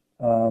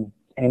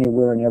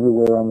 anywhere and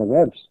everywhere on the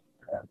webs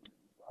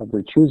of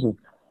their choosing.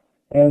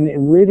 And it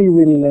really,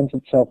 really lends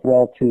itself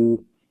well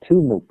to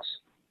MOOCs.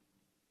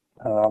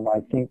 I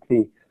think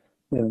the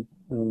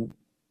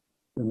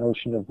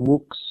notion of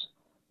MOOCs,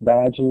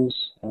 badges,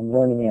 and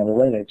learning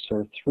analytics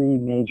are three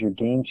major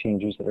game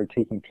changers that are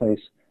taking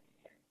place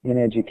in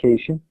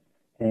education.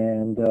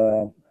 And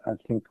I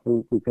think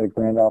we've got a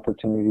grand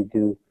opportunity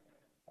to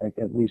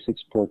at least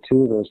explore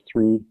two of those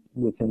three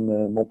within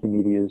the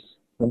multimedia's,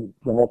 the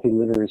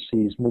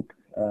multiliteracy's MOOC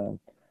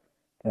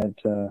that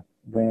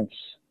Vance,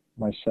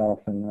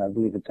 myself, and I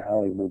believe it's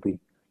Hallie will be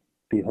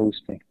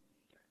hosting.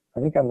 I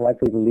think I'm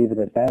likely to leave it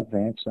at that,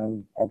 Vance.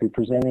 I'll be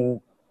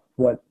presenting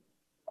what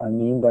I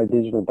mean by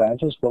digital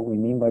badges, what we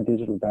mean by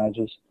digital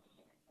badges,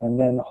 and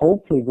then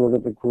hopefully go to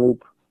the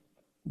group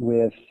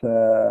with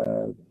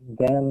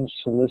them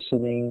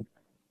soliciting,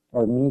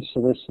 or me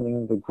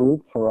soliciting the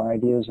group for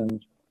ideas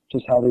and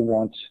just how they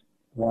want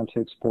to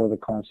explore the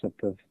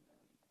concept of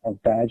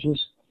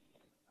badges,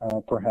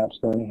 perhaps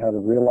learning how to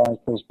realize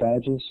those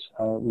badges,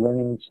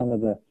 learning some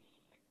of the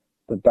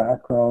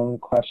background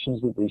questions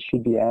that they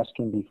should be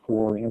asking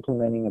before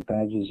implementing a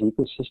badges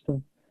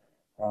ecosystem.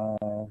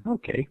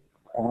 Okay.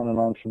 On and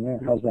on from there.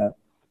 How's that?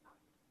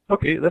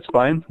 Okay, that's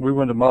fine. We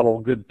want to model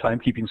good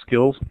timekeeping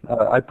skills.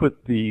 I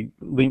put the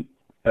link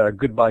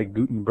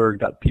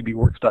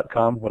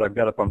goodbyegutenberg.pbworks.com, what I've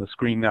got up on the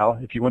screen now.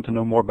 If you want to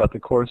know more about the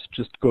course,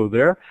 just go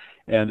there,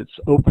 and it's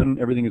open.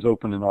 Everything is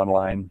open and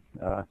online.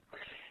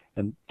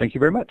 And thank you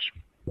very much.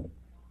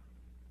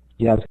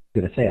 Yeah, I was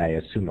going to say, I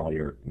assume all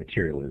your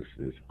material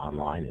is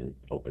online and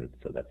open,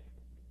 so that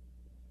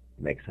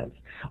makes sense.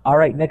 All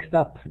right, next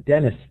up,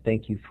 Dennis,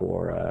 thank you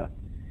for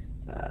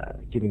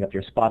giving up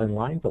your spot in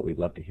line, but we'd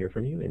love to hear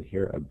from you and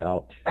hear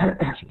about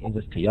teaching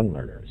English to young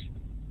learners.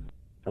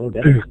 Hello,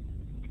 Dennis.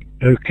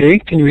 Okay,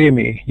 can you hear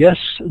me? Yes,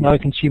 now I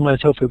can see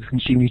myself, you can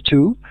see me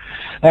too.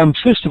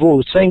 First of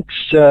all, thanks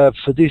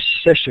for this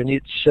session.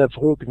 It's for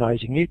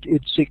organizing it.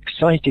 It's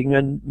exciting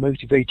and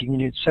motivating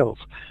in itself.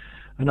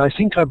 And I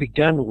think I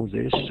began all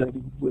this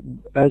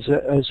as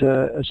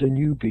a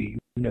newbie,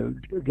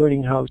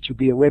 learning how to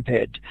be a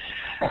webhead.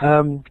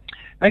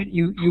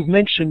 You've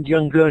mentioned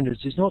young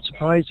learners. It's not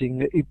surprising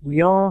that if we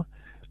are,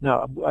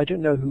 now I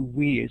don't know who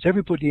we is,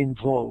 everybody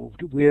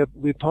involved. We're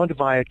part of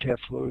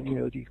IATF, or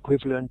the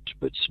equivalent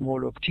but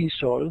smaller of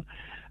TESOL,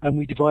 and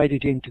we divide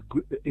it into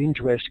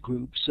interest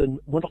groups. And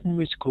one of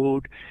them is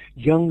called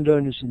Young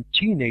Learners and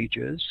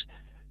Teenagers.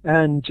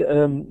 And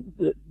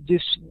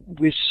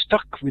we're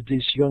stuck with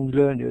these young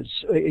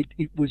learners.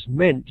 It was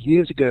meant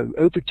years ago,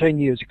 over 10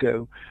 years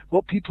ago,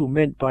 what people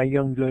meant by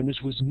young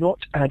learners was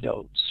not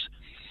adults.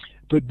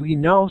 But we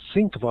now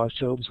think of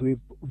ourselves,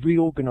 we've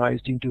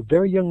reorganized into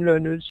very young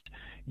learners,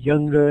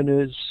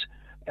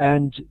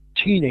 and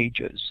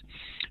teenagers.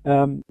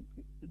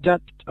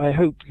 That, I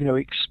hope,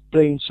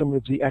 explains some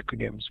of the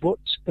acronyms.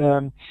 So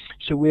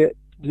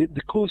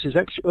the course is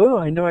actually,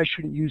 I know I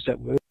shouldn't use that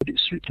word, but it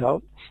slipped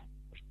out.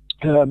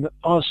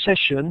 Our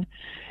session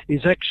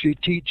is actually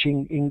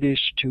teaching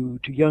English to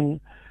young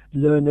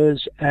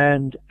learners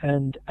and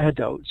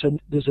adults,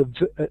 and there's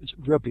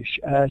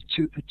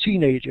to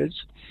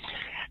teenagers,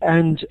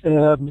 and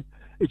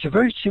it's a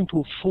very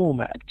simple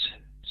format.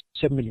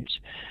 7 minutes,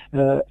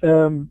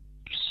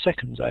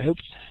 seconds, I hope.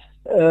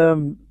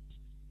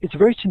 It's a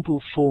very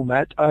simple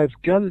format. I've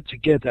gathered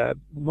together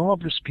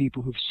marvelous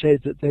people who've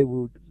said that they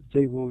will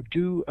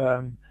do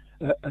a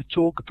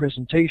talk, a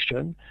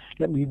presentation.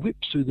 Let me whip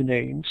through the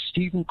names: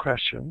 Stephen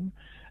Krashen,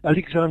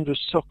 Alexander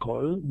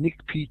Sokol,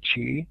 Nick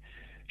Peachy,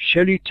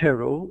 Shelley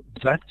Terrell,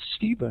 Vance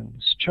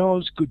Stevens,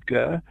 Charles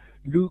Goodger,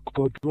 Luke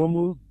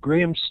Bodromu,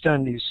 Graham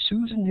Stanley,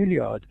 Susan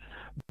Hilliard,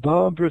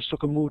 Barbara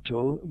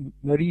Sakamoto,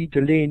 Marie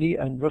Delaney,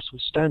 and Russell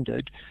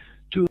Standard.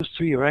 2 or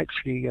 3 are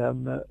actually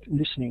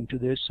listening to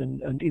this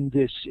and in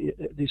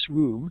this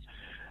room,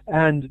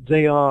 and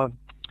they are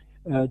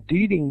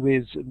dealing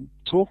with,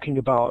 talking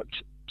about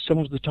some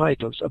of the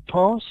titles: A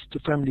Path to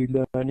Family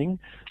Learning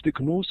that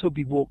can also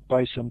be walked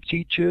by some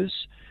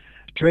teachers,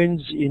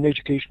 Trends in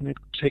Educational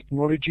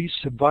Technology,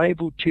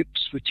 Survival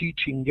Tips for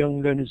Teaching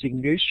Young Learners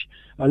English.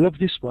 I love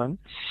this one.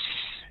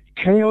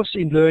 Chaos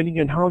in Learning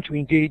and How to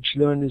Engage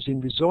Learners in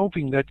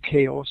Resolving that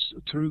Chaos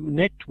Through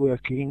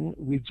Networking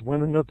with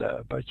One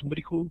Another, by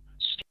somebody called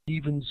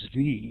Stevens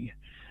V.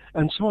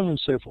 And so on and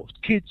so forth.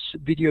 Kids,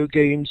 Video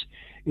Games,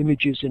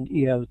 Images and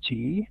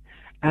ELT.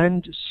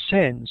 And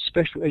SEN,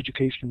 Special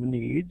Educational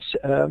Needs,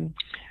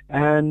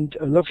 and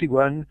a lovely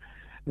one,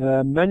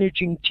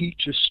 Managing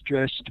Teacher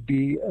Stress to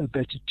Be a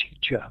Better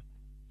Teacher.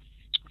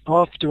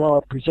 After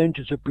our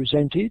presenters have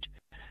presented,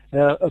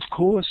 of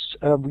course,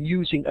 we're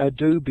using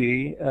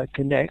Adobe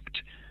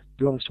Connect,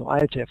 belongs to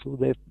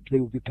IATF, they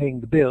will be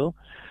paying the bill.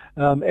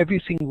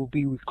 Everything will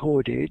be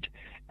recorded,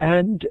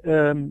 and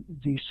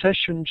the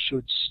session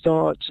should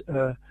start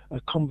a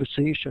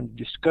conversation,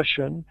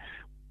 discussion,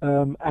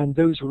 and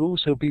those will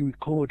also be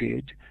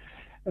recorded.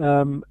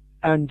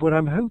 And what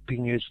I'm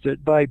hoping is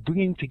that by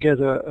bringing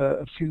together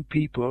a few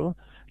people,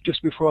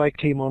 just before I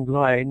came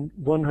online,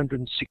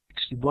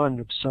 161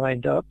 have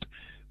signed up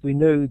We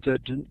know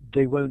that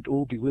they won't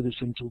all be with us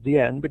until the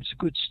end, but it's a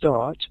good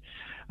start.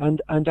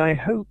 And I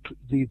hope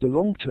the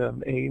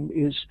long-term aim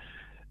is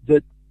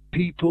that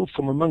people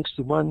from amongst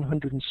the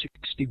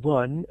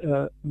 161,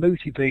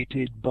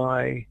 motivated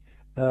by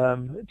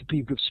the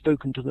people who've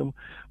spoken to them,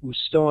 will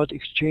start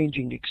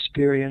exchanging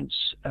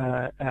experience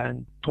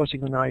and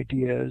passing on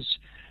ideas,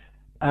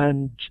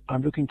 and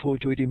I'm looking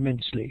forward to it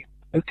immensely.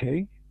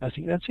 Okay, I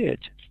think that's it.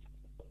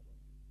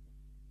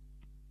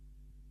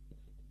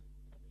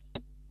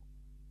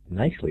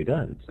 Nicely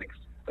done.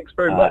 Thanks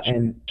very much.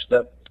 And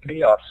that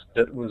chaos,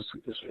 is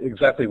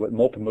exactly what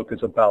MultiMOOC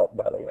is about,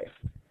 by the way.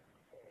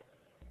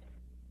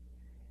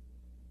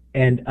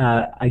 And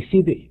I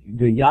see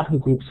the Yahoo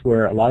groups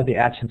where a lot of the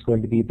action's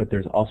going to be, but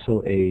there's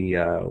also a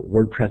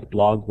WordPress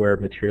blog where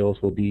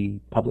materials will be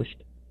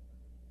published.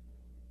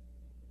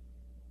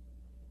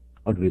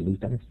 Oh, did we lose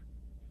Dennis?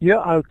 Yeah,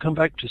 I'll come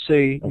back to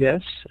say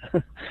yes.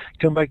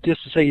 Come back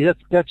just to say yes,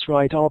 that's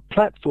right. Our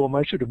platform,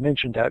 I should have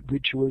mentioned that,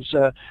 which was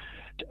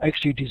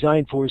actually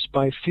designed for us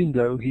by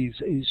Finlo. He's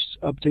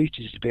updated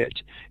it a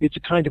bit. It's a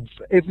kind of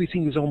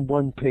everything is on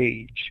one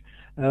page.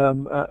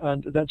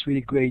 And that's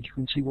really great. You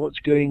can see what's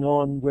going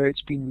on, where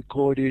it's been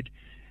recorded,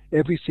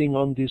 everything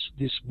on this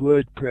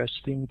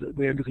WordPress thing that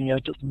we're looking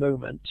at the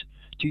moment,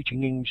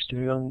 teaching English to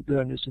young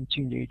learners and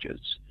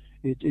teenagers.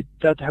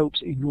 That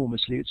helps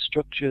enormously. It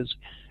structures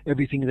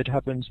everything that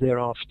happens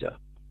thereafter.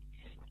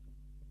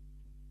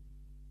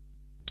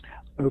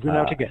 Over and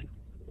out again.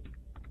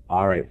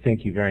 All right,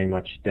 thank you very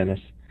much, Dennis.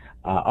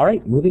 All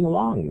right, moving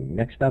along.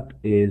 Next up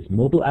is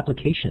mobile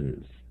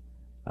applications.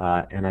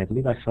 And I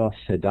believe I saw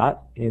Sadat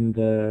in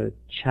the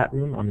chat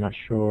room. I'm not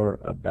sure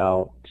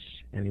about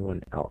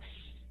anyone else.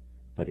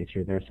 But if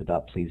you're there,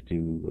 Sadat, please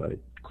do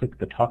click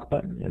the talk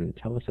button and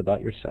tell us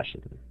about your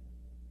session.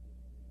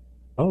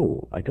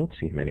 Oh, I don't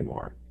see him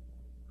anymore.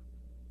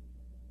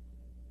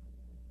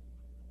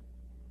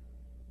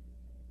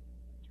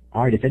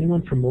 All right, if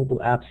anyone from mobile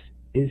apps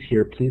is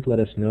here, please let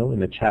us know in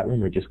the chat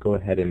room, or just go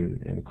ahead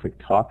and click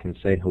talk and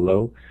say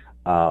hello.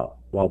 While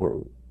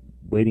we're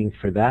waiting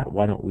for that,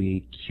 why don't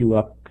we queue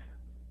up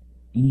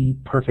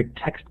ePerfect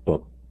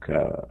Textbook.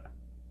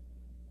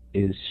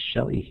 Is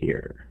Shelley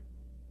here?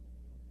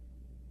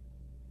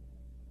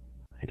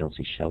 I don't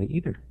see Shelley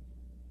either.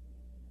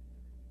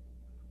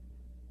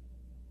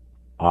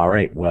 All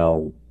right,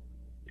 well,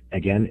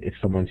 again, if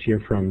someone's here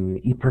from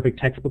ePerfect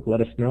Textbook,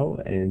 let us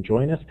know and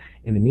join us.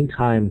 In the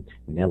meantime,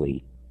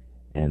 Nelly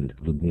and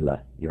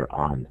Ludmila, you're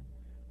on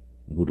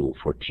Moodle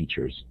for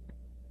Teachers,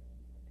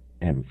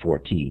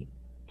 M4T.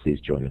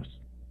 Please join us.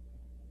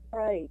 All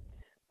right.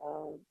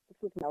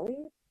 This is Nelly.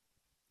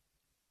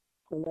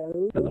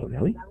 Hello. Hello,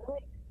 Nelly. I'm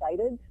really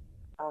excited.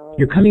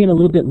 You're coming in a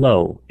little bit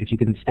low. If you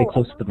can stay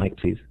close to the mic,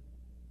 please.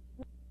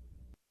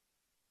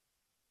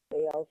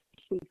 I'll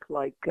speak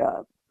like,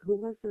 who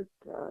was it?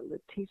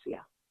 Leticia.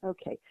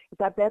 Okay. Is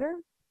that better?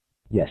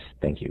 Yes,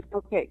 thank you.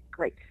 Okay,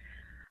 great.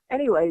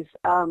 Anyways,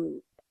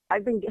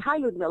 hi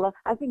Ludmilla.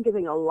 I've been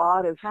giving a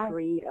lot of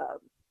free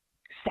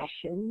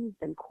sessions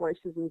and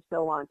courses and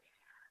so on.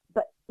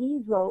 But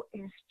EVO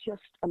is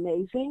just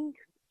amazing.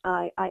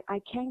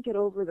 I can't get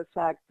over the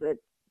fact that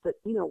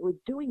we're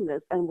doing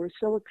this and we're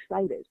so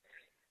excited.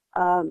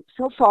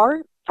 So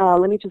far,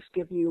 let me just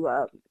give you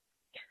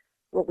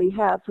what we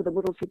have for the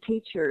Moodle for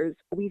Teachers.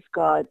 We've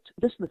got,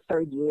 this is the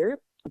third year,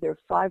 there are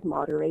 5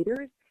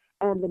 moderators,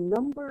 and the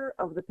number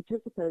of the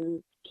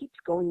participants keeps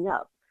going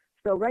up.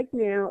 So right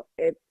now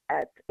it's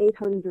at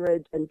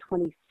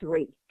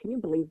 823. Can you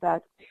believe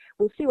that?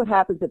 We'll see what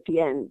happens at the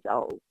end.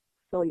 I'll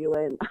fill you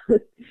in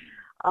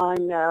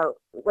on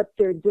what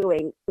they're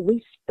doing.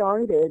 We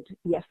started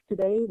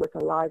yesterday with a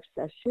live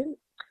session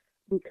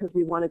because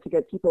we wanted to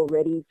get people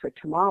ready for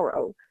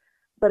tomorrow.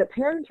 But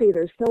apparently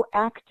they're so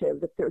active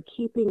that they're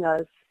keeping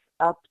us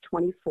up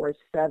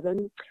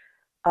 24/7.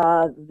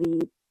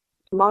 The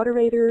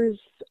moderators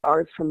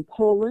are from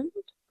Poland,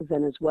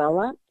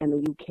 Venezuela, and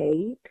the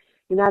UK,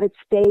 United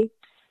States,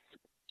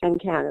 and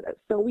Canada.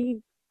 So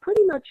we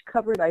pretty much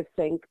covered, I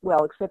think,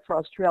 well, except for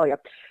Australia.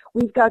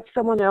 We've got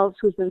someone else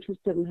who's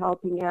interested in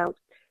helping out.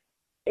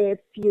 If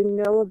you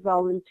know of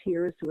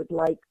volunteers who would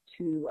like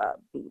to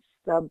be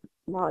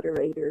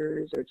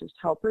sub-moderators or just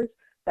helpers,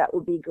 that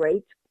would be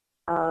great.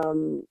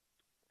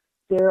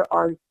 There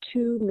are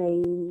 2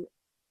 main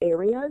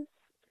areas.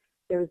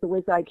 There's the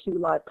WizIQ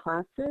Live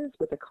classes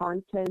with the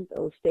content that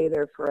will stay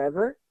there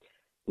forever,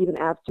 even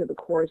after the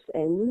course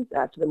ends,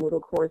 after the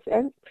Moodle course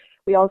ends.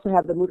 We also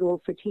have the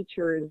Moodle for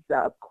Teachers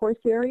course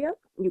area.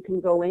 You can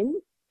go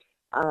in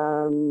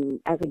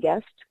as a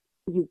guest.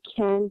 You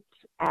can't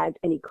add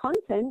any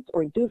content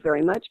or do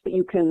very much, but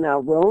you can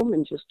roam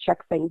and just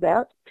check things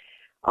out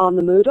on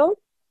the Moodle.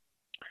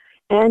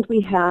 And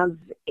we have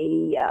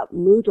a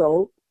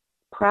Moodle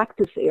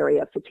practice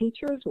area for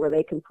teachers where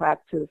they can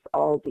practice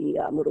all the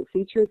Moodle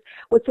features.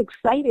 What's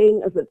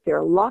exciting is that there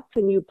are lots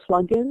of new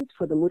plugins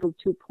for the Moodle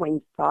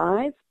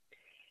 2.5.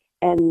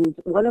 And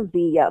one of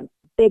the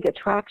big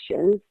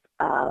attractions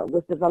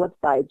was developed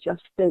by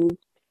Justin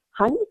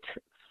Hunt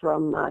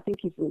from, I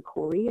think he's in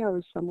Korea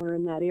or somewhere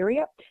in that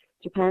area.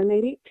 Japan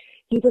maybe.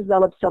 He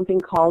developed something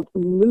called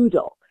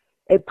Poodle.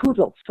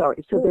 So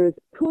there's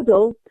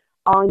Poodle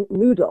on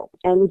Moodle.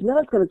 And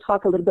Ludmilla's going to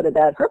talk a little bit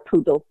about her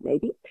Poodle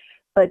maybe.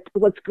 But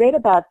what's great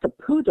about the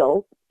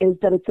Poodle is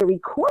that it's a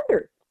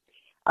recorder.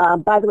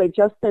 By the way,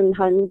 Justin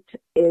Hunt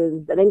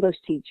is an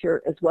English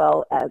teacher as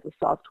well as a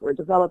software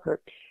developer.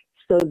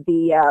 So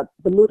the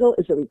Moodle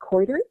is a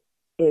recorder.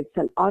 It's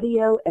an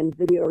audio and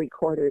video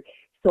recorder.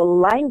 So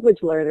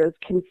language learners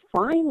can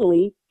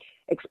finally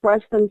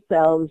express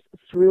themselves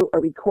through a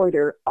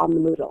recorder on the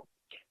Moodle.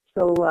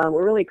 So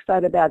we're really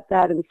excited about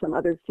that and some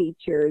other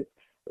features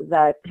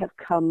that have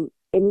come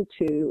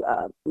into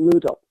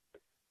Moodle.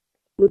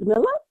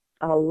 Ludmilla,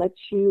 I'll let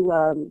you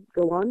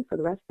go on for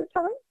the rest of the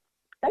time.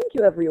 Thank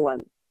you,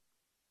 everyone.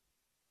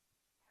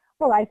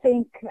 Well, I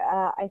think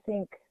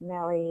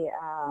Nelly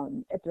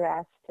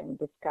addressed and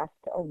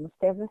discussed almost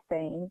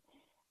everything,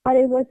 but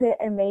it was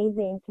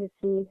amazing to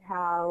see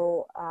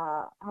how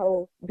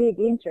big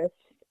interest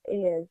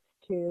is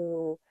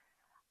to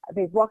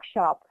the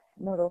workshop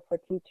Moodle for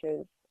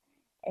Teachers.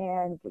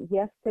 And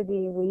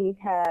yesterday we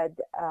had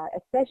a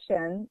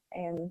session,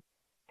 and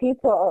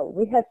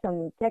we had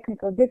some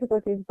technical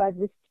difficulties, but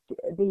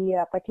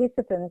the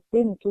participants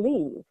didn't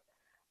leave.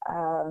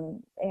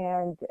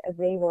 And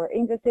they were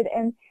interested.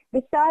 And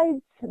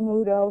besides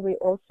Moodle, we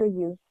also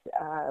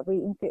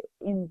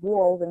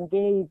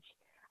engage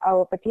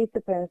our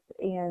participants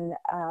in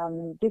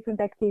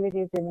different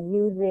activities in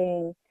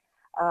using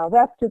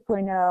Web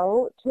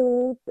 2.0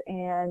 tools.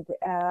 And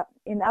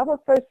in our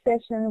first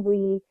session,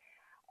 we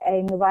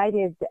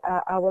invited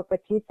our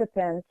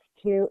participants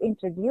to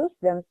introduce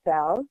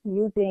themselves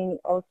using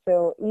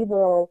also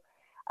EVO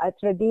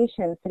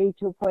tradition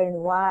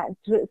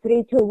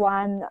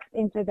 3-2-1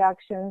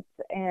 introductions,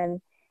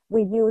 and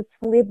we use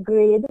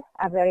Flipgrid,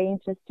 a very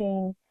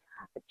interesting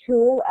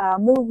tool,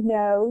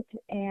 MoveNote,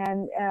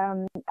 and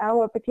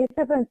our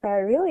participants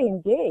are really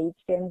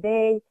engaged, and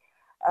they,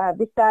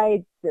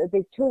 besides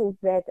the tools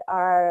that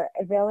are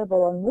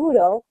available on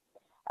Moodle,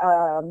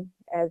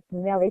 as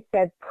Nelly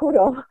said,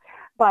 Poodle,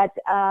 but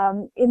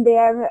in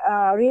their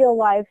real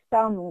life,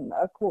 some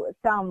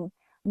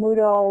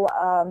Moodle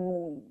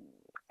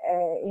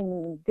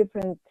in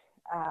different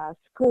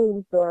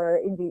schools or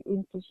in the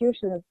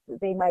institutions,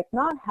 they might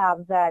not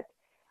have that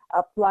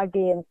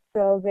plugin,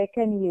 so they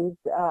can use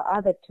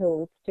other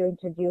tools to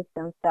introduce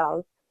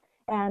themselves.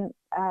 And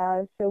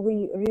so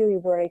we really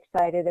were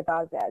excited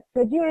about that.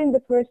 So during the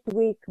first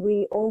week,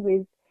 we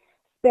always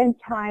spent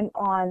time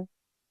on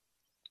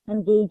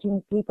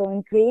engaging people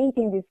and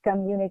creating this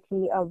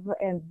community of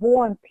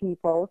born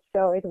people.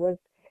 So it was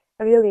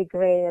really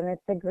great, and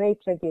it's a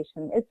great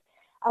tradition. It's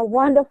a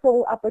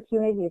wonderful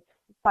opportunity. It's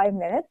 5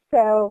 minutes,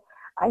 so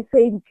I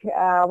think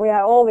we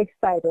are all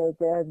excited,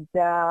 and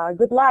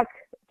good luck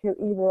to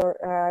EVO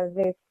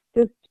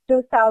this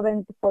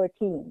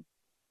 2014.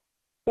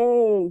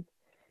 Yay!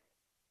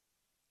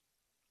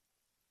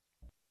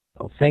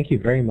 Well, thank you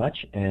very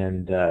much,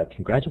 and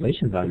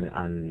congratulations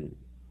on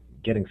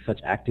getting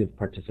such active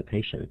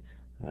participation.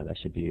 That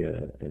should be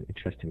an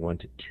interesting one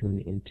to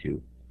tune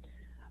into.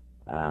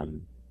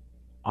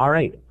 All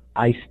right,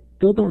 I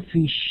still don't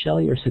see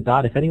Shelley or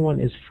Sadat. If anyone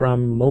is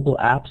from mobile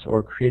apps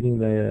or creating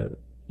the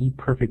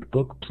ePerfect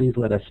book, please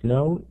let us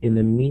know. In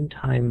the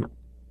meantime,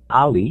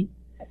 Ali,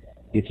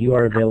 if you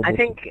are available. I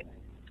think,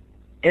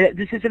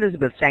 this is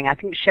Elizabeth saying, I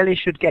think Shelley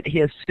should get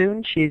here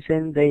soon. She's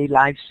in the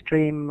live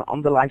stream,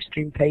 on the live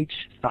stream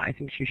page, so I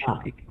think she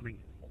should be coming.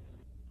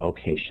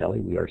 Okay, Shelley,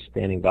 we are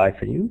standing by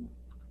for you.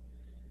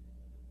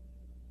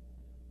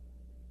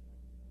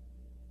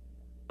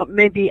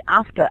 Maybe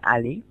after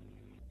Ali.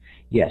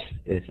 Yes,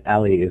 if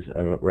Ali is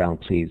around,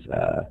 please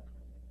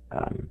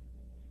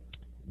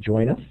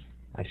join us.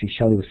 I see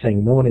Shelley was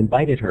saying no one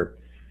invited her.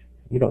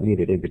 You don't need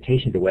an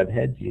invitation to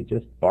Webheads, you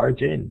just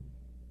barge in.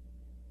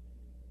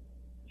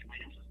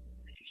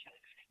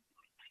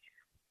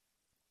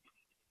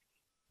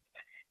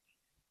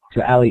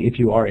 So Ali, if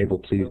you are able,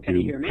 please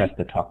do press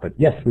the talk button.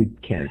 Yes, we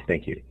can.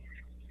 Thank you.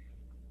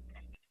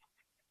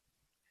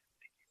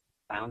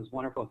 Sounds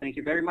wonderful. Thank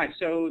you very much.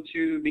 So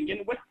to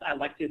begin with, I'd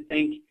like to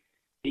thank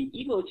the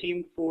EVO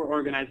team for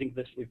organizing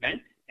this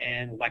event,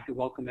 and I'd like to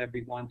welcome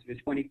everyone to the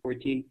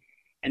 2014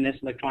 NS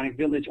Electronic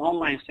Village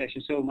online session.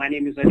 So my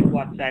name is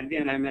Edouard Sagdi,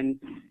 and I'm an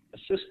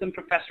assistant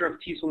professor of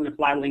TESOL and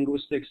Applied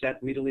Linguistics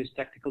at Middle East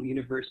Technical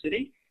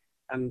University.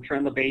 I'm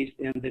currently based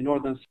in the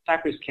Northern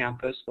Cyprus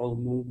campus, so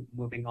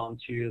moving on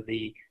to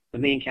the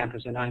main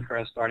campus in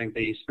Ankara starting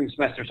the spring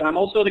semester. So I'm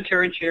also the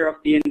current chair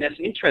of the NS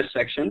Interest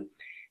section,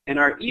 and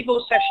our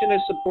EVO session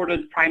is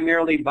supported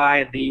primarily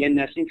by the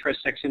NS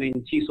Interest section in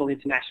TESOL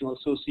International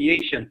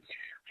Association.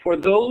 For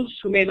those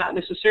who may not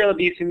necessarily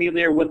be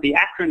familiar with the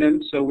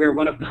acronym, so we're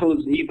one of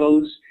those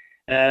EVOs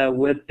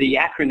with the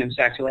acronyms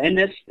actually.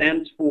 NS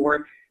stands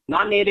for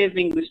Non-Native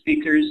English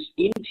Speakers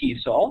in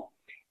TESOL.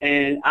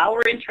 And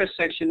our interest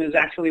section is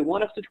actually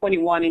one of the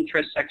 21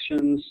 interest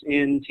sections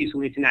in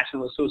TESOL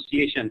International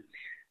Association.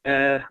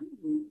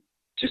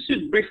 Just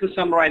to briefly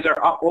summarize,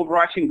 our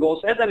overarching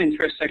goals as an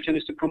interest section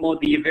is to promote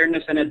the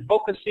awareness and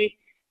advocacy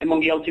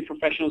among ELT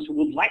professionals who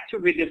would like to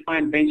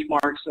redefine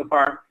benchmarks of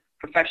our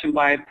profession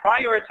by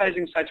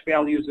prioritizing such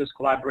values as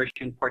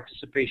collaboration,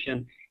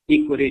 participation,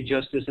 equity,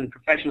 justice, and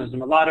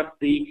professionalism. A lot of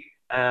the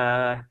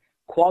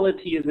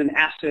qualities and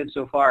assets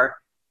of our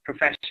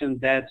profession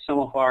that some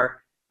of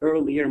our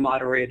earlier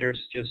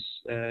moderators just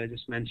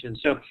mentioned.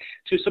 So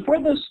to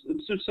support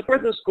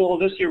this goal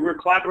this year, we're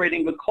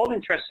collaborating with Cold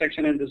Interest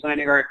Section and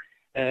designing our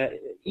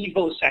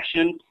EVO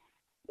session.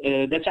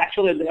 That's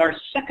actually our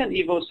second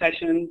EVO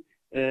session.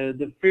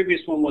 The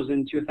previous one was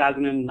in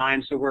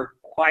 2009, so we're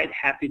quite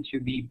happy to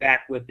be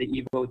back with the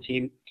EVO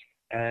team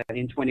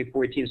in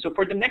 2014. So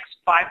for the next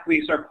 5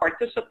 weeks, our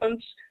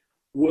participants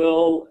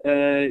will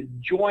they're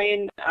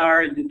going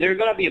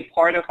to be a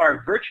part of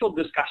our virtual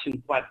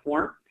discussion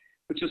platform,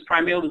 which is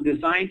primarily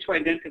designed to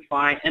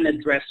identify and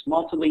address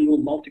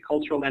multilingual,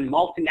 multicultural, and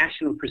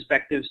multinational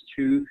perspectives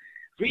to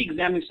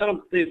re-examine some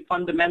of the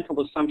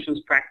fundamental assumptions,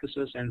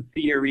 practices, and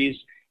theories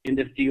in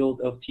the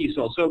field of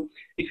TESOL. So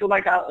if you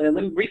like, let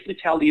me briefly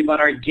tell you about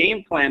our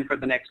game plan for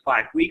the next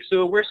 5 weeks.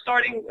 So we're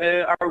starting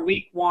our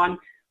week 1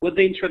 with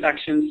the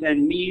introductions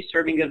and me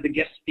serving as the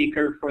guest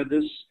speaker for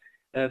this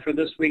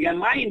week. And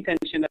my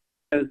intention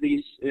as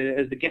the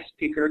guest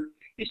speaker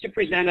is to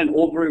present an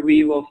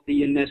overview of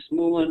the NS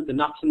movement, the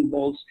nuts and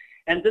bolts,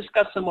 and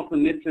discuss some of the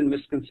myths and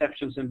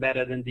misconceptions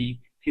embedded in the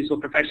TESOL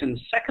profession.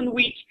 Second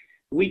week,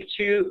 week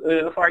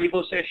 2 of our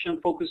EVO session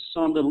focuses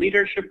on the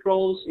leadership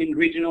roles in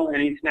regional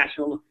and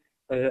international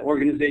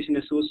organization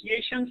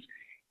associations.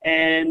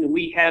 And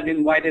we have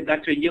invited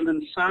Dr.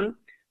 Yilin Sun,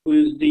 who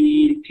is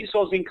the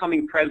TESOL's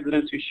incoming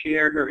president, to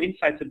share her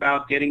insights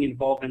about getting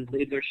involved in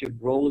leadership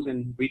roles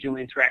in regional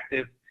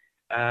interactive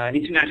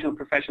international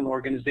professional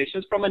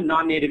organizations from a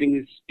non-native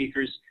English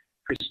speaker's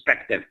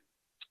perspective.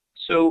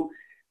 So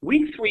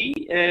week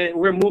 3,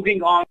 we're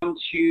moving on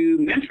to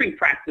mentoring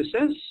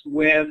practices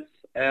with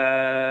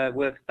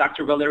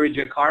Dr. Valerie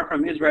Jakar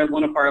from Israel,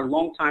 one of our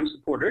longtime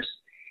supporters,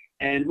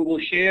 and who will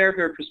share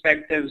her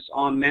perspectives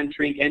on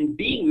mentoring and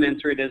being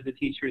mentored as the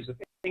teachers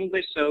of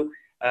English. So,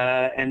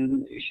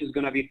 and she's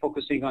going to be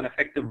focusing on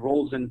effective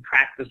roles and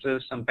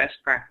practices, some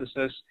best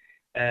practices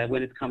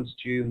when it comes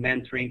to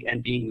mentoring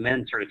and being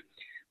mentored.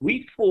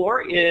 Week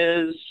 4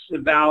 is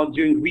about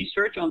doing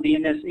research on the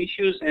NS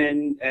issues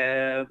and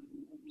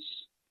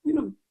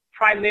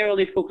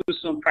primarily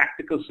focused on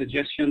practical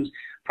suggestions,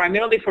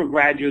 primarily for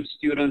graduate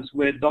students,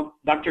 with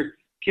Dr.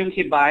 Kim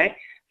Hibai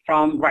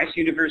from Rice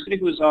University,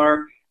 who's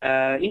our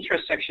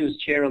interest sections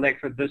chair-elect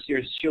for this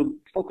year. She'll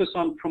focus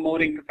on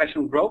promoting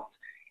professional growth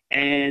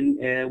and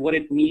what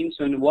it means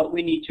and what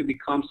we need to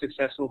become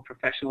successful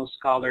professional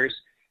scholars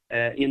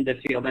in the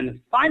field. And the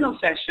final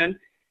session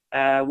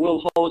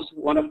will host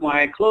one of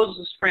my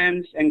closest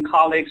friends and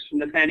colleagues,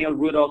 Nathaniel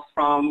Rudolph,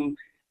 from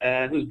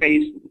who's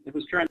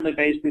currently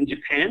based in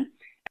Japan,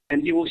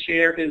 and he will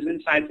share his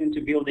insights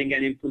into building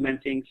and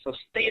implementing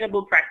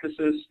sustainable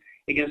practices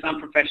against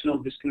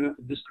unprofessional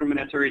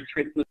discriminatory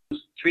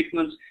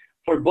treatments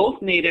for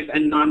both native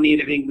and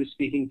non-native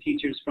English-speaking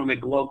teachers from a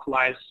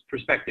localized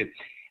perspective.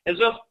 As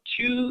of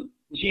 2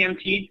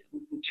 GMT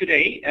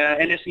today,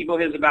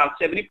 NSEVO has about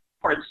 70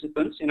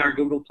 participants in our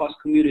Google Plus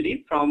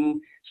community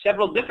from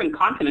several different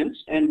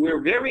continents, and we're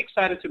very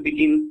excited to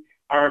begin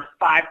our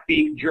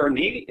 5-week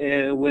journey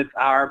with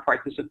our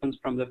participants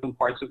from different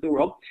parts of the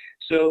world.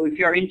 So if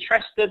you are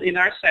interested in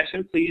our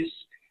session, please,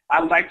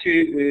 I would like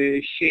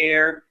to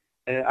share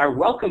our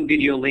welcome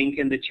video link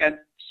in the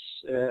chat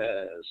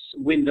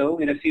window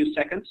in a few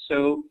seconds.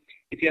 So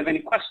if you have any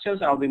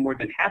questions, I'll be more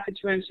than happy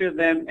to answer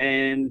them,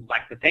 and I'd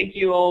like to thank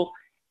you all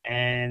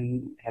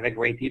and have a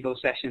great EVO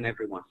session,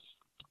 everyone.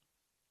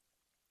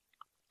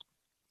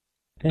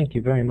 Thank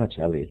you very much,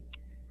 Elliot.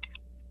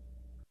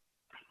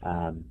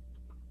 Thank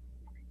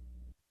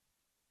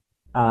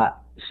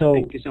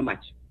you so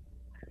much.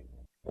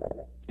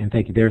 And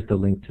thank you. There's the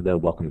link to the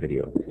welcome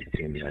video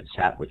in the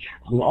chat, which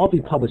will all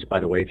be published, by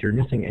the way. If you're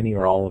missing any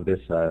or all of this,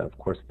 of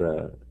course,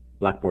 the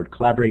Blackboard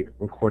Collaborate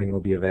recording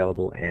will be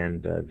available,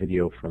 and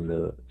video from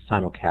the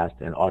simulcast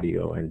and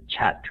audio and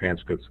chat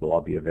transcripts will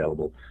all be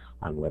available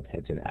on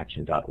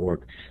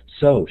webheadsinaction.org.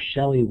 So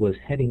Shelley was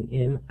heading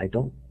in. I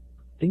don't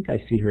think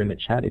I see her in the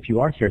chat. If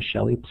you are here,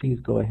 Shelley, please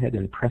go ahead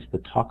and press the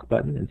talk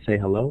button and say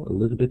hello.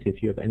 Elizabeth,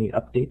 if you have any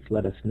updates,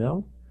 let us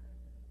know.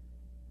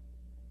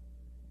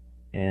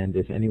 And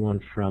if anyone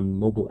from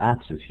mobile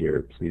apps is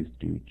here, please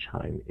do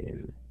chime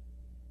in.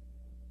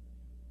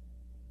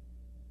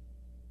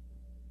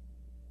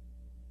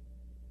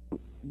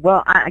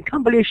 Well, I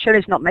can't believe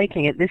Shelley's not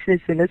making it. This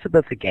is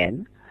Elizabeth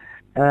again.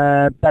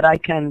 But I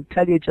can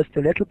tell you just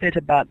a little bit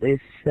about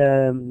this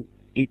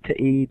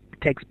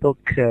e-textbook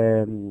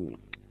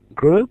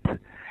group.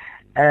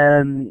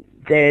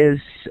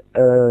 There's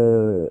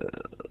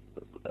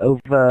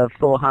over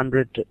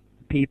 400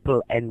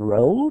 people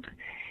enrolled.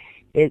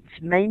 Its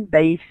main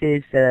base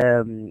is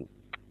a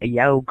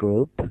Yale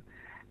group,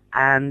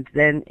 and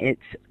then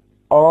it's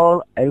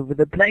all over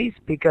the place,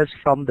 because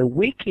from the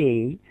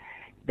wiki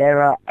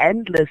there are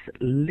endless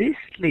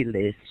lists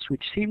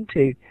which seem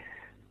to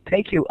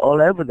take you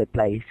all over the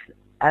place.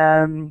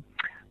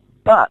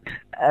 but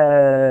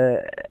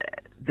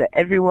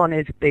everyone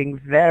is being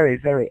very,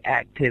 very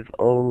active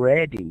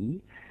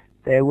already.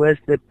 There was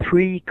the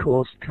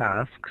pre-course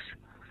tasks,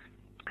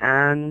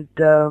 and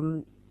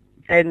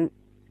then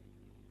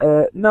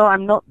no,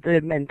 I'm not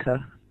the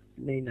mentor,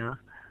 Nina.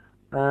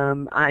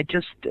 I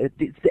just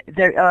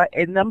there are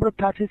a number of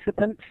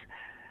participants.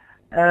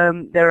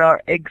 There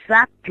are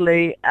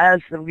exactly,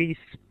 as we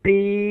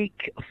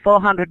speak,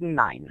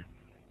 409,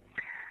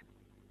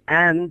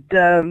 and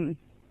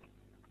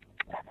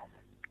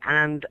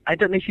I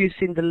don't know if you've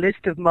seen the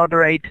list of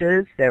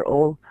moderators. They're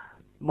all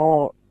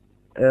more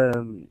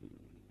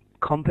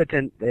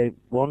competent the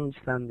ones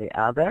than the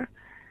other,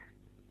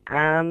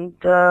 and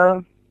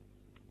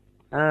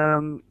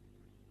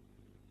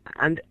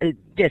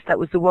yes, that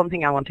was the one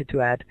thing I wanted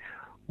to add,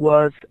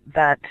 was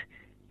that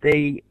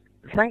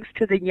thanks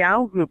to the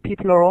YOW group,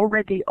 people are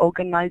already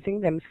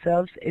organizing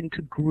themselves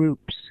into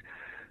groups.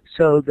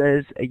 So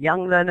there's a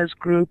young learners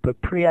group, a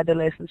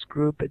pre-adolescence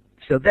group.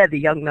 So there, the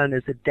young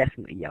learners are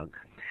definitely young.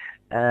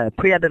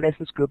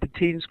 Pre-adolescence group, a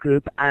teens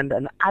group, and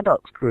an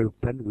adults group.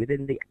 And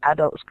within the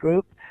adults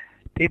group,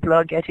 people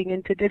are getting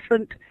into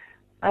different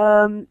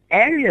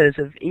areas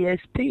of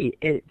ESP.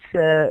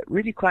 It's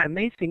really quite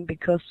amazing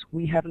because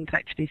we haven't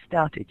actually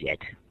started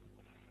yet.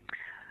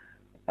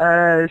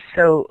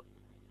 So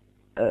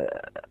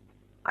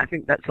I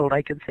think that's all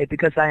I can say,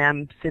 because I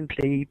am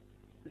simply...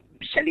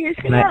 Shelley is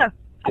here.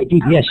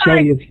 Yes,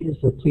 Shelley is here,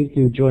 so please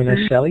do join us,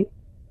 Shelley.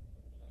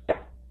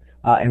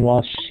 And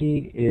while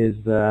she is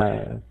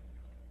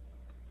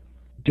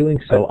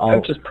doing so,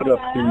 I'll just put up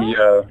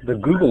the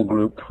Google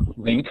group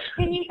link.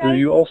 Do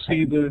you all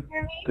see the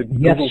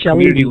yes, Google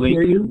Shelley, community we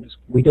hear link? you.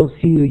 We don't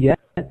see you yet,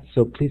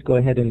 so please go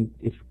ahead and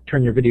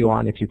turn your video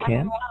on if you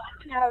can.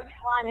 I don't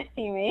want to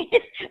see me.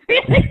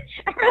 Really?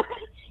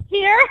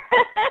 Here?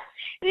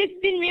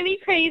 It's been really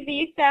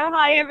crazy, so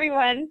hi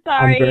everyone,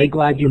 sorry. I'm very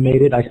glad you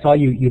made it. I saw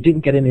you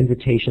didn't get an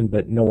invitation,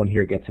 but no one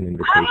here gets an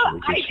invitation.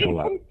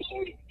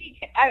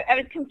 I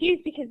was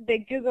confused because the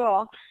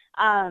Google,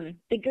 I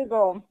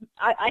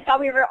thought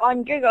we were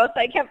on Google,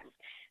 so I kept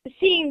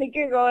seeing the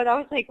Google, and I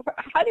was like,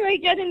 how do I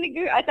get in the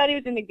Google? I thought it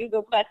was in the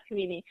Google Plus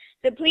community.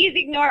 So please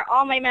ignore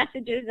all my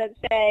messages that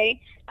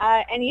say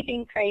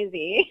anything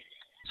crazy.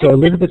 So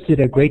Elizabeth did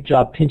a great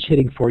job pinch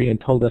hitting for you and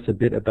told us a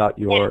bit about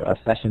your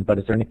session, but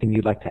is there anything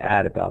you'd like to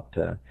add about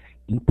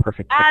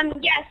ePerfect?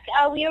 Yes,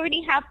 we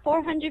already have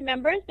 400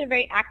 members. They're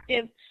very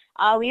active.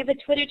 We have a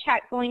Twitter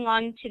chat going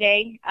on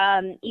today,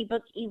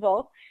 ebook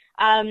EVO,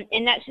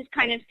 and that's just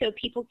kind of so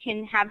people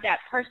can have that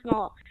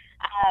personal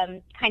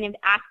kind of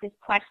ask us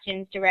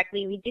questions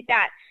directly. We did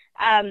that.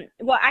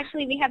 Well,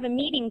 actually, we have a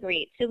meet and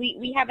greet. So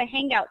we have a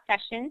hangout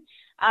session,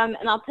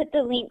 and I'll put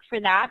the link for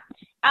that.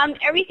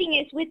 Everything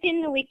is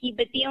within the wiki,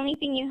 but the only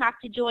thing you have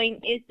to join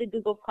is the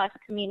Google Plus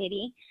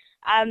community.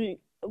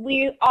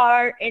 We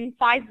are in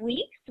 5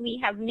 weeks. We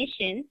have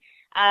mission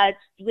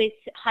with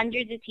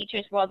hundreds of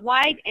teachers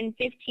worldwide and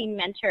 15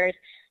 mentors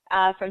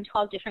from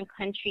 12 different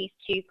countries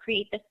to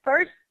create the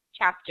first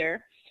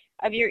chapter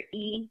of your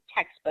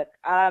e-textbook.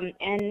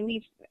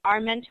 And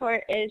our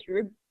mentor is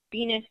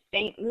Rubina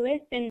St.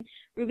 Louis, and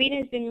Rubina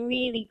has been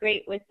really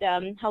great with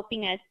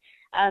helping us.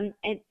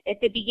 At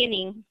the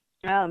beginning,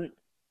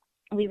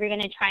 we were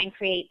going to try and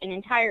create an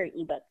entire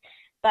ebook,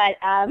 but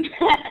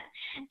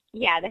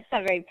yeah, that's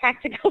not very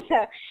practical.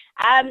 So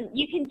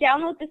you can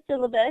download the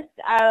syllabus.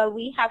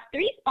 We have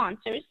 3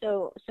 sponsors,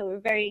 so we're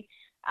very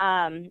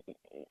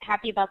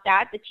happy about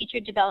that. The Teacher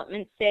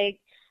Development SIG,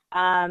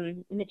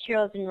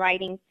 Materials and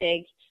Writing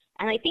SIG,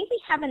 and I think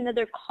we have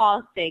another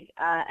call SIG,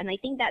 and I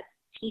think that's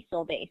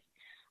TESOL based.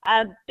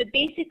 But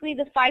basically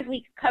the 5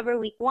 weeks cover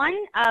week 1.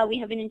 We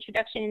have an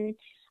introduction.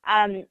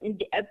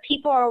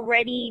 People are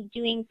already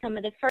doing some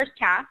of the first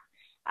tasks,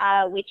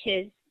 which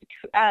is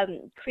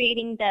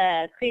creating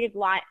the Creative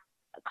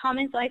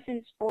Commons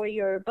license for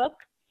your book.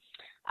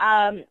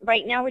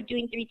 Right now we're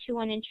doing 3, 2,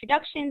 1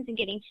 introductions and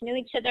getting to know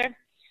each other.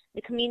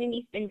 The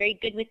community's been very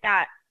good with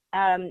that.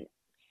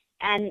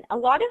 And a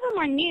lot of them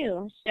are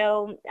new.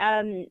 So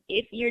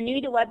if you're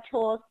new to web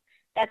tools,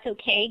 that's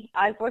okay.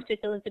 I've worked with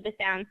Elizabeth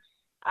Ann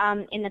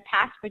in the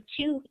past for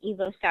 2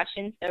 EVO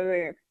sessions that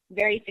were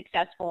very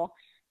successful.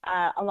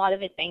 A lot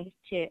of it thanks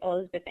to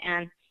Elizabeth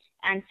Ann.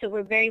 And so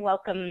we're very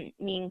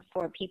welcoming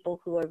for people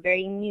who are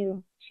very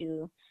new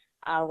to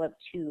Web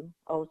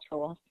 2.0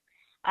 tools.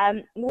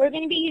 We're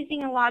going to be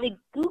using a lot of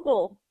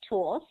Google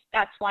tools.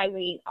 That's why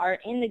we are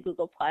in the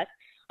Google Plus.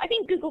 I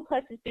think Google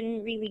Plus has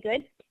been really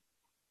good,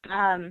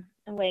 a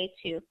way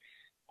to.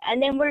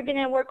 And then we're going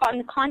to work on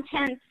the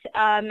content,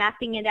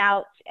 mapping it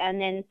out, and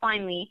then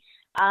finally,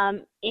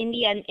 in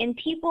the end, and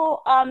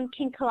people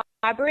can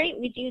collaborate.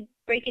 We do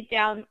break it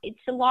down. It's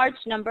a large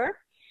number,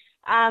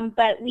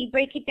 but we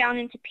break it down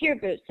into peer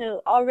groups.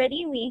 So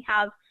already we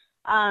have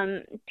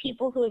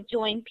people who have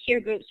joined peer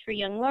groups for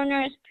young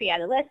learners,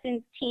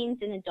 pre-adolescents, teens,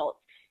 and adults.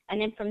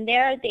 And then from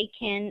there, they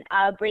can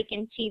break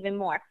into even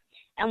more.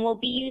 And we'll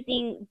be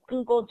using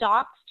Google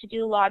Docs to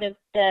do a lot of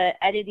the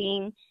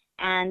editing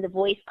and the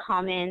voice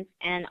comments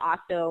and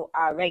also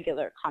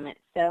regular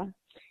comments. So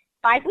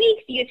 5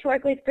 weeks, you get to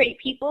work with great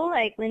people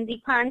like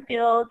Lindsay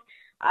Clonfield,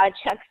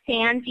 Chuck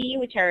Sandy,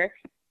 which are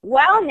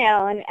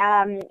well-known,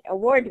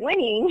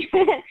 award-winning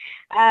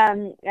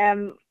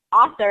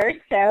authors.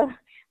 So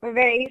we're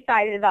very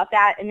excited about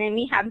that. And then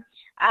we have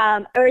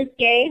Urs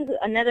Gay,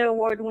 another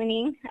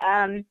award-winning.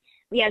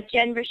 We have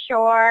Jen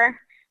Rashore.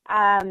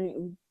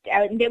 And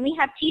then we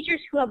have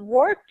teachers who have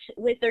worked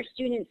with their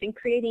students in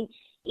creating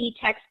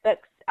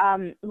e-textbooks,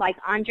 like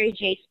Andre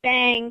J.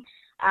 Spang.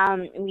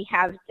 We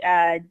have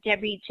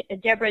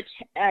Deborah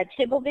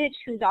Tibovich,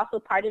 who's also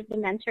part of the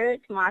Mentor,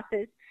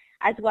 Tomas's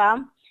as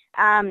well.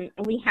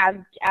 We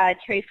have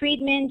Terry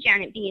Friedman,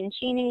 Janet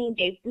Bianchini,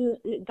 Dave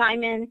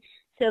Guyman,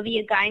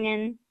 Sylvia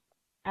Guinan,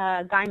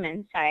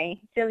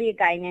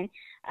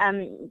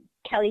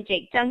 Kelly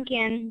Jake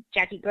Duncan,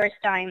 Jackie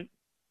Gerstein,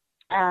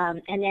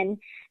 and then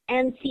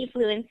MC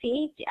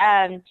Fluency,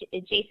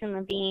 Jason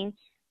Levine,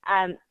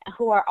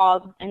 who are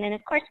all, and then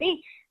of course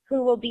me,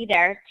 who will be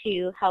there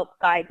to help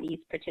guide these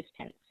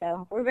participants.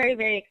 So we're very,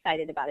 very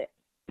excited about it.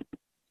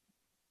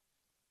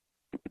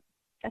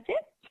 That's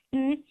it.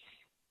 Mm-hmm.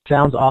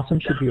 Sounds awesome.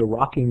 Should be a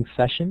rocking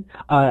session.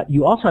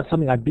 You also have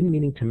something I've been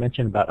meaning to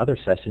mention about other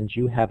sessions.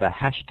 You have a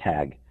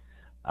hashtag,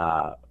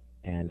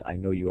 and I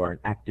know you are an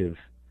active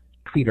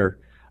tweeter,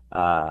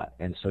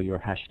 and so your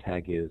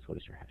hashtag is, what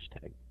is your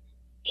hashtag?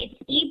 It's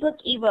ebook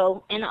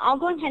EVO, and I'll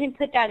go ahead and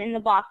put that in the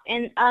box.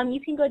 And you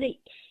can go to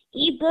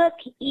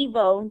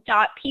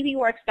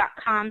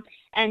ebookevo.pbworks.com,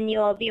 and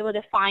you'll be able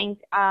to find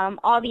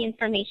all the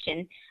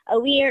information.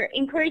 We are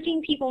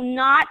encouraging people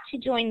not to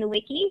join the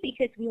wiki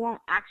because we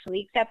won't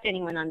actually accept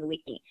anyone on the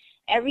wiki.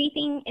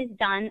 Everything is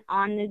done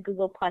on the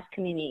Google Plus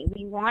community.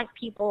 We want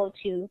people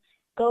to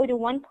go to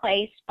one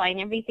place, find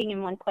everything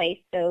in one place,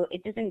 so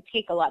it doesn't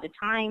take a lot of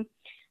time.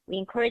 We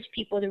encourage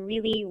people to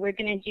really, we're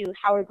going to do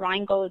Howard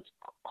Rheingold's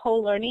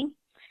co-learning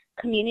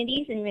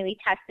communities and really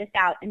test this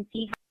out and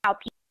see how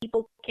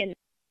people can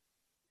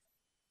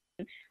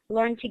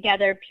learn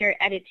together, peer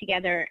edit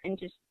together, and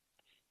just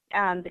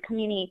the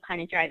community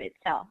kind of drive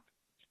itself.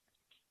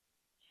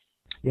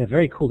 Yeah,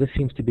 very cool. This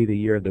seems to be the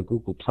year of the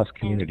Google Plus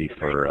community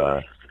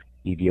for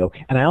EVO.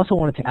 And I also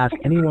wanted to ask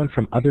anyone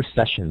from other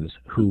sessions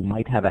who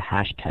might have a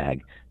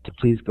hashtag to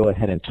please go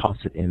ahead and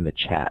toss it in the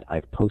chat.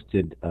 I've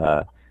posted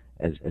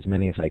as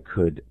many as I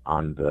could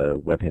on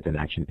the Webheads in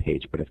Action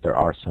page, but if there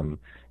are some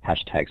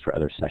hashtags for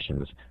other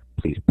sessions,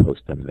 please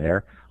post them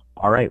there.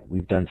 All right,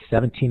 we've done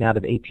 17 out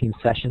of 18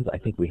 sessions. I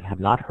think we have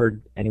not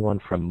heard anyone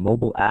from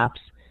mobile apps.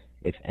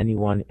 If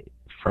anyone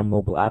from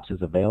mobile apps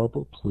is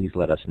available, please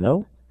let us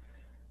know.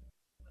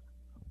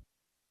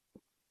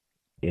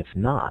 If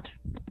not,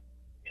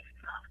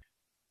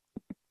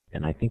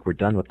 and I think we're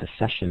done with the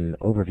session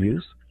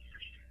overviews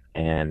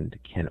and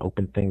can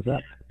open things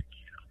up.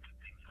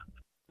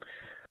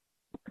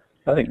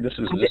 I think this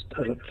is just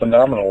a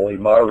phenomenally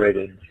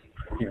moderated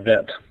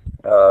event.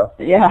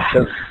 Yeah.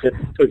 Because it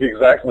took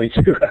exactly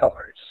 2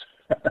 hours.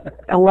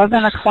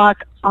 11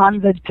 o'clock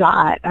on the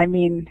dot. I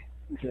mean,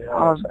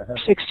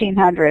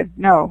 1600.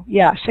 No,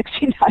 yeah,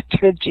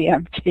 1600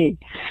 GMT.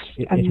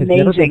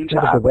 Amazing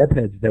job. job. The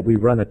Webheads that we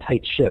run a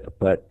tight ship,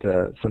 but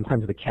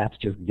sometimes the cats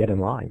just get in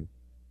line.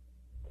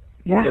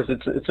 Yeah. Because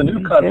it's a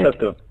new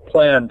concept of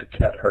planned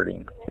cat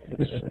herding.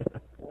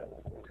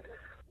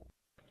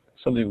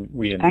 Something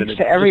we invented.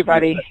 Thanks to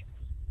everybody.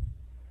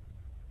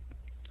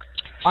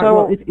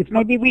 So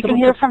maybe we can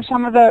hear from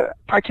some of the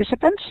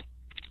participants?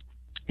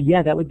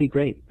 Yeah, that would be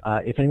great.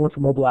 If anyone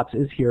from mobile apps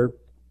is here,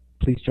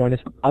 please join us.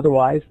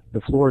 Otherwise,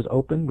 the floor is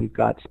open. We've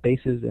got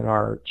spaces in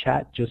our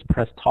chat. Just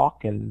press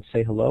talk and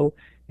say hello.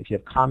 If you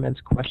have comments,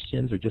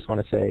 questions, or just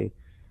want to say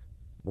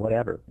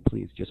whatever,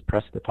 please just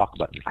press the talk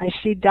button. I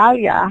see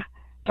Dahlia.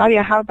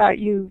 Dahlia, how about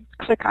you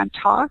click on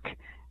talk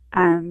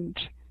and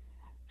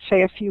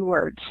say a few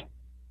words?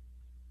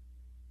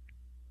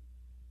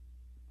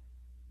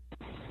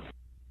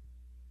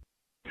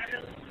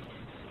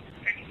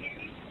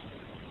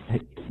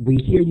 We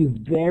hear you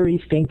very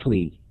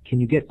faintly. Can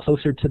you get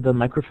closer to the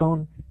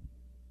microphone?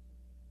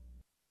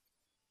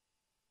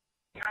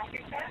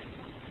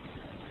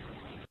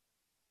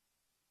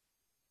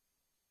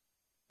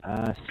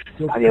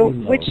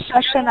 Which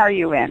session are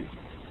you in?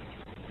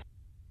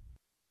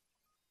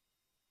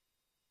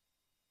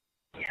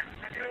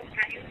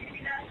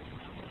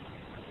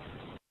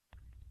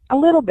 A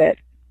little bit.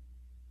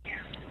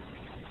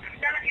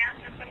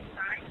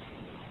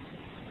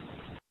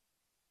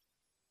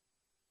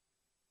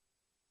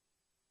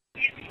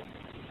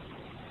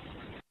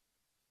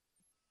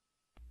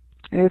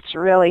 It's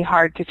really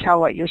hard to tell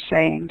what you're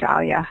saying,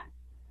 Dahlia.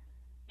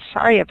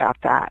 Sorry about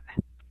that.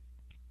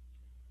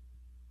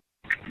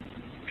 Can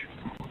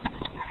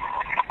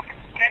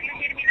you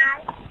hear me now?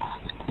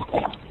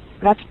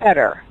 That's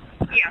better.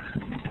 Yeah.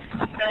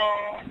 So,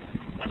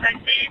 what I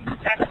said,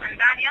 that I'm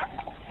Dahlia.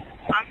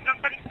 I'm from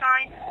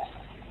Palestine.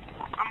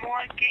 I'm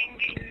working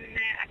in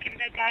a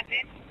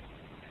kindergarten.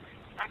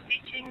 I'm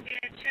teaching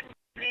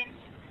children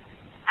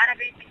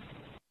Arabic,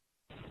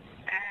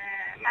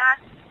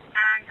 math,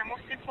 and the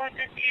most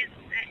important is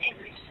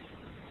English.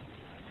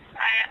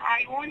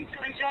 I want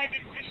to enjoy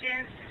these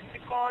sessions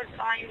because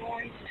I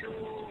want to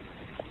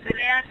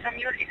learn from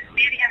your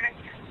experience.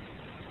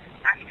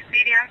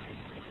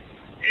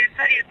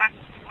 Sorry, but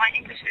my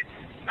English is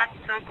not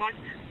so good.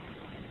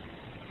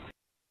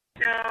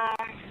 So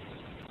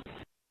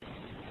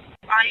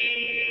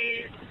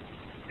I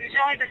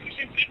enjoy the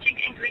session teaching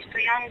English to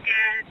young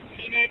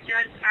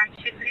teenagers and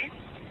children.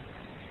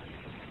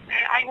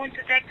 I want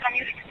to take from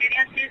your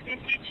experiences in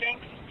teaching.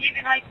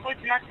 Even I could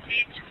not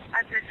teach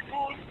at the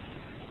school,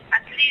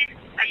 at least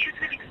a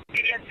useful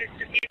experiences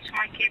to teach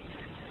my kids.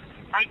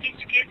 I teach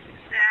kids,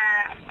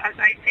 as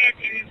I said,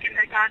 in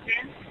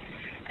kindergarten.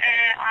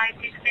 I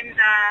teach them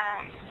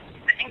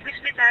the English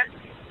letters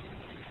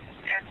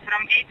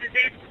from A to Z,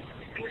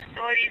 through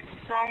stories,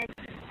 songs,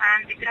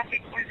 and the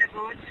graphic on the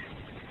board.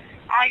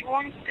 I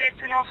want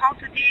to know how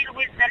to deal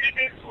with the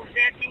level of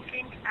their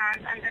thinking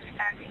and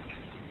understanding.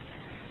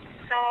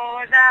 So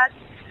that's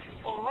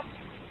all.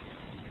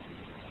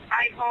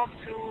 I hope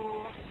to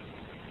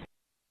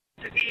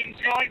be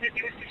enjoyed with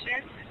your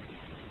sessions.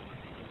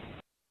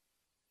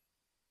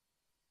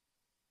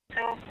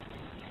 So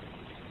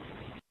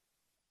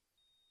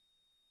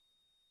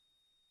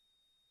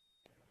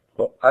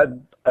well,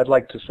 I'd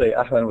like to say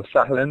ahlan wa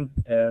sahlan,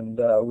 and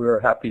we're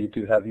happy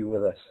to have you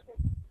with us.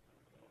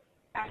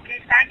 okay,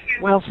 thank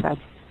you. Well said.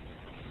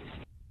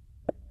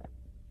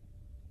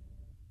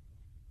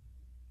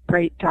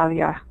 Great,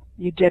 Talia.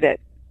 You did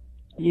it.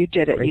 You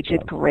did it. You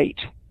did great.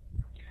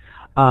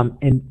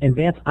 And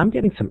Vance, I'm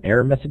getting some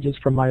error messages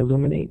from my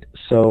Illuminate.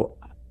 So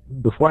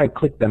before I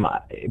click them,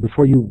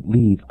 before you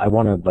leave, I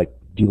want to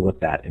deal with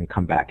that and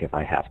come back if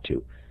I have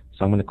to.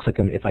 So I'm going to click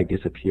them. If I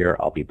disappear,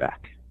 I'll be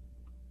back.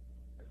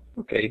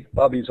 Okay,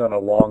 Bobby's on a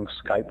long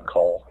Skype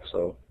call,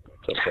 so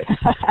it's okay.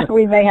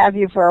 We may have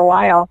you for a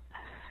while.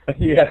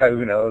 Yeah,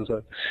 who knows?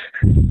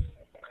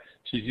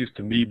 She's used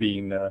to me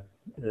being,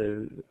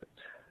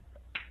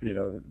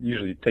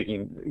 usually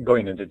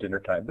going into dinner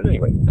time. But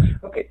anyway,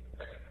 okay.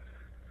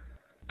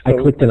 So,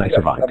 I clicked and I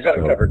survived. I've got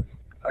it covered.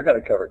 I got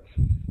it covered.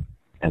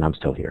 And I'm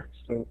still here.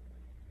 So,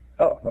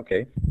 oh,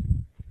 okay.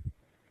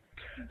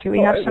 Do we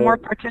have some more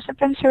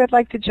participants who would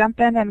like to jump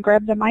in and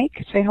grab the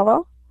mic? Say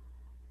hello?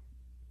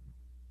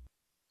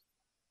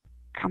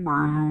 Come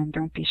on,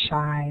 don't be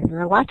shy. There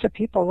are lots of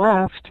people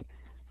left.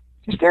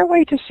 Is there a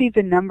way to see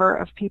the number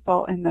of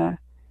people in the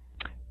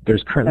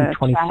There's currently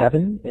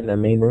 27 chat? In the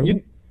main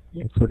room,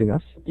 including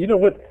us. You know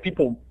what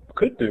people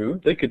could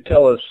do? They could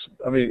tell us,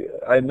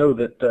 I know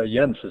that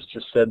Jens has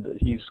just said that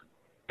he's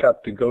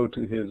got to go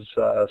to his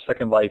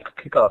Second Life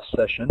kickoff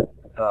session.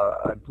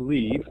 I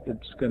believe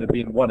it's going to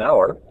be in 1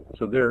 hour.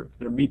 So they're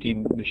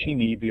meeting, Machine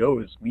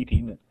EVO is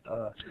meeting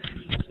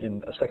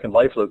in a Second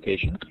Life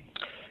location.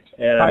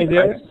 And Hi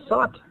there. I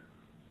thought,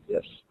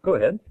 yes, go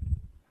ahead.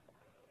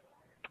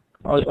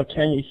 Or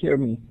can you hear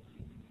me?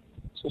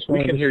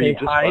 We can hear you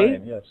just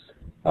fine, yes.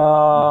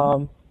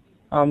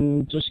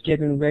 I'm just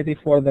getting ready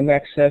for the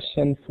next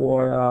session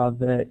for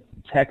the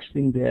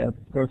texting the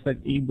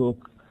perfect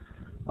ebook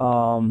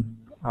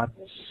at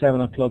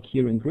 7 o'clock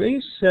here in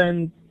Greece,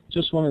 and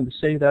just wanted to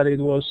say that it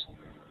was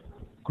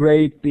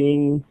great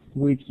being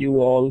with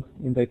you all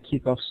in the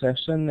kickoff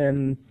session,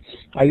 and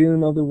I didn't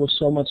know there was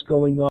so much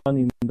going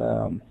on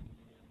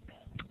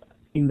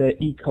in the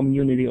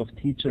e-community of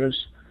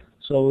teachers,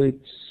 so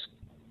it's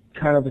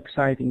kind of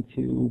exciting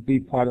to be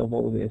part of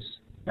all this.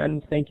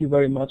 And thank you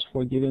very much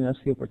for giving us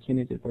the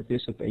opportunity to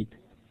participate.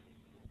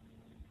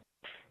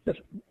 Yes,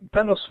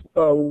 Panos,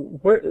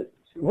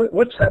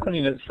 what's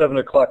happening at 7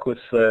 o'clock with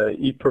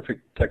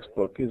ePerfect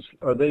textbook?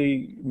 Are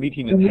they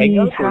meeting in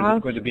Hangout, or is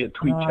it going to be a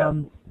tweet chat?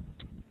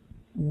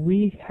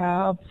 We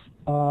have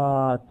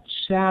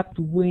chat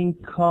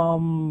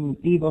Wincom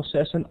EVO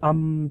session.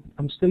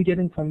 I'm still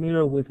getting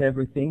familiar with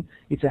everything.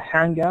 It's a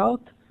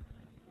Hangout.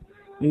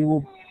 It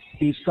will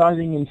be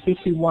starting in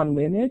 51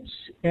 minutes,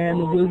 and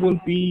we will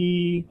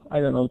be,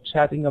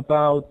 chatting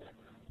about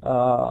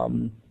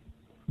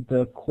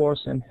the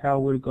course and how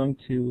we're going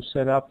to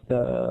set up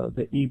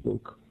the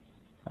ebook,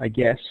 I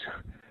guess.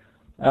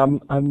 I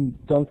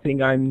don't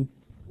think I'm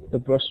the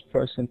best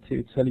person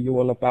to tell you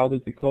all about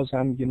it because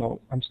I'm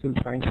still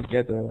trying to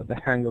get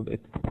the hang of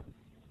it.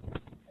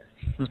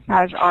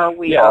 As are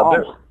we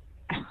all.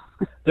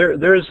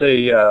 There's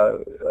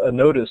a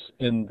notice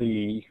in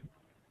the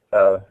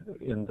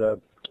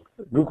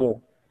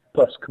Google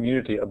Plus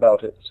community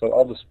about it, so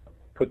I'll just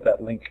put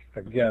that link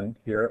again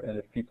here, and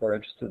if people are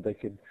interested, they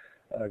could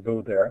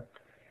go there.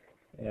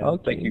 And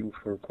Thank you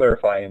for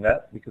clarifying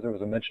that, because there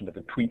was a mention of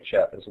a tweet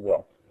chat as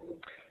well.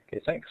 Okay,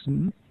 thanks.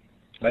 Mm-hmm.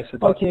 Nice to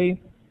talk to you.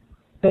 Okay,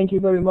 thank you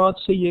very much.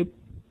 See you.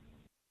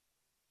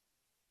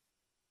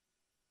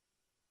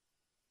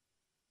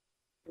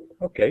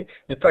 Okay.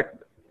 In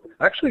fact,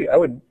 actually, I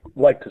would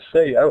like to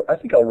say, I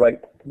think I'll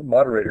write the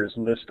moderator's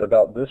list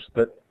about this,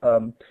 but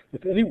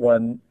if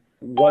anyone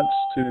wants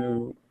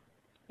to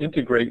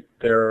integrate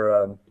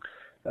their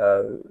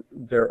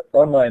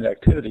online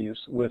activities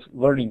with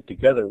Learning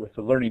Together, with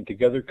the Learning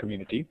Together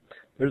community,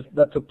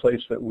 that's a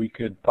place that we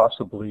could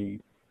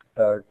possibly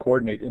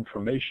coordinate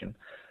information.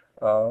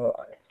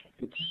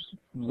 it's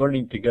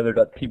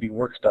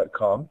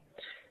learningtogether.pbworks.com.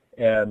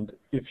 And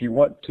if you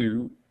want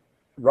to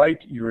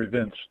write your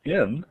events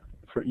in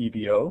for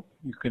EVO,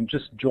 you can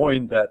just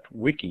join that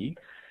wiki.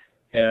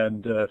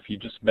 And if you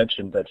just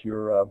mention that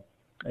you're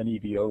an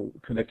EVO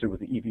connected with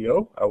the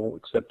EVO, I will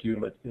accept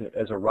you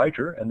as a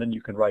writer, and then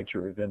you can write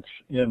your events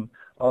in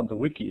on the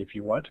wiki if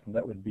you want. And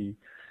that would be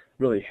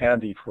really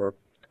handy for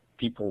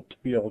people to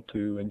be able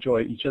to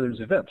enjoy each other's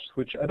events,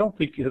 which I don't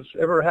think has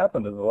ever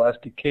happened in the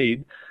last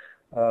decade.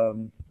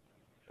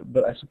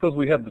 But I suppose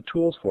we have the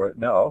tools for it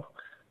now.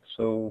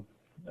 So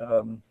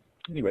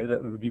anyway,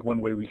 that would be one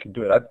way we can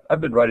do it.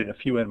 I've been writing a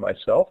few in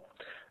myself.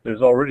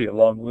 There's already a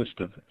long list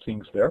of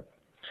things there.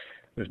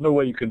 There's no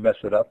way you can mess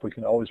it up. We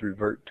can always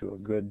revert to a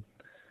good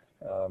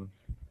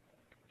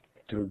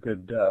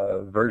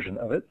version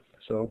of it.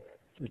 So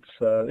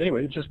it's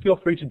anyway, just feel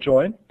free to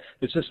join.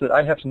 It's just that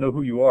I have to know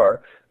who you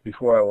are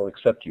before I will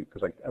accept you,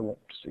 because I won't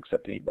just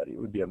accept anybody. It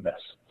would be a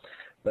mess.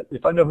 But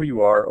if I know who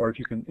you are, or if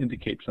you can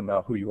indicate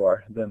somehow who you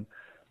are, then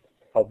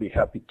I'll be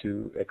happy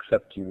to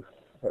accept you.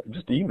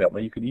 Just email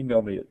me. You can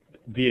email me at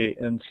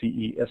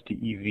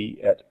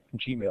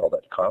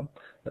vancestev@gmail.com.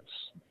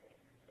 That's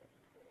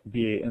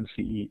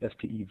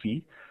vancestev.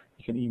 You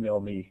can email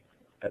me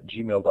at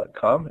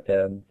gmail.com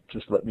and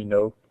just let me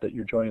know that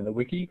you're joining the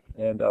wiki,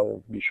 and I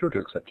will be sure to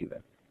accept you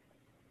then.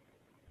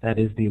 That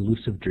is the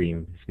elusive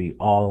dream. It's the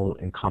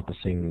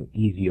all-encompassing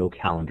EVO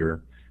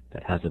calendar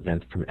that has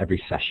events from every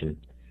session.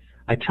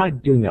 I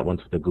tried doing that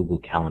once with a Google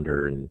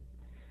Calendar and it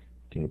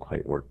didn't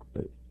quite work,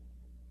 but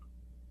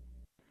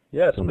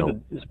yeah, it's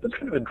been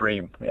kind of a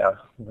dream. Yeah,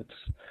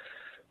 it's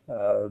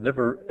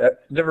never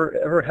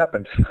ever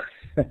happened.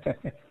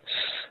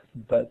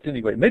 But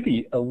anyway,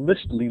 maybe a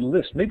listly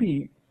list.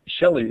 Maybe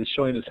Shelley is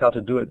showing us how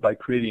to do it by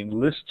creating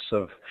lists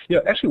of.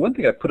 Actually, one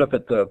thing I put up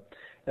at the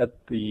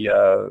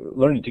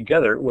Learning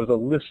Together was a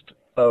list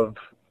of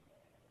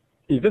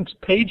events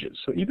pages.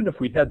 So even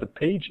if we had the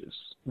pages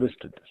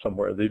listed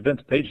somewhere, the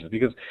events pages,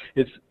 because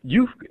it's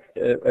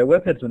at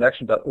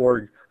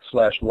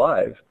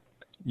webheadsinAction.org/live,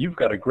 you've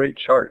got a great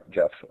chart,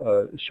 Jeff,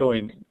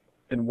 showing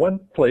in one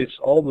place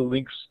all the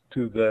links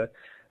to the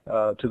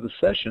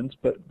sessions,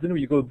 but then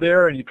when you go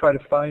there and you try to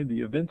find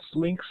the events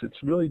links,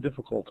 it's really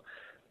difficult.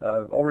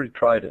 I've already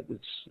tried it.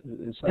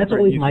 That's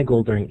always my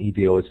goal during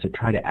EVO, is to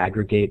try to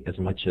aggregate as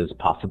much as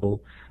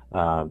possible,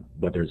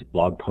 whether it's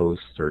blog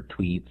posts or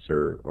tweets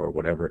or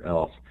whatever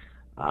else.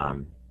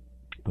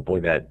 But boy,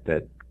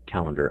 that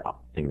calendar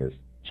thing is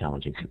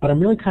challenging. But I'm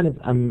really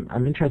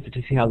I'm interested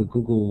to see how the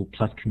Google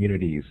Plus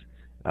communities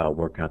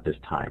work out this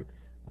time.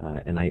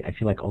 And I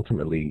feel like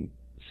ultimately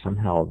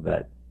somehow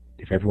that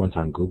if everyone's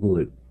on Google,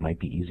 it might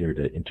be easier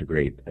to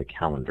integrate a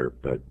calendar,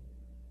 but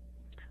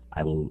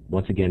I will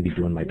once again be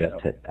doing my best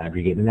to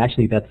aggregate. And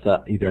actually that's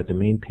either at the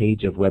main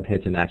page of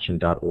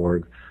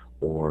webheadsinaction.org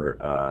or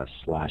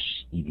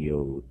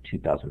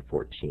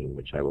 /EVO2014,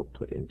 which I will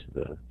put into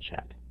the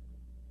chat.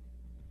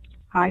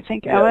 I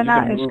think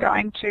Elena is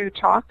going to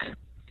talk.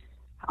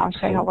 I'll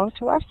say hello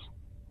to us.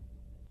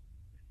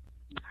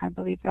 I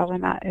believe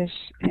Elena is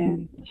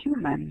in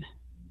Human.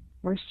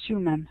 Where's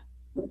Human?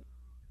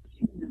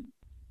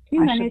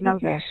 I should know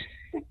this.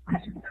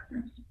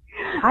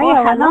 Hi,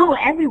 Elena. Hello,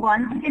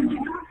 everyone.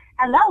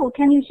 Hello,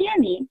 can you hear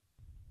me?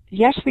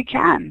 Yes, we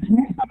can.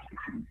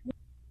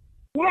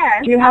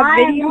 Yes. Do you have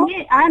video?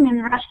 I'm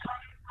in Russia.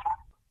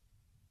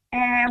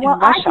 Well,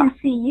 Russia. I can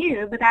see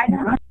you, but I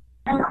don't.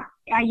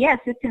 Yes,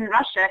 it's in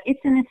Russia.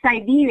 It's in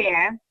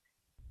Siberia.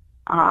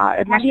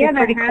 It must be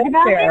pretty cold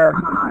there.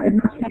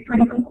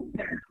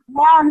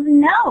 Well,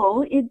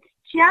 no, it's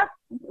just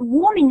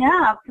warming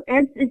up.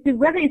 The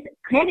weather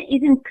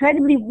is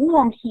incredibly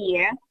warm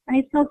here, and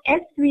it's not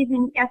as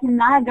freezing as in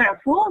Niagara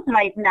Falls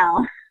right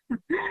now.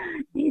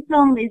 It's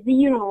only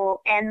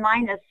 0 and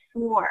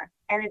 -4,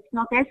 and it's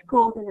not as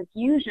cold as it's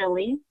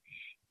usually.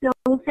 So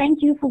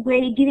thank you for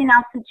giving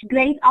us such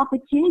great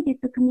opportunities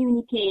to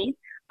communicate.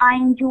 I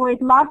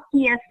enjoyed last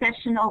year's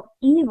session of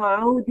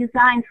EVO,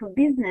 Design for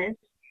Business,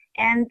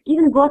 and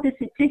even got a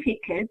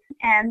certificate.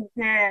 And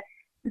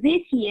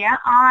this year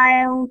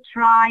I'll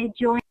try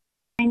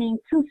joining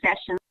 2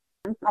 sessions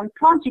on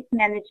project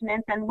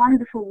management and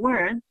wonderful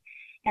words,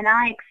 and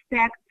I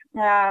expect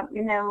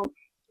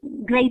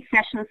great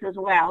sessions as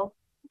well.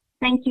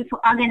 Thank you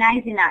for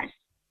organizing us.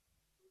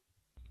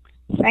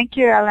 Thank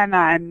you, Elena,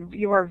 and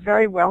you are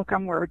very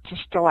welcome. We're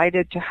just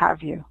delighted to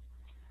have you.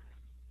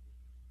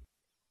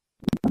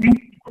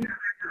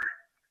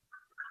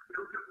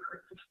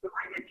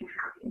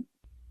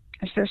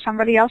 Is there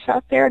somebody else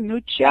out there?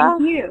 Nucha?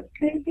 Thank you.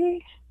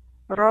 Maybe?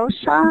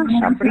 Rosa?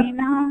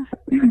 Sabrina?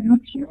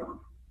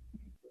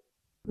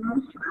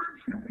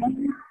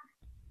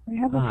 We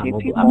have a few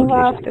people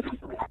left.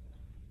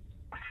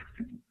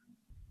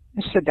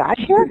 Is Sadat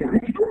here?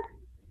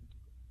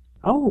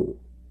 Oh.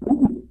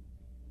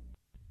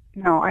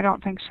 No, I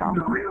don't think so.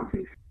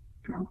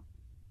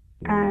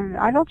 And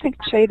I don't think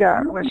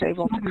Cheda was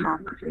able to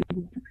come.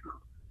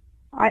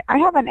 I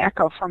have an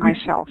echo for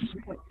myself.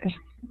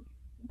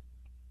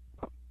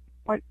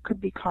 What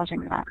could be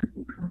causing that?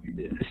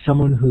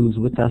 Someone who's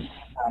with us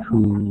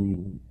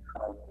who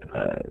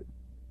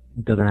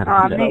doesn't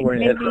have a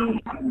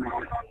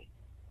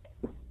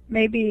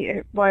maybe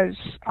it was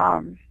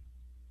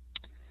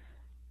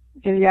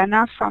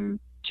Ilyana from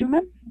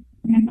Juman.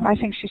 I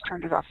think she's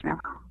turned it off now.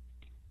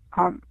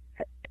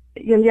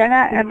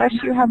 Ilyana, unless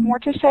you have more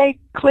to say,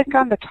 click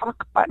on the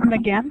talk button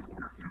again.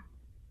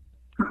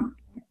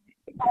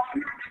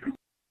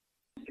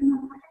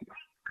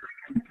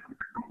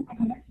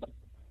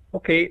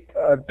 Okay,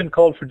 I've been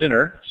called for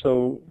dinner,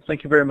 so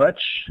thank you very much.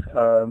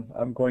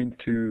 I'm going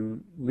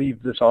to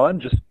leave this on.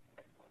 Just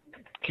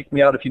kick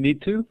me out if you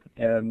need to,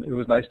 and it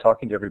was nice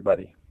talking to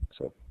everybody.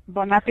 So,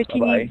 bon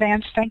appetit, bye-bye.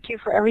 Vance. Thank you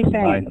for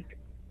everything.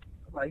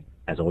 Bye.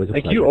 As always, a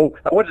thank pleasure. you. Oh,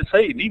 I wanted to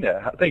say,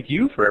 Nina, thank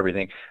you for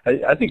everything.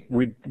 I think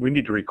we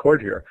need to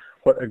record here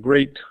what a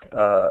great,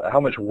 how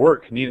much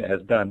work Nina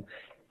has done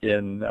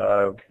in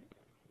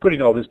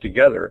putting all this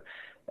together.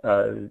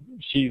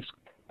 She's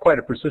quite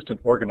a persistent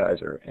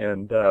organizer,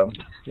 and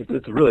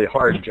it's a really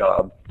hard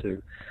job to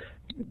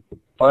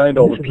find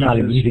all the pieces. Not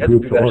an easy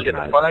group to organize. She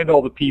had to find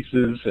all the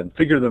pieces and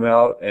figure them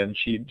out, and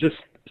she just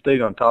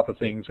stayed on top of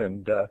things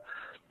and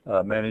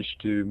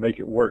managed to make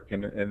it work,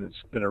 and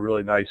it's been a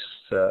really nice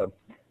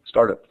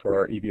startup for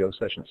our EVO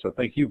session. So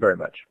thank you very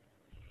much.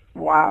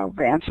 Wow,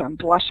 Vance, I'm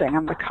blushing.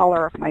 I'm the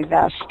color of my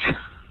vest.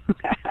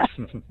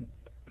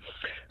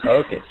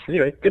 Okay.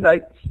 Anyway, good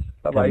night.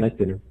 Bye-bye. Have a nice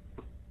dinner.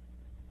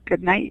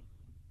 Good night.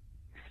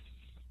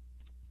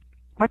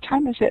 What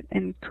time is it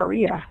in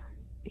Korea?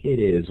 It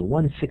is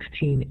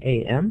 1:16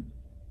 a.m.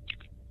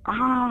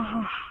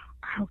 Ah,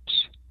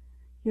 ouch.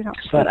 You don't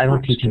But I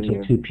don't much, teach do until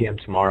you? 2 p.m.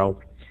 tomorrow,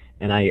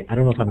 and I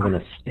don't know if I'm going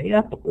to stay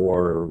up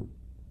or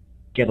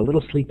get a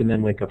little sleep and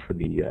then wake up for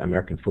the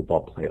American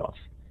football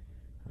playoffs.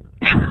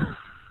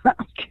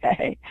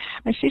 Okay.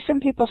 I see some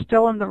people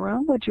still in the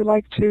room. Would you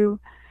like to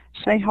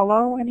say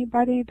hello,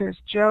 anybody? There's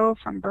Joe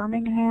from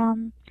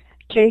Birmingham,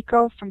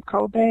 Keiko from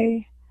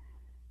Kobe.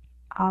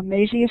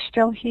 Maisie is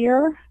still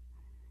here.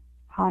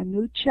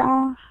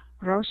 Nucha,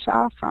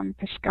 Rosa from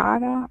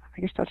Pescara. I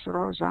guess that's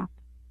Rosa.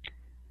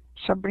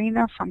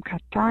 Sabrina from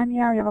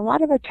Catania. We have a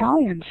lot of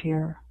Italians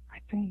here, I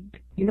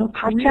think. You know,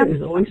 Korea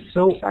is always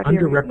so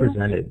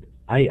underrepresented.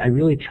 I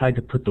really tried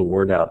to put the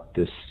word out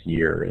this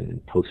year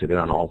and posted it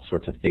on all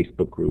sorts of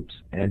Facebook groups,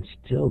 and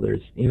still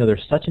there's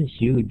such a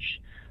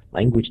huge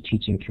language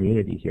teaching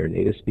community here,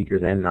 native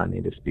speakers and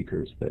non-native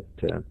speakers,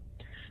 that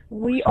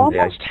we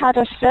almost had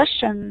a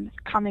session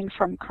coming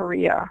from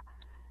Korea.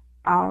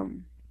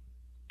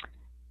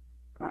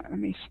 Let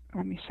me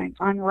think,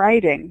 on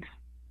writing,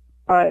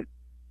 but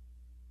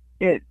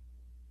it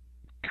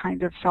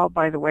kind of fell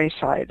by the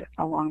wayside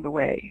along the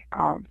way.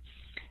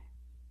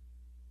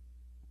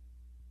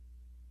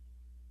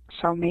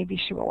 So maybe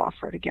she will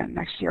offer it again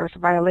next year. It's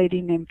by a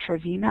lady named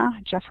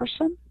Trevina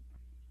Jefferson.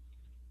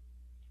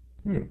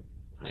 Do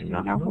you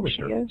know who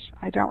she is?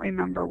 I don't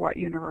remember what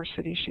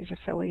university she's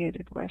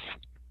affiliated with.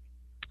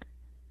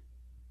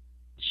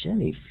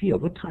 Jenny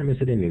Field, what time is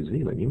it in New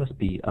Zealand? You must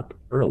be up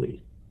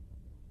early.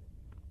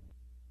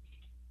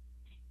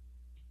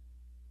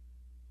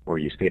 Or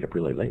you stayed up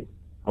really late.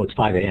 Oh, it's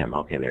 5 a.m.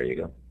 Okay, there you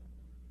go.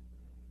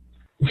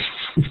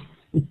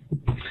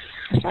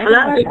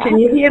 Hello, can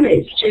you hear me?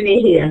 It's Jenny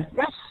here.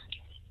 Yes.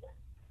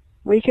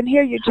 We can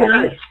hear you, Jenny.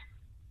 Hello.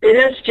 It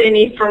is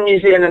Jenny from New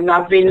Zealand.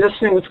 I've been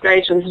listening with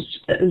great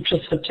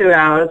interest for 2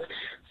 hours,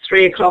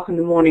 3 o'clock in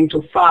the morning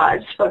till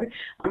 5. So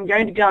I'm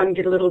going to go and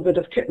get a little bit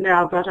of kit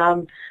now, but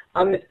I'm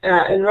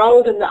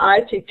enrolled in the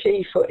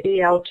ITT for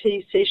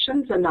ELT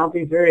sessions, and I'll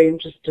be very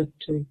interested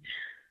to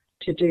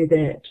do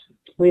that.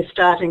 We're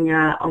starting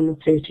on the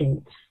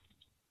 13th.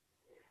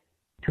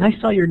 And I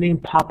saw your name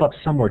pop up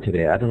somewhere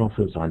today. I don't know if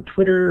it was on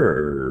Twitter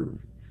or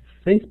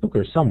Facebook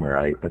or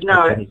somewhere. But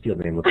No. Jenny Field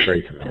name looks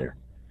very familiar.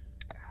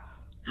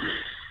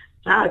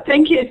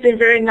 Thank you. It's been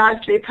very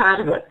nice to be a part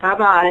of it.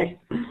 Bye-bye.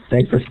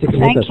 Thanks for sticking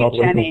Thank with us you, all the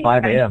way Jenny. until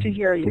 5 a.m. Nice to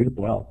hear you. Sleep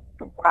well.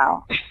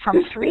 Wow,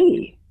 from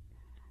 3.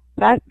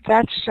 That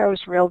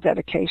shows real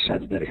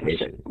dedication. That's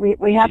dedication.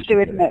 We have to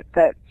admit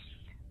that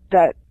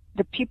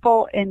the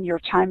people in your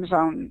time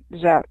zone,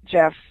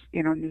 Jeff,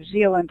 New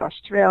Zealand,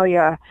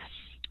 Australia,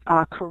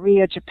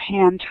 Korea,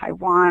 Japan,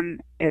 Taiwan,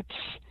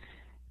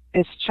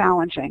 it's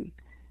challenging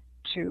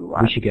to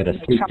We should get a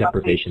sleep some of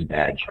deprivation these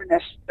badge.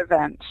 synchronous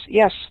events.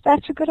 Yes,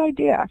 that's a good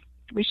idea.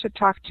 We should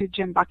talk to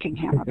Jim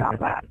Buckingham about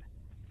that.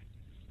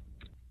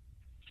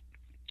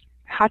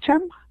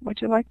 Hatem,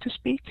 would you like to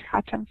speak?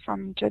 Hatem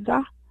from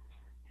Jeddah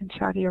in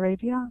Saudi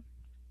Arabia.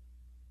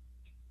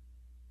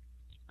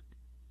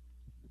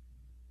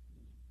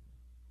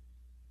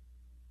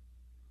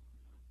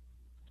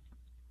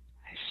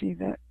 I see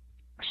that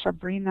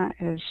Sabrina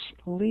is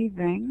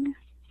leaving.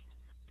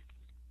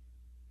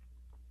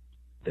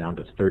 Down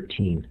to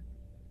 13,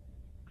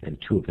 and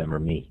 2 of them are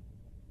me.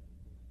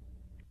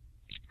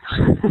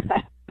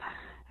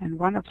 And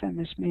one of them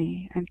is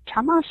me. And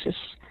Thomas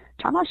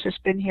has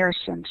been here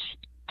since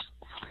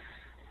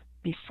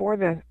before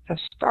the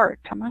start.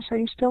 Thomas, are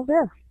you still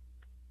there?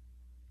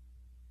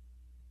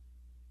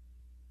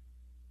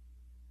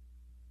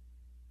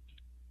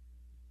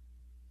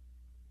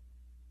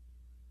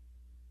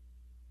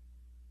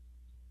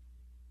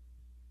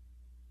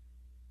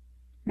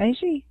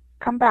 Maisie,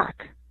 come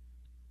back.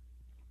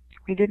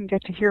 We didn't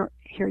get to hear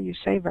you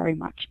say very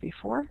much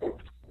before.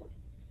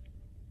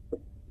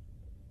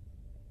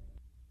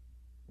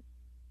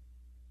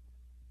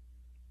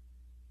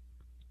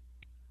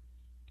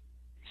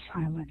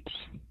 Silence.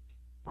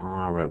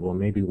 All right. Well,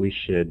 maybe we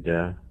should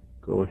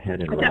go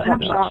ahead and. I don't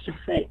have much to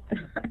say.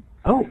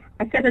 Oh.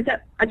 I said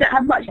I don't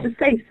have much to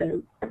say,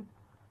 so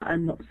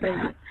I'm not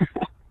saying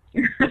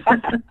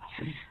it.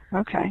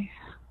 Okay.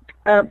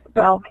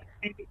 Well,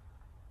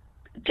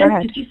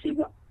 Jen, did you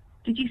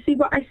see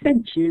what I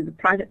sent you? The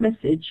private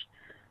message.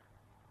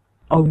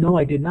 Oh no,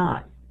 I did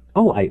not.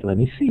 Oh, let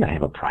me see. I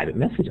have a private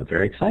message. I'm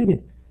very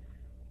excited.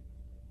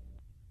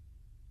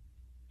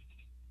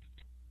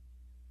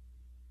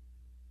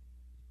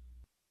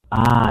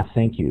 Ah,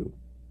 thank you.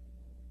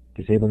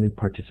 Disable new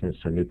participants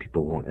so new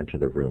people won't enter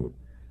the room.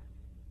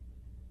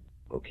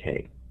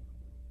 Okay.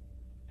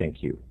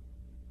 Thank you.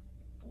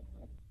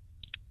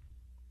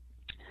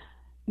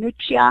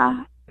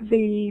 Lucia,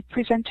 the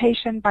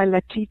presentation by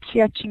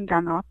Letizia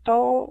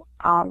Cinganotto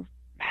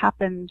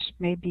happened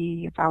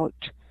maybe about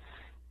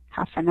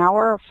half an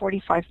hour or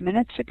 45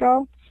 minutes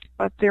ago,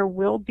 but there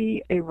will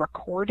be a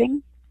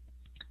recording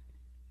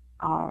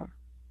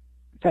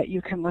that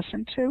you can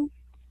listen to.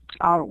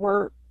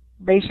 We're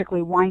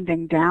basically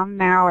winding down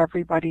now.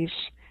 Everybody's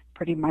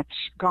pretty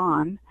much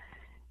gone,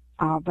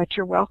 but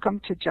you're welcome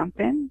to jump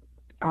in,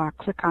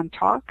 click on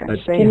talk, and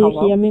say can hello.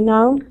 Can you hear me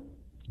now?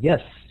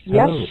 Yes.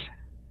 Yes.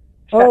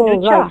 Oh,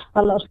 right.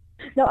 Hello.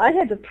 No, I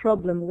had a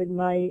problem with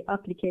my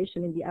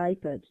application in the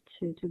iPad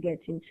to get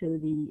into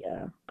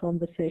the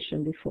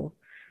conversation before,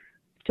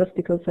 just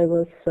because I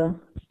was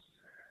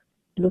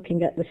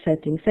looking at the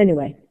settings.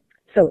 Anyway,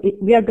 so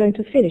we are going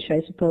to finish,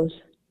 I suppose.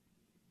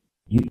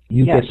 You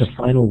Yes. get the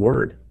final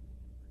word.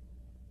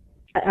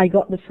 I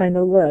got the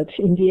final word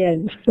in the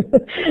end.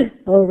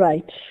 All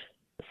right.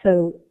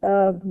 So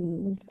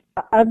I'm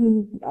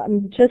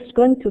just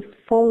going to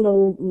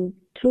follow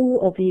two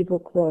of EVO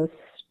course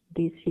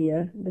this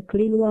year, the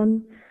clean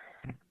one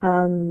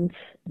and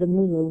the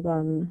Moodle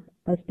one.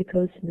 That's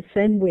because in the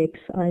same weeks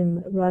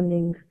I'm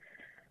running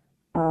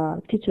a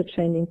teacher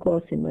training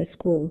course in my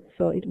school.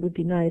 So it would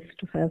be nice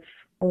to have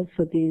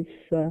also this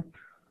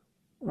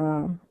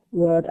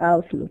word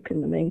Outlook in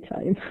the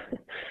meantime.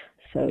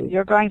 So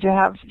you're going to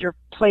have your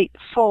plate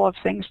full of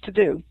things to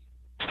do.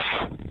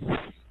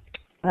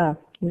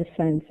 In a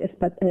sense, yes,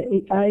 but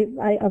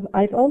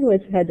I've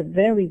always had a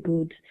very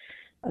good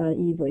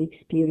EVO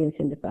experience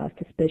in the past,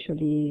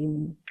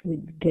 especially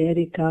with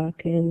Gary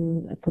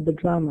Karkin for the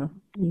drama,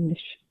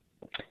 English.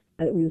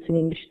 Using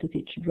English to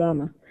teach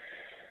drama.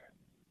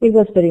 It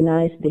was very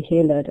nice, the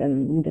Hillard,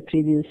 and in the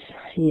previous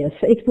years.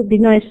 It would be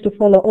nice to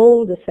follow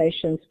all the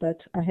sessions,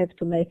 but I have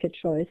to make a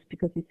choice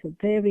because it's a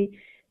very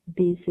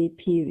busy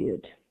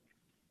period.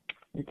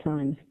 The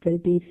time is very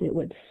busy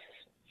with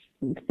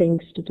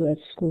things to do at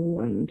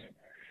school, and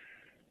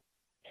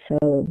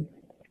so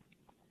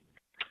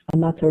a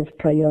matter of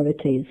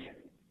priorities.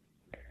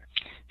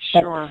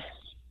 Sure.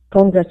 But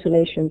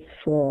congratulations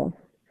for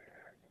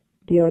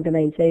the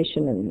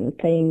organization and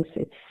things.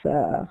 It's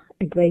a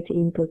great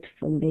input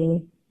for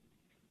me.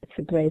 It's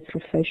a great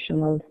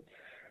professional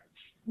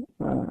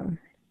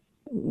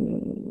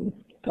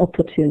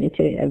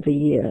opportunity every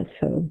year.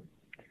 So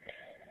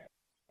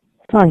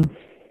fine.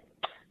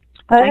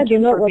 Thank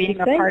you for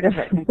being a part of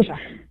it, Nietzsche.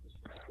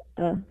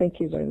 Thank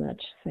you very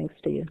much. Thanks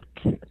to you.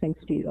 Thanks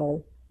to you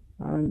all.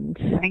 And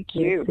thank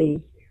you.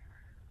 See.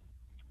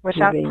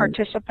 Without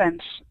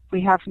participants,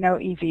 we have no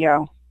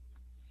EVO.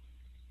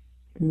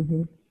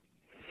 Mm-hmm.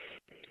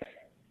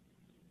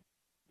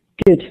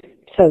 Good.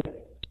 So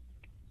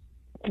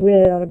we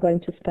are going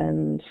to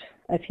spend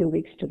a few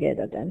weeks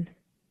together then.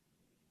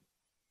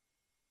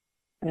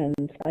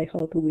 And I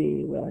hope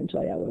we will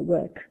enjoy our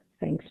work.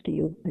 Thanks to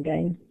you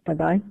again.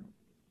 Bye-bye.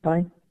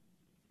 Bye.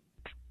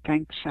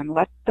 Thanks, and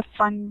let the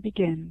fun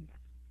begin.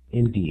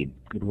 Indeed.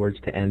 Good words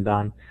to end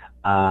on.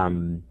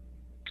 I'm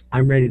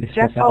ready to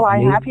step Jeffo, out. I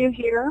have you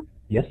here.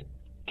 Yes?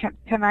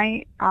 Can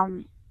I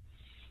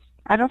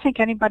don't think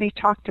anybody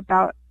talked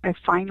about a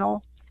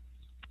final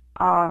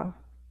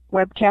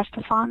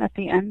webcast-a-thon at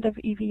the end of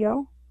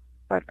EVO,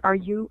 but are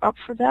you up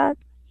for that?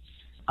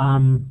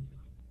 I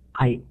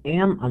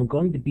am. I'm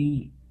going to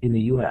be in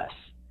the U.S.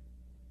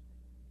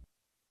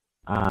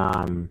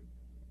 And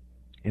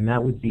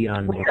that would be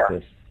on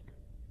Where?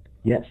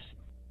 Yes.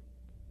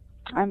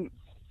 I'm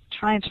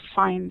trying to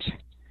find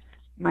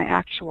my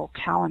actual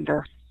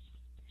calendar.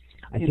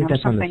 I think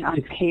that's something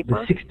on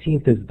paper. The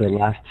 16th is the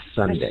last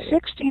Sunday. The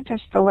 16th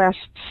is the last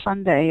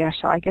Sunday, yeah,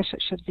 so I guess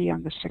it should be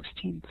on the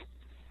 16th.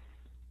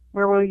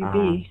 Where will you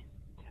be?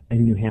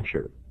 In New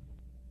Hampshire.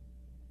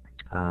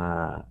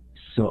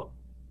 So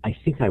I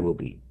think I will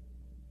be.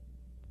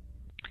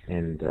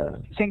 And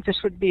you think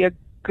this would be a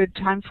good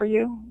time for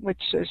you,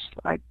 which is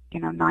like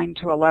 9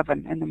 to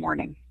 11 in the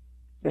morning,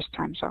 this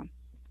time zone?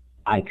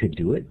 I could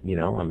do it.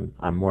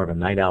 I'm more of a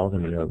night owl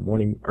than a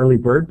morning early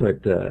bird,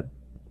 but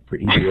for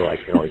EVO I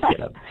can always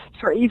get up.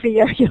 For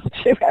EVO you'll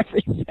do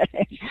everything.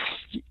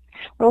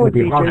 It'll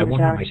be hard. I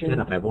won't have my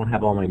setup. I won't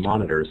have all my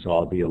monitors, so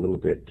I'll be a little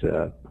bit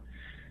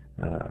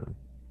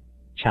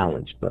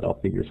challenged, but I'll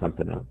figure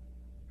something out.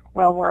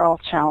 Well, we're all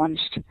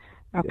challenged.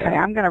 Okay,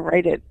 yeah. I'm going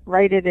to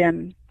write it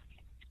in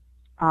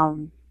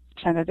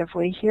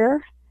tentatively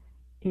here.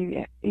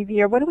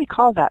 Evia, what do we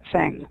call that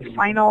thing?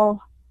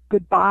 Final,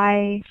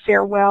 goodbye,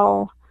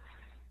 farewell.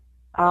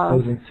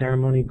 Closing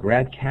ceremony,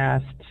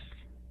 gradcast.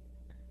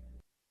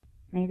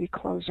 Maybe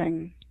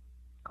closing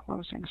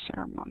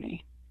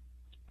ceremony.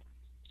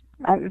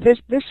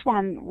 This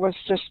one was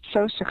just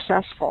so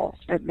successful,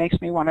 it makes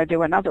me want to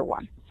do another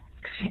one.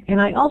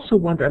 And I also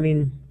wonder, I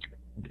mean,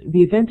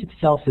 the event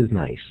itself is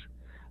nice,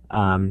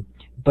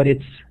 but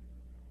it's,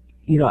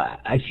 you know,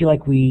 I feel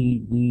like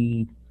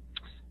we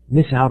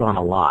miss out on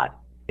a lot,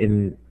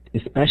 and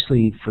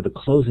especially for the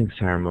closing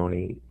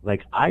ceremony.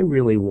 Like, I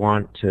really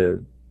want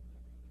to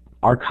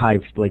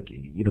archive, like,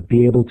 you know,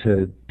 be able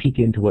to peek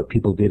into what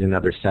people did in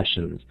other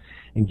sessions,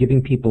 and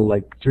giving people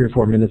like 3 or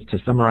 4 minutes to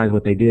summarize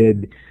what they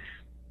did,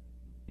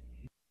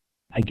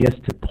 I guess,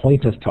 to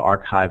point us to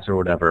archives or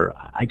whatever.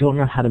 I don't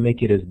know how to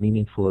make it as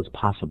meaningful as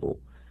possible,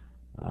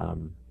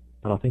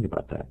 but I'll think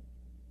about that.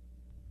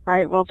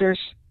 Right, well, there's,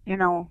 you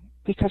know,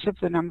 because of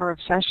the number of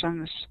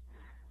sessions,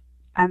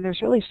 and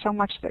there's really so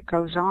much that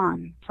goes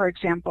on. For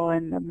example,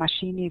 in the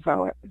Machine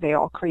EVO, they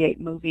all create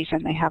movies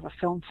and they have a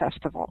film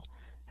festival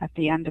at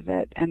the end of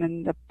it. And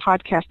in the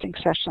podcasting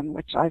session,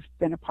 which I've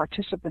been a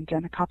participant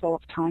in a couple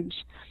of times,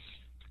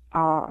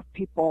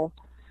 people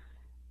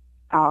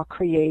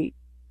create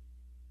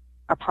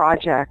a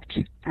project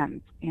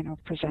and, you know,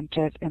 present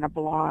it in a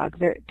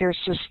blog. There's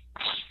just,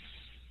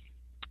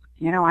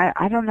 you know,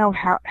 I don't know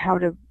how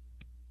to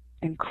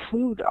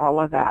include all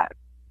of that.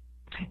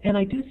 And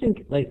I do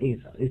think, like,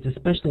 it's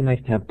especially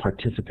nice to have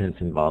participants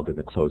involved in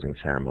the closing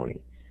ceremony.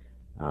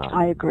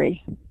 I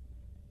agree.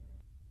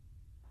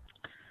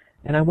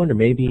 And I wonder,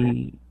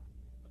 maybe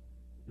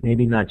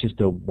not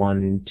just a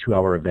 1-2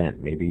 hour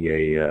event, maybe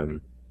a,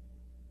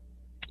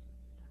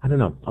 I don't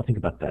know, I'll think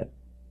about that.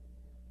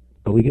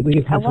 But we can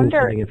pencil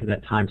something in for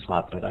that time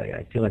slot, but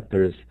I feel like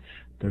there's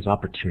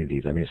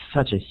opportunities. I mean, it's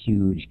such a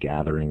huge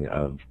gathering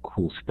of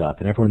cool stuff,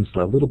 and everyone's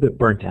a little bit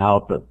burnt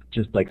out, but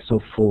just like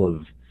so full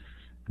of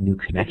new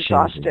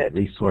connections and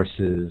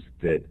resources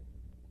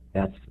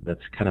that's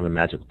kind of a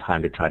magical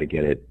time to try to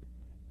get it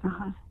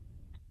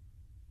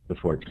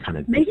before it's kind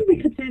of maybe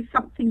we could do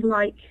something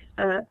like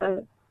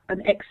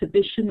an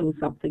exhibition or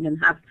something,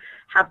 and have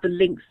the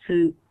links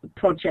to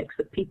projects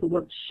that people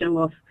want to show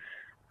off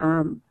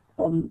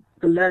on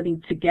the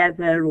Learning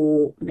Together,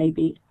 or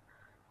maybe,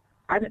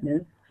 I don't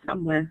know,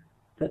 somewhere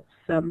that's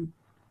I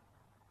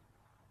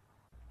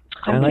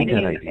like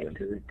that idea.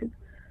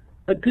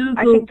 A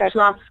Google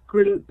Plus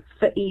group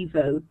for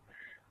EVO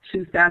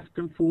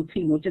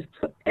 2014, or just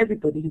for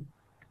everybody who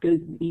goes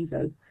in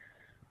EVO.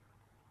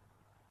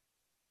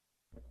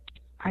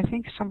 I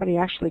think somebody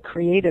actually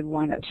created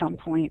one at some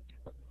point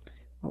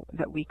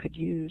that we could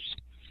use.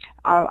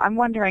 I'm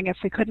wondering if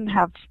we couldn't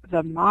have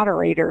the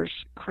moderators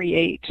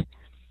create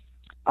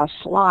a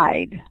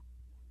slide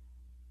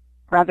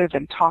rather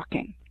than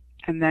talking,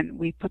 and then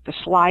we put the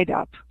slide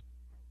up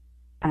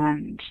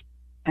and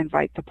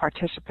invite the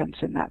participants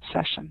in that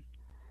session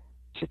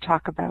to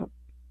talk about,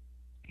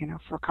 you know,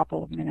 for a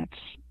couple of minutes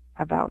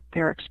about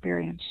their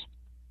experience.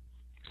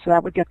 So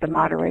that would get the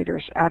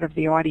moderators out of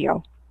the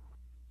audio.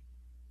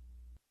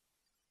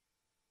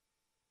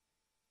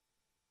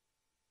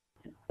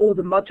 Or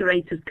the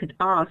moderators could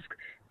ask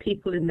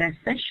people in their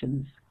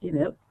sessions, you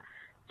know,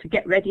 to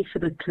get ready for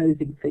the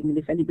closing thing, and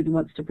if anybody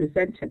wants to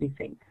present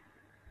anything.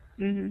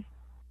 Mm-hmm.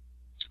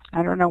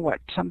 I don't know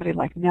what somebody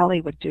like Nellie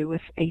would do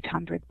with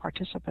 800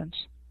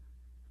 participants.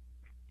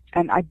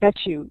 And I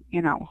bet you,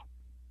 you know,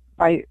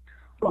 by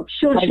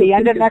the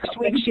end of next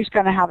week, she's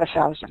going to have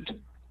 1,000.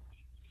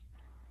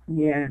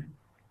 Yeah.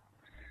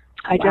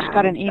 I just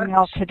got an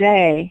email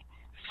today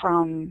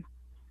from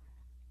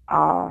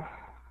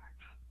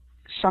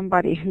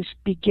somebody who's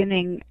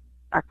beginning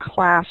a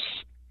class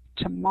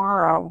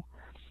tomorrow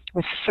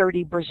with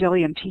 30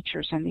 Brazilian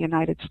teachers in the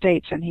United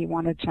States, and he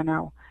wanted to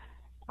know,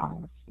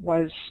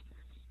 was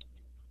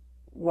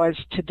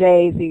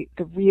today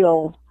the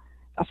real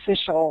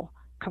official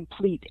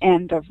complete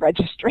end of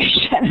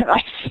registration? And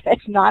I said,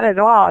 not at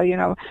all. You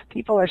know,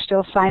 people are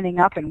still signing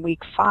up in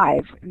week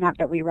 5. Not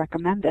that we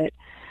recommend it.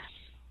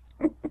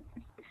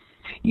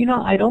 You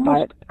know, I'd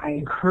almost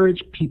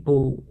encourage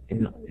people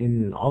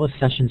in all the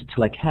sessions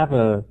to like have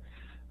a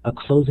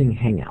closing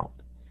hangout,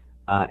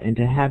 and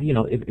to have, you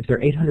know, if there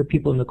are 800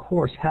 people in the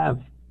course,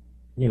 have,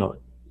 you know,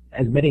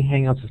 as many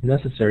hangouts as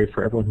necessary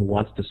for everyone who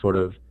wants to sort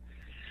of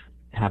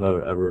have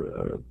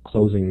a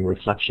closing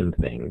reflection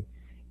thing.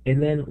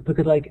 And then,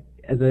 because like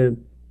as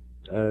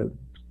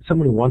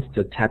someone who wants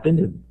to tap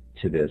into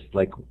this,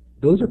 like,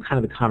 those are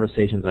kind of the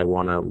conversations I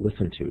want to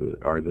listen to,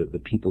 are the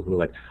people who are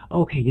like,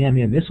 oh, okay, yeah,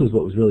 man, this was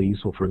what was really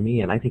useful for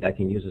me, and I think I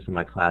can use this in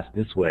my class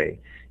this way,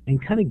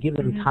 and kind of give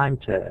them time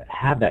to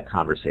have that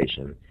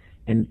conversation.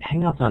 And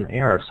Hangouts on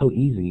Air are so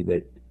easy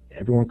that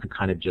everyone could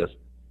kind of just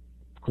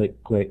click,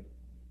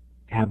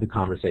 have the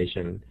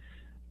conversation,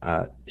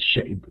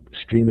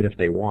 stream it if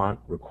they want,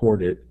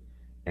 record it,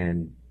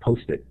 and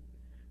post it.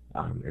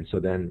 And so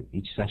then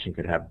each session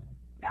could have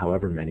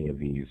however many of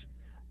these.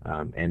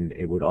 And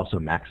it would also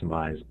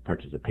maximize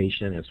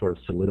participation and sort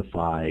of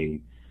solidify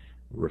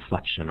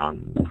reflection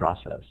on the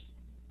process.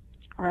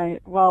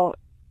 Right. Well,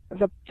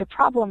 the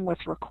problem with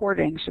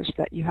recordings is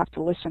that you have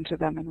to listen to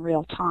them in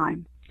real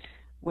time,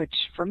 which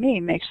for me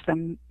makes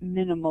them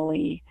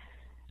minimally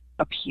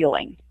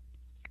appealing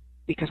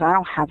because I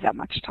don't have that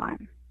much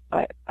time.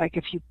 But like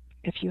if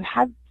you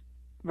had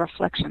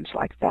reflections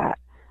like that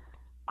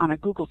on a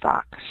Google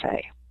Doc,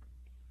 say,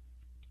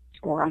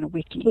 or on a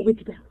wiki,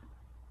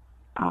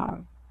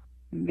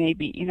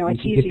 maybe it's you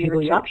easier give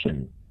people to the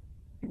option.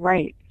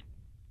 Right.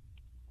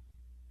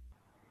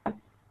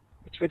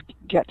 Which would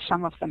get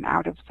some of them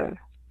out of the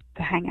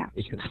Hangouts.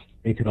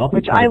 It could all be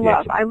which I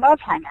love. I love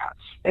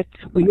Hangouts.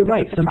 Well, you're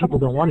right. Some people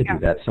don't want to do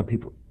that. Some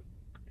people,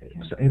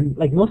 and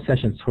like most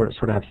sessions, sort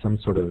of have some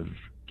sort of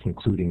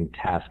concluding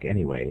task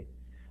anyway.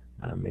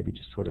 Maybe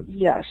just sort of.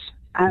 Yes,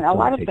 and a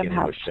lot of them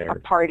have a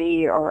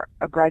party or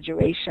a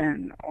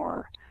graduation,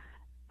 or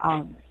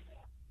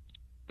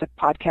the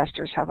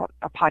podcasters have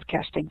a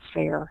podcasting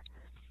fair.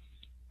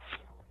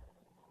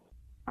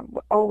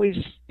 Always,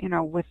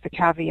 with the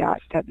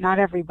caveat that not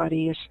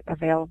everybody is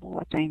available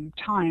at the same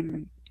time.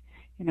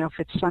 And, if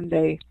it's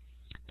Sunday,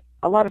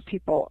 for a lot of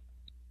people,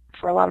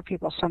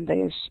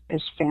 Sunday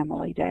is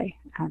family day,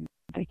 and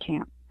they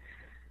can't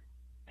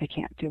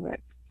do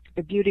it.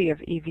 The beauty of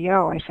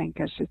EVO, I think,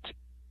 is its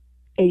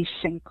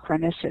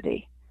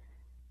asynchronicity.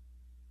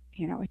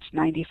 It's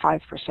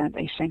 95%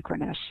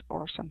 asynchronous,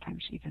 or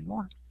sometimes even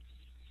more.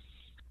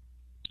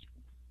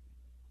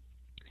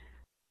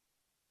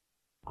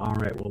 All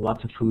right, well,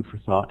 lots of food for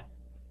thought.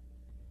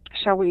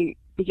 Shall we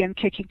begin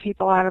kicking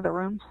people out of the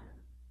room?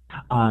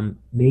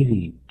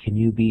 Maisie, can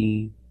you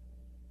be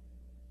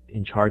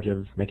in charge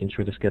of making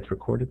sure this gets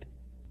recorded?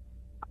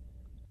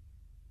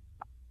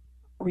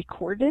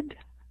 Recorded?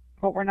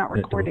 Well, we're not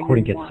recording. The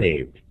recording anymore. gets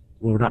saved.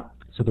 Well, we're not.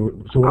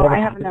 I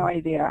have no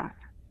idea.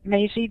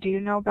 Maisie, do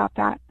you know about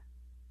that?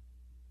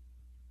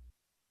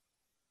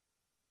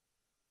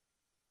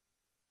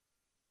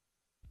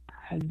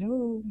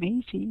 Hello,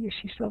 Maisie. Is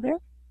she still there?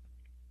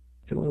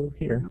 Still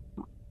here.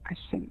 I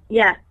think.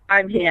 Yeah,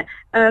 I'm here.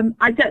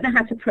 I don't know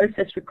how to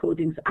process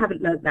recordings. I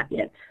haven't learned that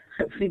yet.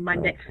 Hopefully my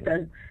next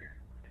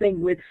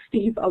thing with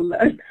Steve I'll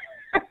learn.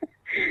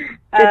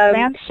 Did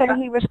Vance say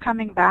he was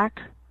coming back?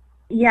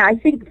 Yeah, I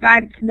think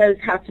Vance knows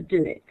how to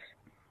do it.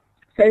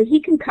 So he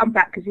can come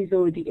back because he's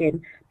already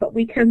in, but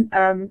we can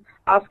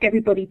ask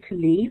everybody to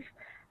leave,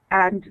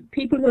 and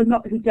people who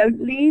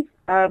don't leave,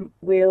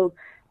 we'll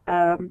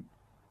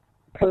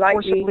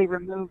politely forcibly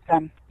remove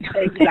them.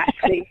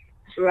 Exactly.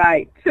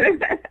 Right.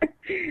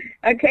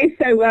 Okay,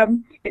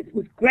 so it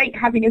was great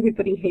having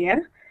everybody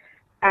here,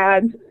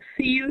 and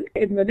see you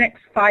in the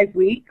next 5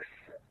 weeks,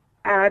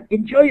 and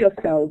enjoy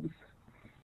yourselves.